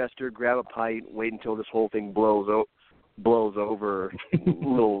Winchester, grab a pint, wait until this whole thing blows blows over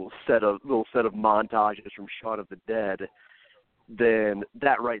little set of montages from Shaun of the Dead, then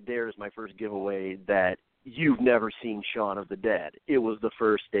that right there is my first giveaway that you've never seen Shaun of the Dead. It was the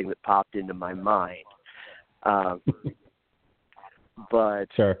first thing that popped into my mind. But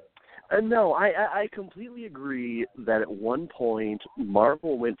sure. No, I completely agree that at one point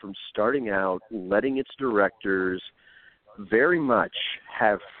Marvel went from starting out letting its directors very much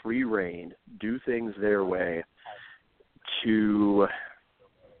have free reign, do things their way, to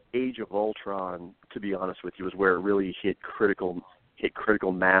Age of Ultron, to be honest with you, is where it really hit critical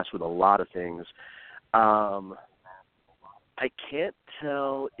mass with a lot of things. I can't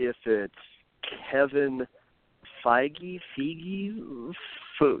tell if it's Kevin Feige,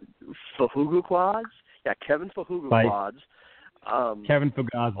 Fahugukwads? Yeah, Kevin Fahugukwads. Kevin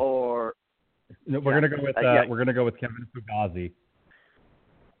Fugazi. Or we're gonna go with we're gonna go with Kevin Fugazi.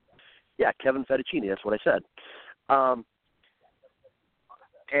 Yeah, Kevin Fettuccine. That's what I said.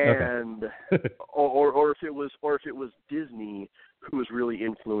 And okay. or if it was Disney who was really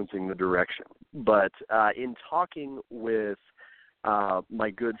influencing the direction. But in talking with my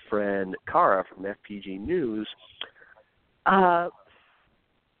good friend Kara from FPG News,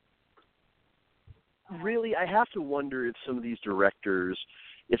 really, I have to wonder if some of these directors,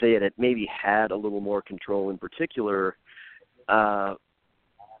 if they had maybe had a little more control in particular,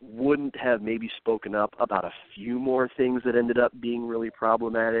 wouldn't have maybe spoken up about a few more things that ended up being really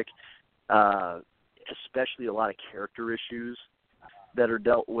problematic, especially a lot of character issues that are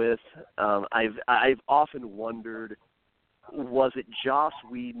dealt with. I've often wondered, was it Joss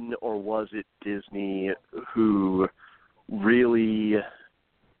Whedon or was it Disney who really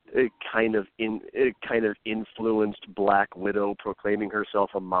kind of influenced Black Widow proclaiming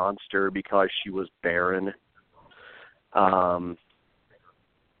herself a monster because she was barren,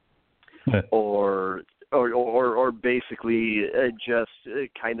 or basically just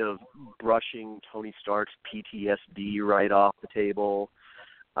kind of brushing Tony Stark's PTSD right off the table,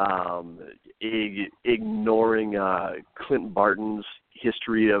 ignoring Clint Barton's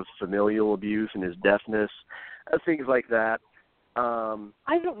history of familial abuse and his deafness, things like that.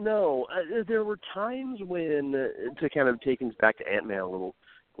 I don't know. There were times when, to kind of take things back to Ant-Man a little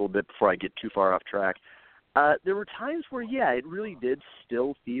bit before I get too far off track, there were times where, yeah, it really did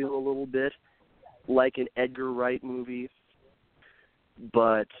still feel a little bit like an Edgar Wright movie,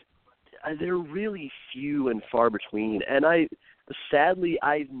 but they're really few and far between. And sadly,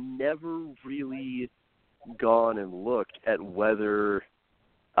 I've never really gone and looked at whether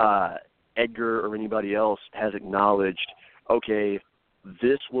Edgar or anybody else has acknowledged, okay,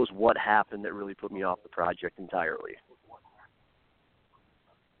 this was what happened that really put me off the project entirely.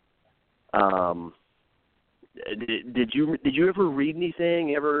 Did you ever read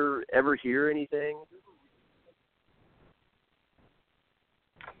anything? Ever hear anything?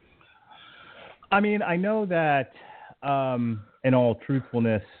 I mean, I know that in all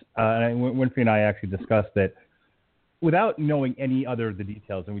truthfulness, Winfrey and I actually discussed it without knowing any other of the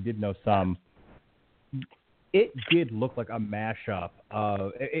details, and we did know some. It did look like a mashup.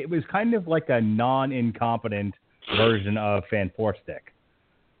 It was kind of like a non-incompetent version of Fan Four Stick,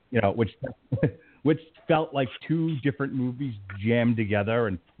 which felt like two different movies jammed together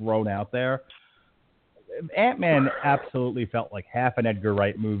and thrown out there. Ant-Man absolutely felt like half an Edgar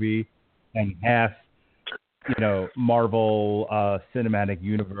Wright movie and half, Marvel Cinematic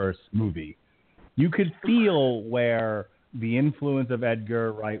Universe movie. You could feel where the influence of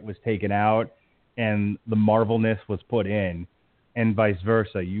Edgar Wright was taken out and the Marvelness was put in, and vice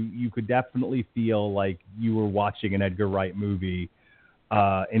versa. You could definitely feel like you were watching an Edgar Wright movie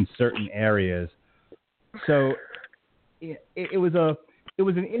in certain areas. So it was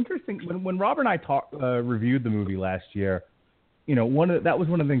an interesting, when Robert and I reviewed the movie last year, that was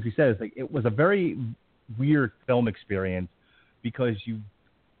one of the things we said, is like it was a very weird film experience because you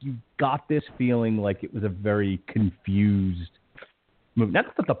got this feeling like it was a very confused movie.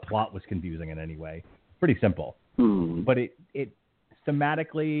 Not that the plot was confusing in any way. Pretty simple. But it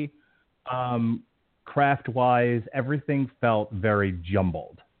thematically, craft-wise, everything felt very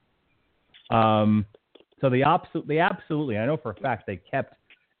jumbled. So they absolutely, I know for a fact, they kept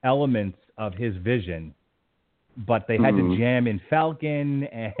elements of his vision, but they had to jam in Falcon,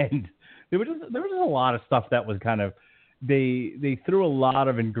 and there was just a lot of stuff that was kind of, they threw a lot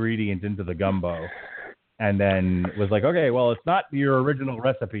of ingredients into the gumbo, and then was like, okay, well, it's not your original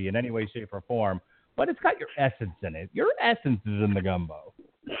recipe in any way, shape, or form, but it's got your essence in it. Your essence is in the gumbo.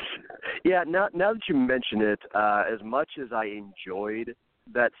 Yeah, now that you mention it, as much as I enjoyed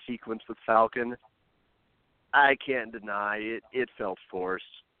that sequence with Falcon, I can't deny it felt forced.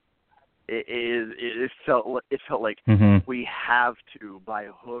 it felt like we have to, by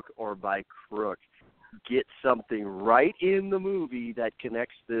hook or by crook, get something right in the movie that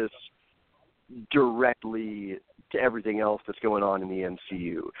connects this directly to everything else that's going on in the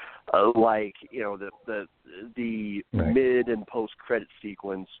MCU. Like, you know, the Right. mid and post credit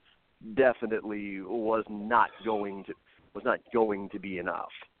sequence definitely was not going to be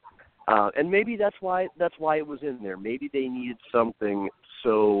enough. And maybe that's why it was in there. Maybe they needed something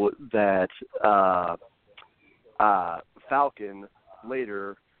so that Falcon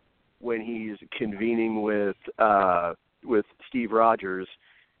later, when he's convening with Steve Rogers,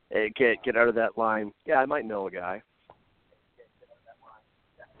 get out of that line. Yeah, I might know a guy.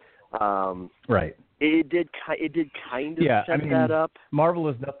 Right. It did kind of set that up. Marvel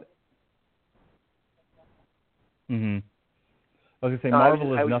is nothing. I was going to say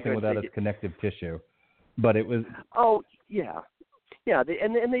Marvel is nothing without its connective tissue, but it was. Oh yeah.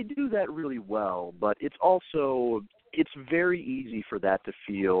 They do that really well, but it's very easy for that to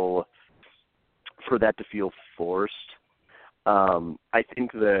feel forced. I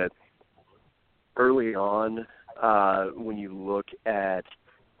think that early on, when you look at,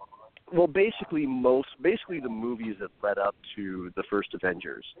 basically the movies that led up to the first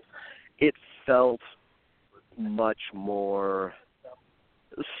Avengers, it felt much more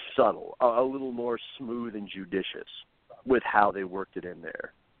subtle, a little more smooth and judicious with how they worked it in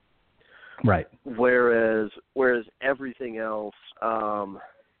there. Right. Whereas everything else,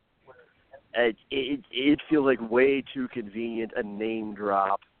 it feels like way too convenient a name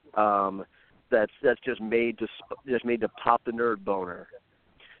drop that's just made to pop the nerd boner.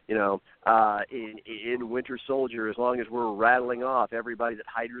 You know, in Winter Soldier, as long as we're rattling off everybody that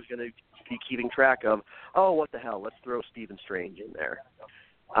Hydra's going to be keeping track of, oh, what the hell? Let's throw Stephen Strange in there.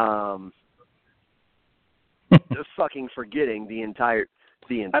 Just fucking forgetting the entire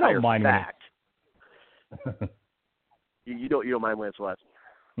I don't mind fact. You don't mind when it's less.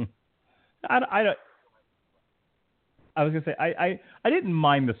 I don't. I was gonna say I didn't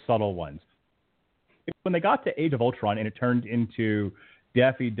mind the subtle ones. When they got to Age of Ultron and it turned into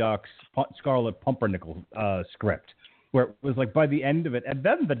Daffy Duck's Scarlet Pumpernickel script, where it was like by the end of it, and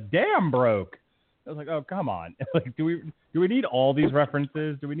then the dam broke. I was like, oh, come on! Like, do we need all these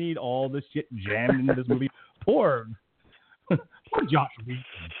references? Do we need all this shit jammed into this movie? Poor Josh Whedon.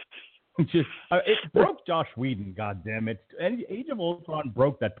 Just it broke Josh Whedon. God damn it! And Age of Ultron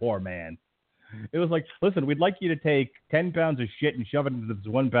broke that poor man. It was like, listen, we'd like you to take 10 pounds of shit and shove it into this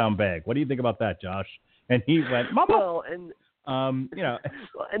 1 pound bag. What do you think about that, Josh? And he went, Mama. Well, and you know,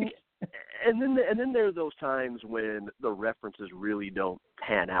 and then there are those times when the references really don't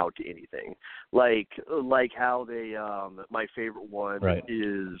pan out to anything, like how they my favorite one right.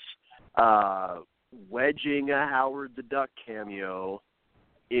 is wedging a Howard the Duck cameo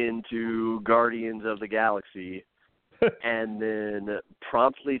into Guardians of the Galaxy. And then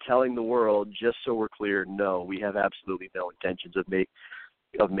promptly telling the world, just so we're clear, no, we have absolutely no intentions of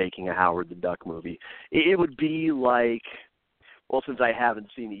making a Howard the Duck movie. It would be like, well, since I haven't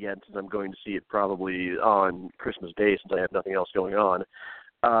seen it yet, since I'm going to see it probably on Christmas Day, since I have nothing else going on,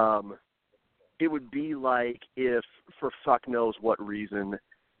 it would be like if, for fuck knows what reason,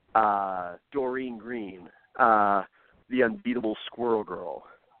 Doreen Green, the unbeatable Squirrel Girl,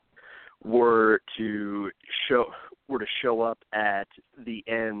 were to show up at the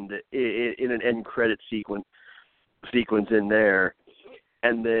end in an end credit sequence in there,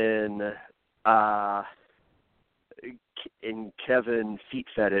 and then in Kevin Feet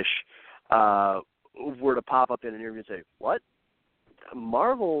Fetish were to pop up in an interview and say, "What?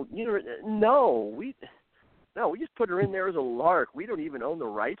 Marvel? No, we just put her in there as a lark. We don't even own the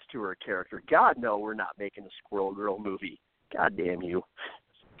rights to her character. God, no, we're not making a Squirrel Girl movie. God damn you."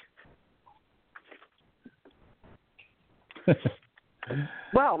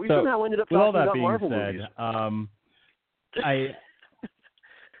 Wow, we somehow ended up talking about Marvel movies.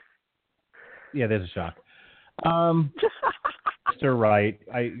 Yeah, there's a shock. Mr. Wright,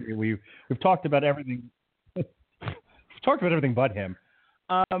 we've talked about everything. We've talked about everything but him.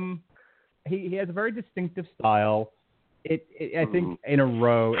 He has a very distinctive style. I think in a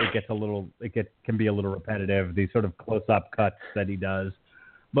row it can be a little repetitive. These sort of close-up cuts that he does,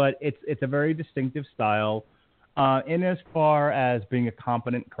 but it's a very distinctive style. In as far as being a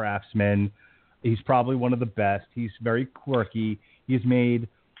competent craftsman, he's probably one of the best. He's very quirky. He's made,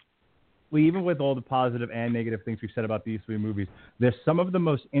 even with all the positive and negative things we've said about these three movies, they're some of the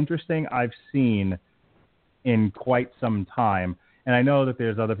most interesting I've seen in quite some time. And I know that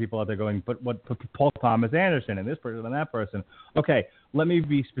there's other people out there going, but what Paul Thomas Anderson and this person and that person. Okay, let me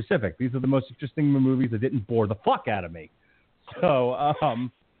be specific. These are the most interesting movies that didn't bore the fuck out of me. So,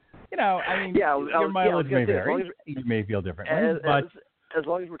 I mean, yeah, your mileage may vary. As You may feel differently, but as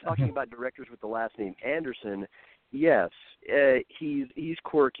long as we're talking about directors with the last name Anderson, yes, he's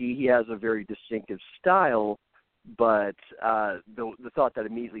quirky. He has a very distinctive style, but the thought that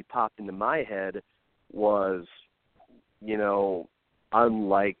immediately popped into my head was,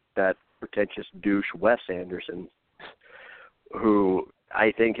 unlike that pretentious douche Wes Anderson, who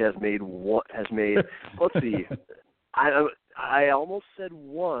I think has made let's see, I almost said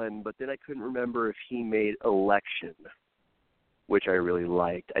one, but then I couldn't remember if he made Election, which I really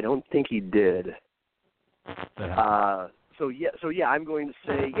liked. I don't think he did. So yeah, I'm going to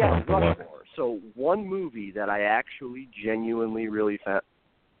say Rushmore. So one movie that I actually genuinely really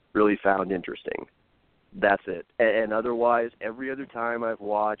found interesting. That's it. And otherwise, every other time I've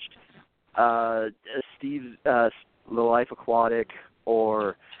watched Steve's The Life Aquatic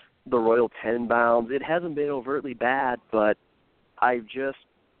or The Royal Tenenbaums, it hasn't been overtly bad, but I've just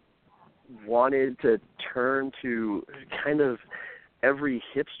wanted to turn to kind of every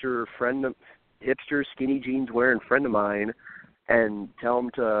hipster skinny jeans wearing friend of mine and tell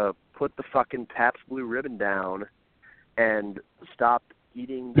them to put the fucking Pabst Blue Ribbon down and stop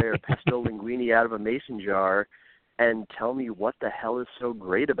eating their pesto linguine out of a mason jar and tell me what the hell is so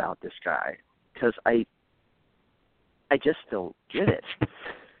great about this guy, because I just don't get it.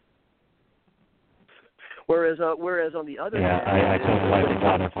 Whereas on the other hand, I totally like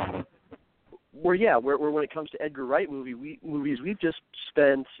it. Where when it comes to Edgar Wright movies, we've just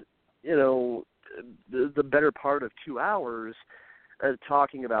spent the better part of 2 hours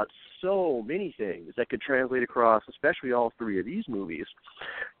talking about so many things that could translate across, especially all three of these movies,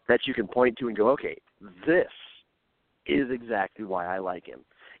 that you can point to and go, okay, this is exactly why I like him.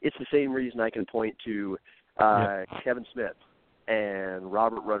 It's the same reason I can point to Kevin Smith and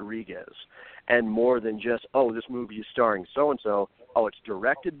Robert Rodriguez, and more than just, this movie is starring so-and-so, it's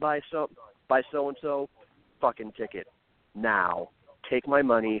directed by so-and-so, fucking ticket. Now, take my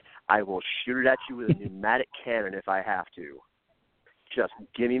money, I will shoot it at you with a pneumatic cannon if I have to. Just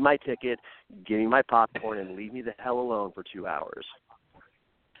give me my ticket, give me my popcorn, and leave me the hell alone for 2 hours.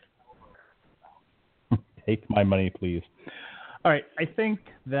 Take my money, please. All right, I think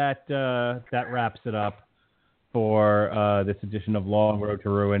that that wraps it up for this edition of Long Road to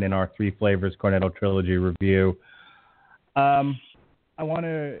Ruin in our Three Flavors Cornetto Trilogy review. I want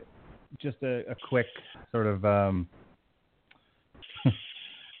to just a quick sort of a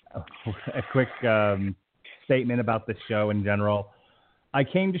quick statement about the show in general. I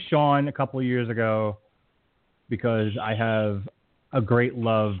came to Sean a couple of years ago because I have a great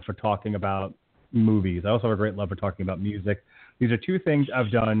love for talking about movies. I also have a great love for talking about music. These are two things I've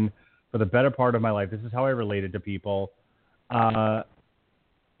done for the better part of my life. This is how I related to people. I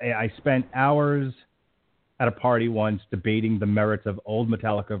spent hours at a party once debating the merits of old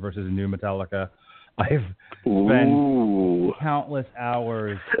Metallica versus new Metallica. I've spent countless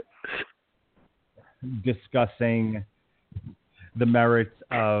hours discussing the merits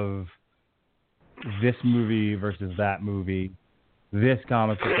of this movie versus that movie, this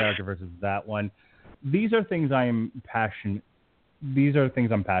comic book character versus that one. These are things I'm passionate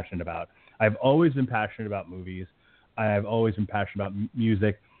about. I've always been passionate about movies. I've always been passionate about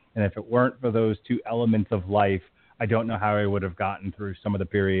music. And if it weren't for those two elements of life, I don't know how I would have gotten through some of the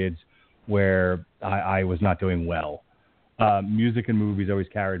periods where I was not doing well. Music and movies always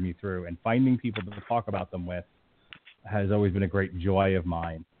carried me through, and finding people to talk about them with has always been a great joy of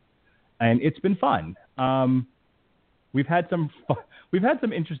mine. And it's been fun. We've had some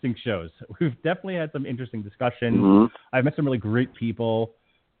interesting shows. We've definitely had some interesting discussions. Mm-hmm. I've met some really great people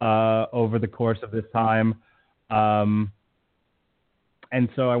over the course of this time. And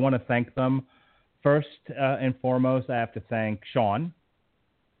so I want to thank them. First and foremost, I have to thank Sean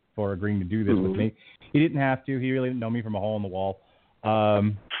for agreeing to do this with me. He didn't have to. He really didn't know me from a hole in the wall.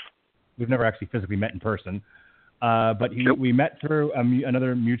 We've never actually physically met in person. But we met through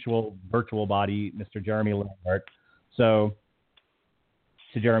another mutual virtual body, Mr. Jeremy Lambert. So,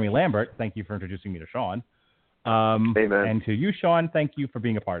 to Jeremy Lambert, thank you for introducing me to Sean. Amen. And to you, Sean, thank you for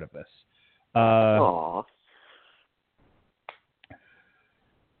being a part of this. Aww.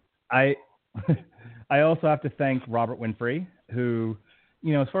 I also have to thank Robert Winfrey, who,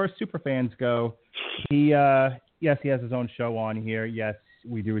 as far as superfans go, he has his own show on here. Yes,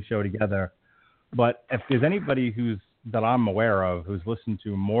 we do a show together. But if there's anybody that I'm aware of who's listened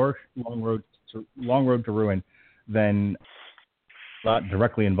to more Long Road to Ruin than not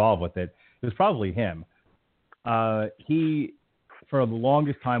directly involved with it was probably him. He, for the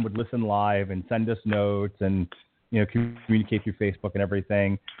longest time, would listen live and send us notes and communicate through Facebook and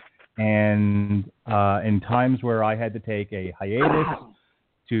everything. And in times where I had to take a hiatus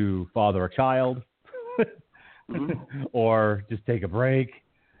to father a child or just take a break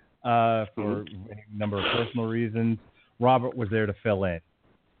for a number of personal reasons, Robert was there to fill in.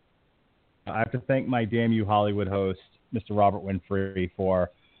 I have to thank my Damn You Hollywood host, Mr. Robert Winfrey,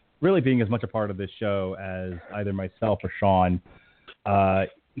 for really being as much a part of this show as either myself or Sean.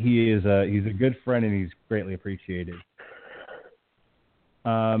 He's a good friend, and he's greatly appreciated.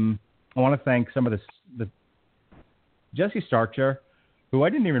 I want to thank some of the Jesse Starcher, who I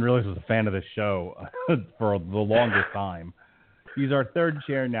didn't even realize was a fan of this show for the longest time. He's our third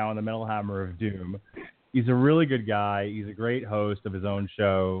chair now in the Metal Hammer of Doom. He's a really good guy. He's a great host of his own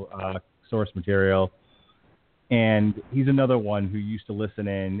show, Source Material. And he's another one who used to listen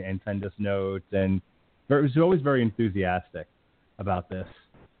in and send us notes, and was always very enthusiastic about this.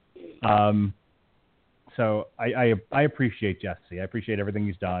 So I appreciate Jesse. I appreciate everything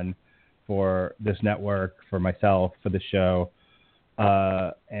he's done for this network, for myself, for the show.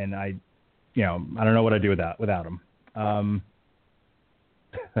 And I don't know what I'd do without him.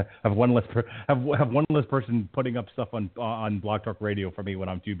 have one less person putting up stuff on Blog Talk Radio for me when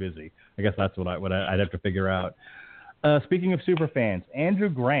I'm too busy. I guess that's what I'd have to figure out. Speaking of super fans, Andrew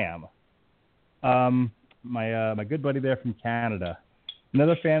Graham, my good buddy there from Canada,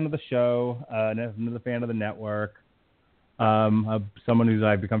 another fan of the show, another fan of the network, someone who's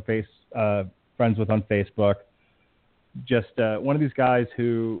I've become friends with on Facebook. Just one of these guys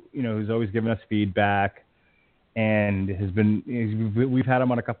who's always given us feedback. And we've had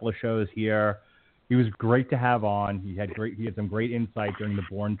him on a couple of shows here. He was great to have on. He had some great insight during the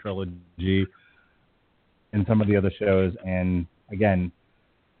Bourne trilogy and some of the other shows. And again,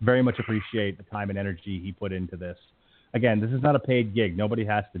 very much appreciate the time and energy he put into this. Again, this is not a paid gig. Nobody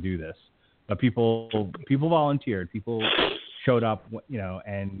has to do this, but people volunteered. People showed up,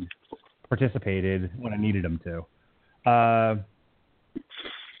 and participated when I needed them to.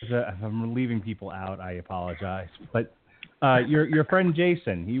 If I'm leaving people out, I apologize. But your friend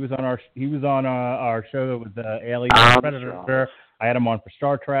Jason, he was on our show with the Alien Predator. I had him on for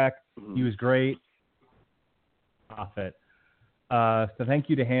Star Trek. He was great. So thank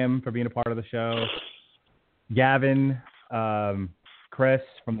you to him for being a part of the show. Gavin, Chris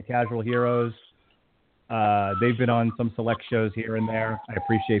from the Casual Heroes. They've been on some select shows here and there. I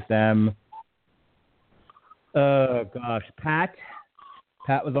appreciate them.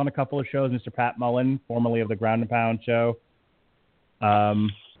 Pat was on a couple of shows, Mr. Pat Mullen, formerly of the Ground and Pound show.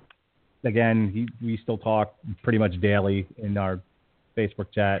 Again, we still talk pretty much daily in our Facebook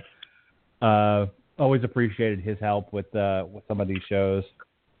chat. Always appreciated his help with some of these shows.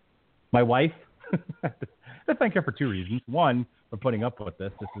 My wife, I thank her for two reasons. One, for putting up with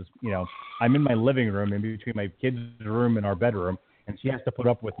this. This is, I'm in my living room, in between my kids' room and our bedroom, and she has to put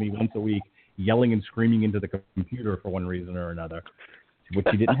up with me once a week yelling and screaming into the computer for one reason or another, which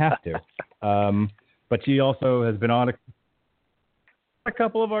she didn't have to. But she also has been on a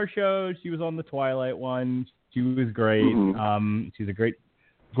couple of our shows. She was on the Twilight one. She was great. She's a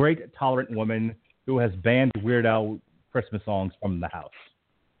great tolerant woman who has banned Weird Al Christmas songs from the house.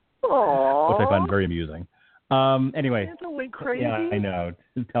 Aww. Which I find very amusing. Anyway. Santa went crazy. Yeah, I know.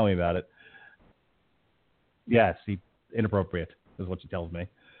 Tell me about it. Yes, inappropriate is what she tells me.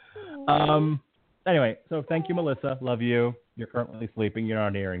 Anyway, so thank you, Melissa. Love you. You're currently sleeping. You're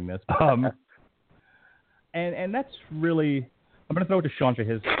not hearing this. And that's really. I'm going to throw it to Sean for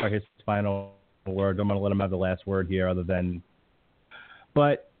his final word. I'm going to let him have the last word here.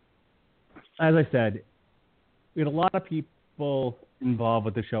 But as I said, we had a lot of people involved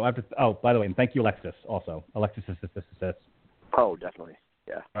with the show. By the way, and thank you, Alexis. Also, Alexis. Oh, definitely.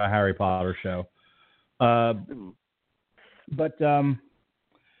 Yeah. Our Harry Potter show. But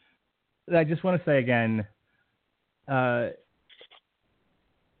I just want to say again, I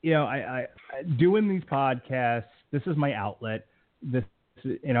doing these podcasts. This is my outlet.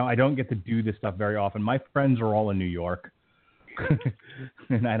 I don't get to do this stuff very often. My friends are all in New York,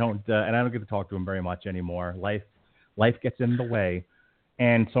 and I don't get to talk to them very much anymore. Life gets in the way,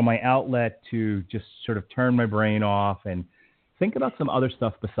 and so my outlet to just sort of turn my brain off and think about some other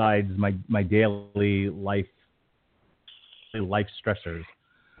stuff besides my daily life stressors.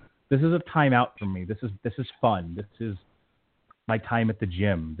 This is a time out for me. This is fun. This is my time at the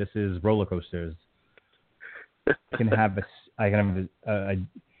gym. This is roller coasters. I can have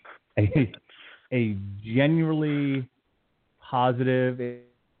a genuinely positive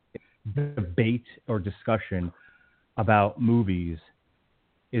debate or discussion about movies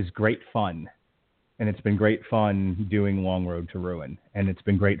is great fun. And it's been great fun doing Long Road to Ruin. And it's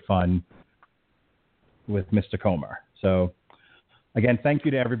been great fun with Mr. Comer. So, again, thank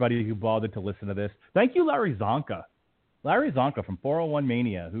you to everybody who bothered to listen to this. Thank you, Larry Zonka. Larry Zonka from 401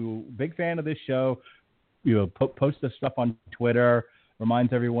 Mania, who big fan of this show, posts this stuff on Twitter,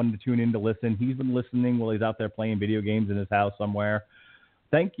 reminds everyone to tune in to listen. He's been listening while he's out there playing video games in his house somewhere.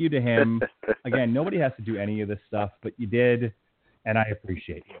 Thank you to him. Again, nobody has to do any of this stuff, but you did, and I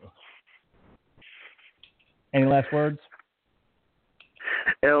appreciate you. Any last words?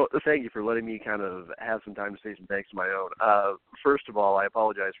 Thank you for letting me kind of have some time to say some thanks of my own. First of all, I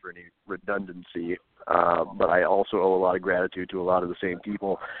apologize for any redundancy, but I also owe a lot of gratitude to a lot of the same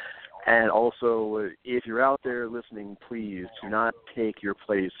people. And also, if you're out there listening, please do not take your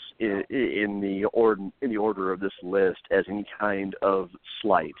place in the order of this list as any kind of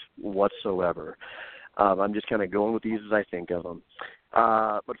slight whatsoever. I'm just kind of going with these as I think of them.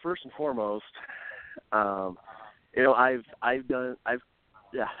 But first and foremost, I've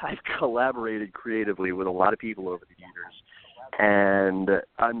collaborated creatively with a lot of people over the years, and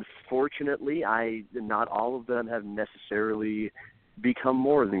unfortunately, not all of them have necessarily become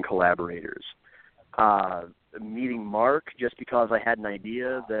more than collaborators. Meeting Mark just because I had an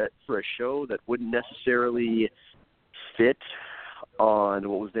idea that for a show that wouldn't necessarily fit on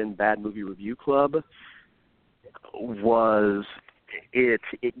what was then Bad Movie Review Club it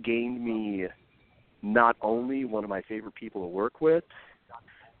gained me not only one of my favorite people to work with,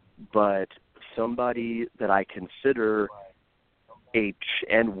 but somebody that I consider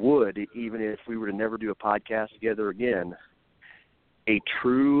and would, even if we were to never do a podcast together again, a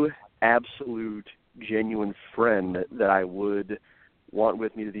true, absolute, genuine friend that I would want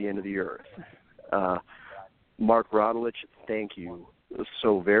with me to the end of the earth. Mark Rodulich, thank you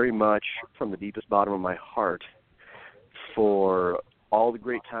so very much from the deepest bottom of my heart for all the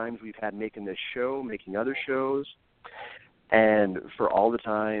great times we've had making this show, making other shows, and for all the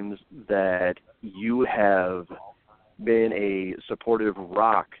times that you have been a supportive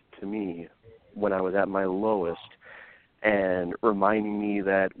rock to me when I was at my lowest, and reminding me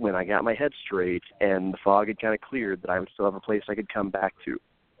that when I got my head straight and the fog had kind of cleared, that I would still have a place I could come back to.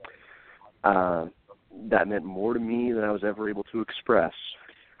 That meant more to me than I was ever able to express.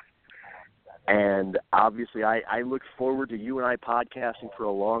 And obviously, I look forward to you and I podcasting for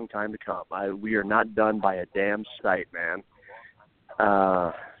a long time to come. We are not done by a damn sight, man.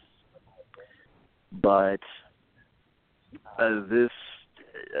 But this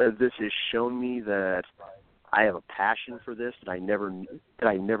has shown me that I have a passion for this that I never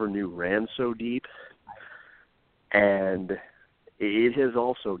knew ran so deep, and it has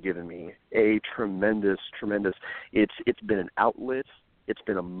also given me a tremendous. It's been an outlet. It's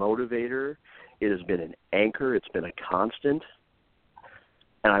been a motivator. It has been an anchor. It's been a constant,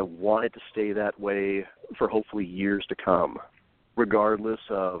 and I want it to stay that way for hopefully years to come, regardless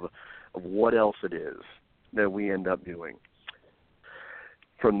of what else it is that we end up doing.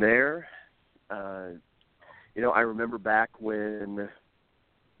 From there, I remember back when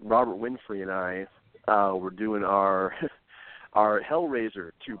Robert Winfrey and I were doing our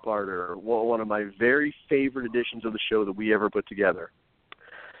Hellraiser two-parter, one of my very favorite editions of the show that we ever put together.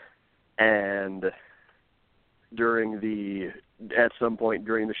 And at some point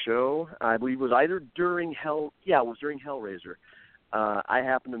during the show, I believe it was either during Hellraiser, I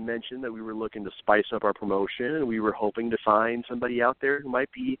happened to mention that we were looking to spice up our promotion, and we were hoping to find somebody out there who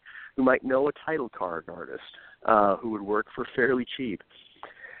might know a title card artist who would work for fairly cheap.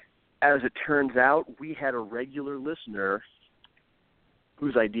 As it turns out, we had a regular listener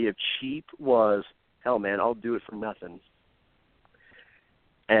whose idea of cheap was, hell, man, I'll do it for nothing.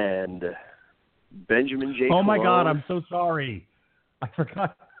 And Benjamin J. Oh, my Cologne, God, I'm so sorry. I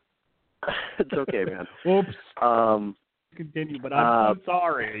forgot. It's okay, man. Oops. Continue, but I'm so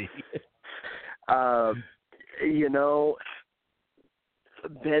sorry.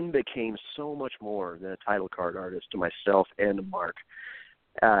 Ben became so much more than a title card artist to myself and to Mark.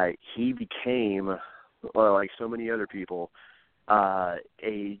 He became, like so many other people, a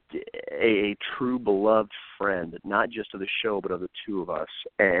true beloved friend, not just of the show, but of the two of us,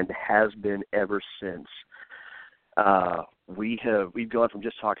 and has been ever since. We've gone from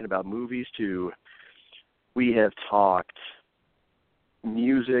just talking about movies to we have talked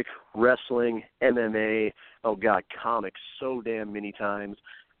music, wrestling, MMA, comics so damn many times.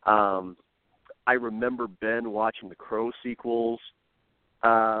 I remember Ben watching the Crow sequels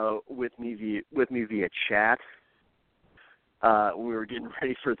with me via chat. We were getting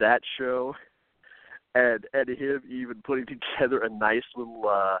ready for that show, and him even putting together a nice little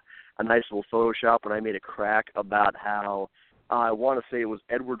Photoshop when I made a crack about how I want to say it was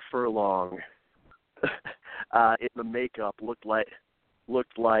Edward Furlong in the makeup looked like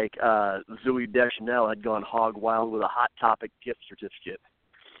Zooey Deschanel had gone hog wild with a Hot Topic gift certificate.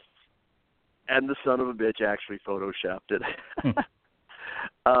 And the son of a bitch actually photoshopped it.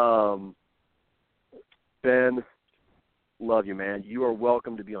 Ben, love you, man. You are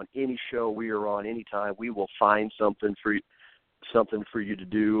welcome to be on any show we are on anytime. We will find something for you to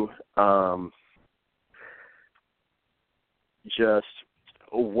do. Just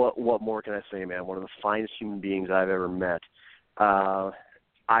what more can I say, man? One of the finest human beings I've ever met. I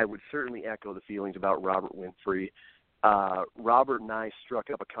would certainly echo the feelings about Robert Winfree. Robert and I struck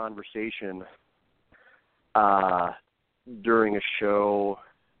up a conversation during a show.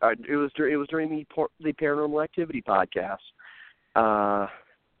 It was during the Paranormal Activity podcast.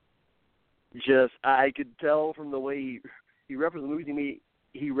 Just I could tell from the way he referenced the movies.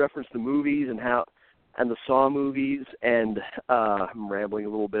 He referenced the movies and the Saw movies, and I'm rambling a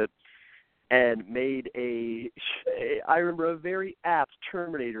little bit. And made I remember a very apt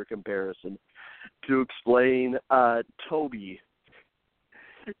Terminator comparison to explain Toby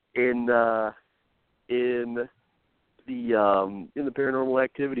in the Paranormal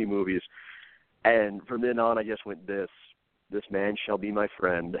Activity movies. And from then on, I just went, this man shall be my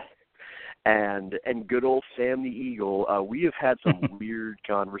friend. And good old Sam the Eagle, we have had some weird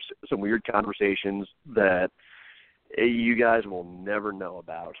conversations that you guys will never know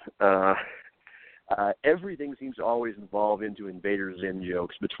about. Everything seems to always evolve into Invader Zim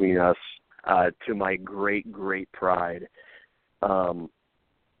jokes between us, to my great, great pride. But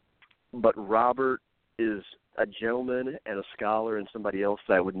Robert is a gentleman and a scholar and somebody else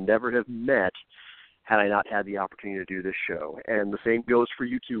that I would never have met had I not had the opportunity to do this show. And the same goes for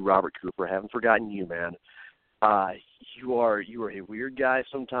you too, Robert Cooper. I haven't forgotten you, man. You are a weird guy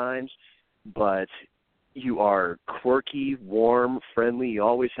sometimes, but you are quirky, warm, friendly. You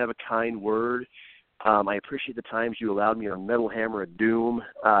always have a kind word. I appreciate the times you allowed me on Metal Hammer of Doom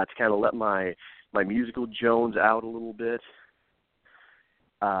to kind of let my musical Jones out a little bit.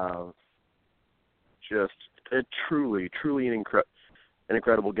 Just truly an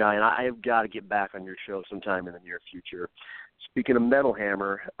incredible guy, and I have got to get back on your show sometime in the near future. Speaking of Metal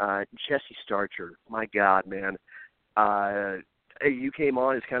Hammer, Jesse Starcher, my God, man. You came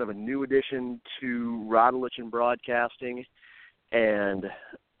on as kind of a new addition to Rodelich and broadcasting, and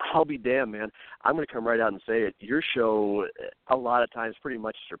I'll be damned, man. I'm going to come right out and say it. Your show, a lot of times, pretty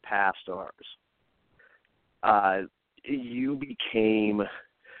much surpassed ours. You became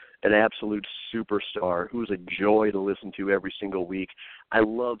an absolute superstar who's a joy to listen to every single week. I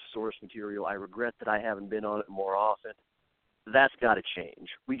love source material. I regret that I haven't been on it more often. That's got to change.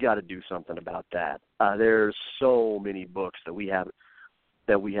 We got to do something about that. There's so many books that we haven't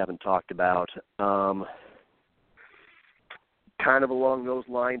talked about. Kind of along those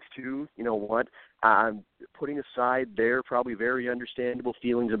lines too, you know what? I'm putting aside their probably very understandable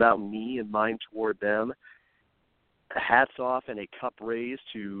feelings about me and mine toward them. Hats off and a cup raise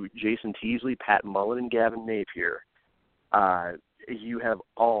to Jason Teasley, Pat Mullen, and Gavin Napier. You have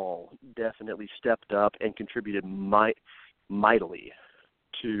all definitely stepped up and contributed mightily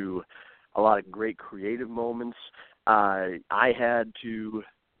to a lot of great creative moments. I had to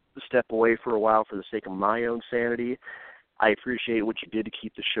step away for a while for the sake of my own sanity. I appreciate what you did to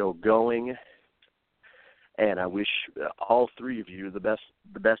keep the show going, and I wish all three of you the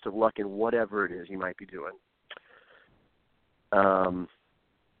best of luck in whatever it is you might be doing.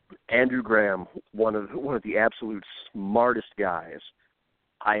 Andrew Graham, one of the absolute smartest guys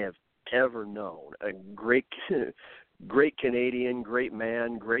I have ever known. A great Canadian, great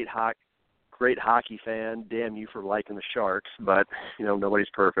man, great hockey fan. Damn you for liking the Sharks, but nobody's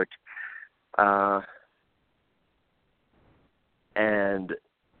perfect. And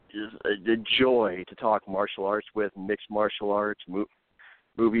just a joy to talk martial arts with, mixed martial arts,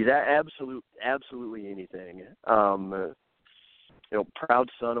 movies, absolutely anything. Proud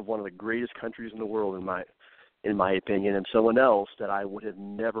son of one of the greatest countries in the world, in my opinion, and someone else that I would have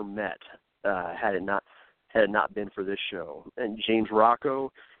never met had it not been for this show. And James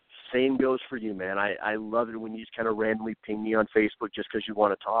Rocco, same goes for you, man. I love it when you just kind of randomly ping me on Facebook just because you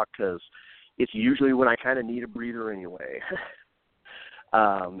want to talk, because it's usually when I kind of need a breather anyway.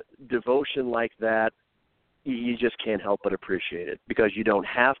 Devotion like that, you just can't help but appreciate it, because you don't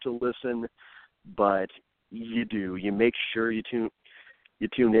have to listen, but you do. You make sure you tune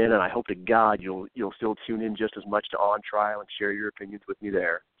in, and I hope to God you'll still tune in just as much to On Trial and share your opinions with me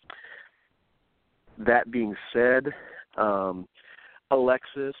there. That being said,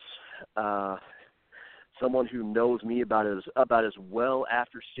 Alexis, someone who knows me about as well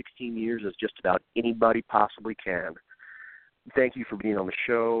after 16 years as just about anybody possibly can. Thank you for being on the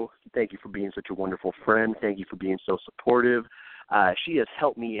show. Thank you for being such a wonderful friend. Thank you for being so supportive. She has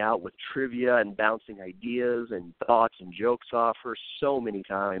helped me out with trivia and bouncing ideas and thoughts and jokes off her so many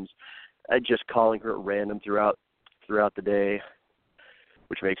times. just calling her at random throughout the day,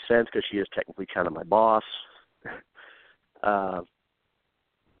 which makes sense because she is technically kind of my boss.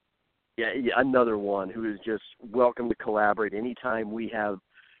 Another one who is just welcome to collaborate anytime we have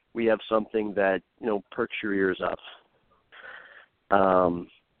something that perks your ears up.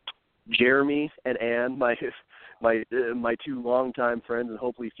 Jeremy and Ann, my two longtime friends and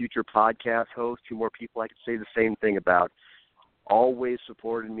hopefully future podcast hosts, two more people I could say the same thing about. Always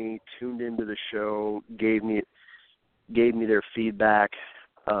supported me, tuned into the show, gave me their feedback.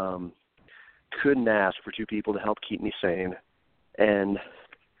 Couldn't ask for two people to help keep me sane. And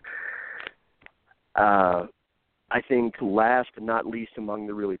I think last but not least among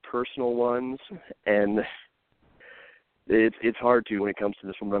the really personal ones, and it's hard to when it comes to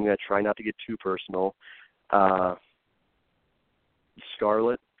this one, but I'm going to try not to get too personal.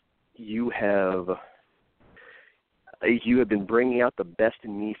 Scarlett, you have been bringing out the best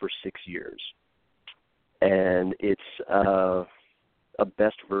in me for 6 years, and it's a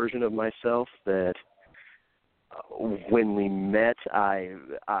best version of myself that when we met, I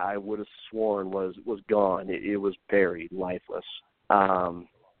would have sworn was gone. It was buried, lifeless.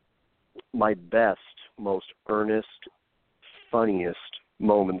 My best, most earnest, funniest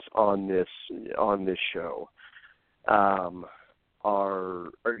moments on this show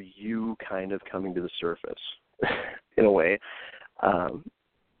are you kind of coming to the surface in a way,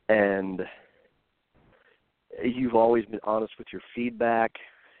 and you've always been honest with your feedback,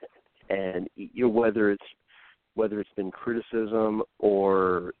 and whether it's been criticism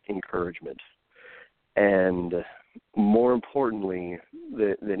or encouragement. And more importantly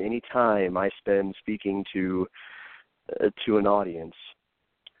than any time I spend speaking to an audience,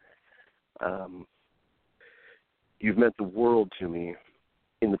 you've meant the world to me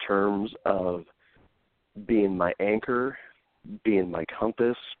in the terms of being my anchor, being my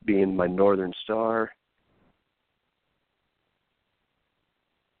compass, being my northern star.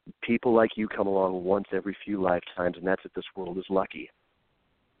 People like you come along once every few lifetimes, and that's if this world is lucky.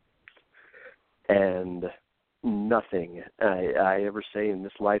 And nothing I ever say in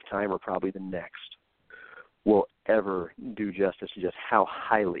this lifetime or probably the next will ever do justice to just how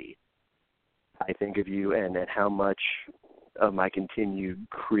highly I think of you and how much of my continued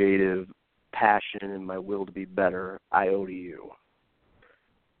creative passion and my will to be better I owe to you.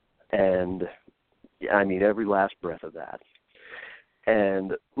 And I mean every last breath of that.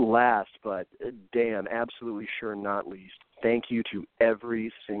 And last, but damn, absolutely sure not least, thank you to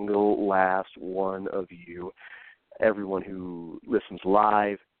every single last one of you, everyone who listens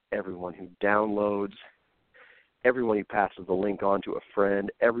live, everyone who downloads, everyone who passes the link on to a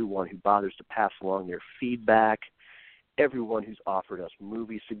friend, everyone who bothers to pass along their feedback, everyone who's offered us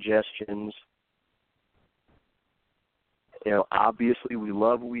movie suggestions. Obviously we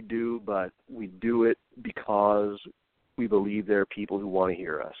love what we do, but we do it because we believe there are people who want to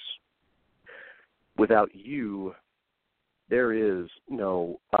hear us. Without you, there is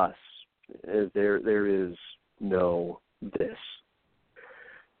no us. There is no this.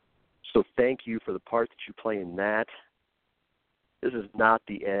 So thank you for the part that you play in that. This is not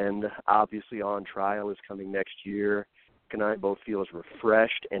the end. Obviously, On Trial is coming next year. Nick and I both feel as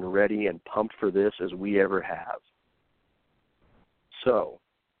refreshed and ready and pumped for this as we ever have. So,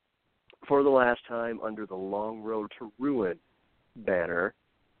 for the last time under the Long Road to Ruin banner,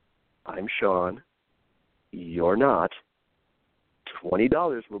 I'm Sean. You're not.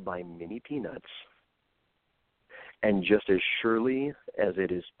 $20 will buy mini peanuts. And just as surely as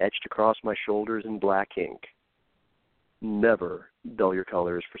it is etched across my shoulders in black ink, never dull your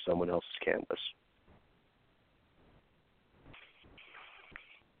colors for someone else's canvas.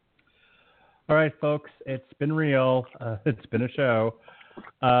 All right, folks, it's been real. It's been a show.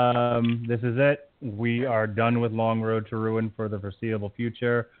 This is it. We are done with Long Road to Ruin for the foreseeable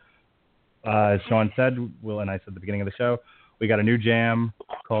future. As Sean said, and I said at the beginning of the show, we got a new jam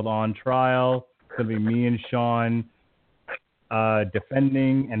called On Trial. It's going to be me and Sean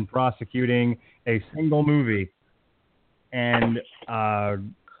defending and prosecuting a single movie. And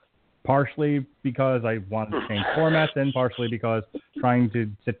partially because I wanted to change formats and partially because trying to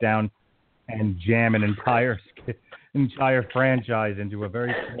sit down and jam an entire franchise into a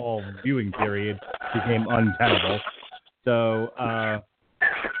very small viewing period became untenable. So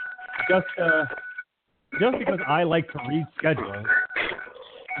just because I like to read schedules,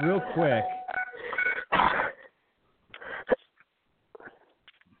 real quick.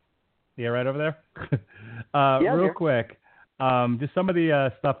 Yeah, right over there? Real quick, just some of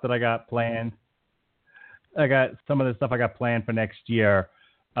the stuff that I got planned. I got some of the stuff I got planned for next year.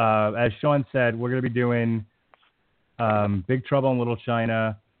 As Sean said, we're going to be doing Big Trouble in Little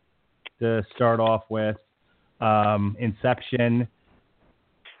China, to start off with. Inception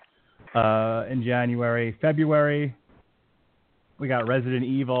in January. February, we got Resident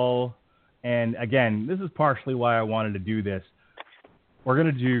Evil. And again, this is partially why I wanted to do this. We're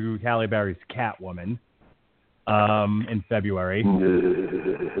going to do Halle Berry's Catwoman in February.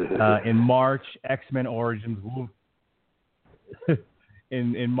 In March, X-Men Origins.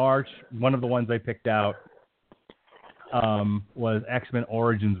 in March, one of the ones I picked out was X-Men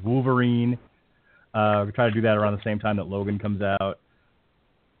Origins Wolverine. We try to do that around the same time that Logan comes out.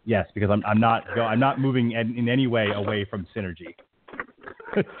 Yes, because I'm not moving in any way away from Synergy.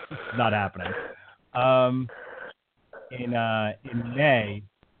 It's not happening. In May,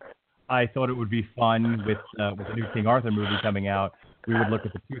 I thought it would be fun with the new King Arthur movie coming out. We would look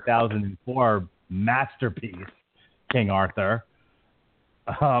at the 2004 masterpiece King Arthur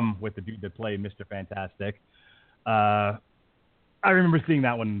with the dude that played Mr. Fantastic. I remember seeing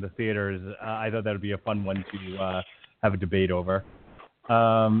that one in the theaters. I thought that would be a fun one to have a debate over.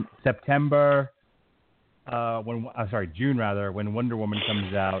 June rather, when Wonder Woman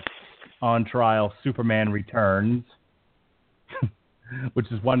comes out. On Trial, Superman Returns,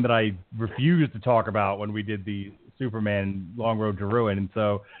 which is one that I refused to talk about when we did the Superman Long Road to Ruin, and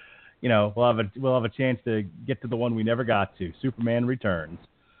so, we'll have a chance to get to the one we never got to, Superman Returns.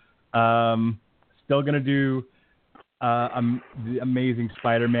 Still gonna do the Amazing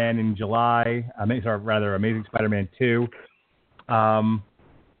Spider-Man in July. Amazing Spider-Man 2.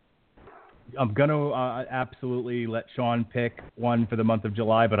 I'm going to absolutely let Sean pick one for the month of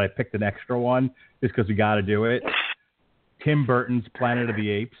July, but I picked an extra one just because we got to do it. Tim Burton's Planet of the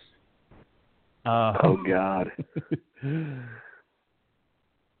Apes. Oh, God.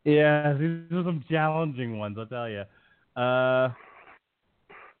 Yeah, these are some challenging ones, I'll tell you.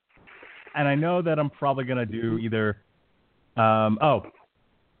 And I know that I'm probably going to do either... I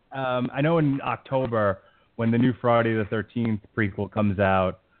know in October, when the new Friday the 13th prequel comes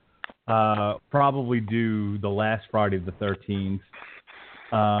out, probably do the last Friday the 13th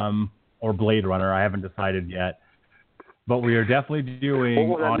or Blade Runner. I haven't decided yet. But we are definitely doing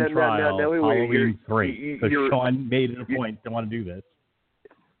On Trial Halloween 3. So Sean made it a point to want to do this.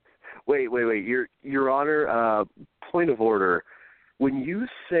 Wait. Your Honor, point of order. When you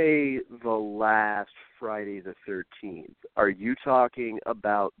say the last Friday the 13th, are you talking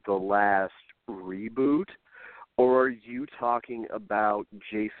about the last reboot? Or are you talking about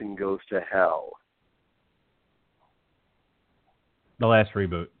Jason Goes to Hell? The last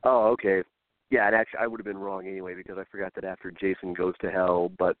reboot. Oh, okay. Yeah, and actually, I would have been wrong anyway because I forgot that after Jason Goes to Hell,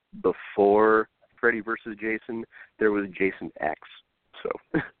 but before Freddy versus Jason, there was Jason X. So.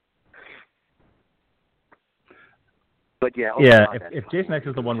 But yeah. If Jason X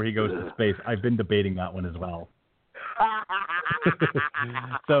is the one where he goes to space, I've been debating that one as well.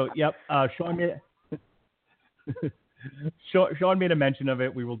 So, yep. Sean made a mention of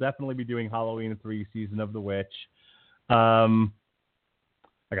it. We will definitely be doing Halloween 3 Season of the Witch. I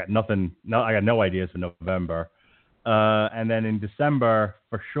got nothing. No, I got no ideas for November. And then in December,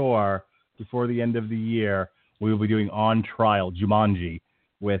 for sure, before the end of the year, we will be doing On Trial Jumanji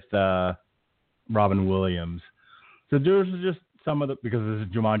with Robin Williams. So those are just some of the, because this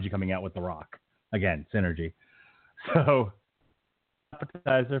is Jumanji coming out with The Rock again, Synergy. So.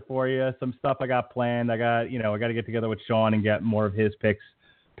 Appetizer for you, some stuff I got planned. I got to get together with Sean and get more of his picks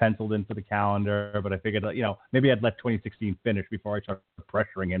penciled into the calendar. But I figured, maybe I'd let 2016 finish before I start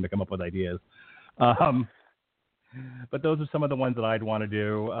pressuring him to come up with ideas. But those are some of the ones that I'd want to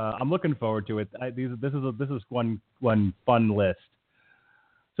do. I'm looking forward to it. This is one fun list.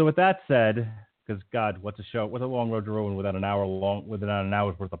 So with that said, because God, what's a Long Road to Ruin without an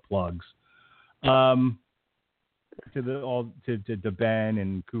hour's worth of plugs. To Ben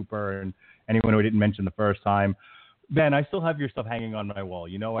and Cooper and anyone who I didn't mention the first time. Ben, I still have your stuff hanging on my wall.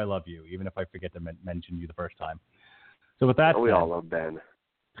 You know I love you, even if I forget to mention you the first time. So with that, we all love Ben.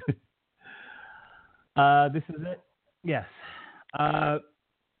 This is it. Yes. I've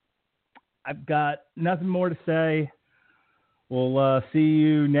got nothing more to say. We'll see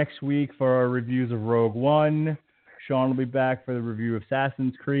you next week for our reviews of Rogue One. Sean will be back for the review of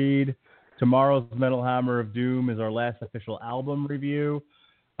Assassin's Creed. Tomorrow's Metal Hammer of Doom is our last official album review.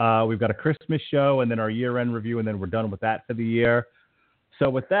 We've got a Christmas show and then our year-end review, and then we're done with that for the year. So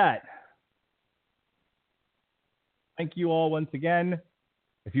with that, thank you all once again.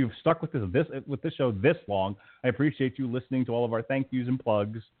 If you've stuck with this show this long, I appreciate you listening to all of our thank yous and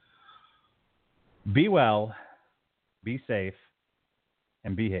plugs. Be well, be safe,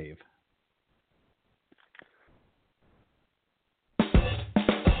 and behave.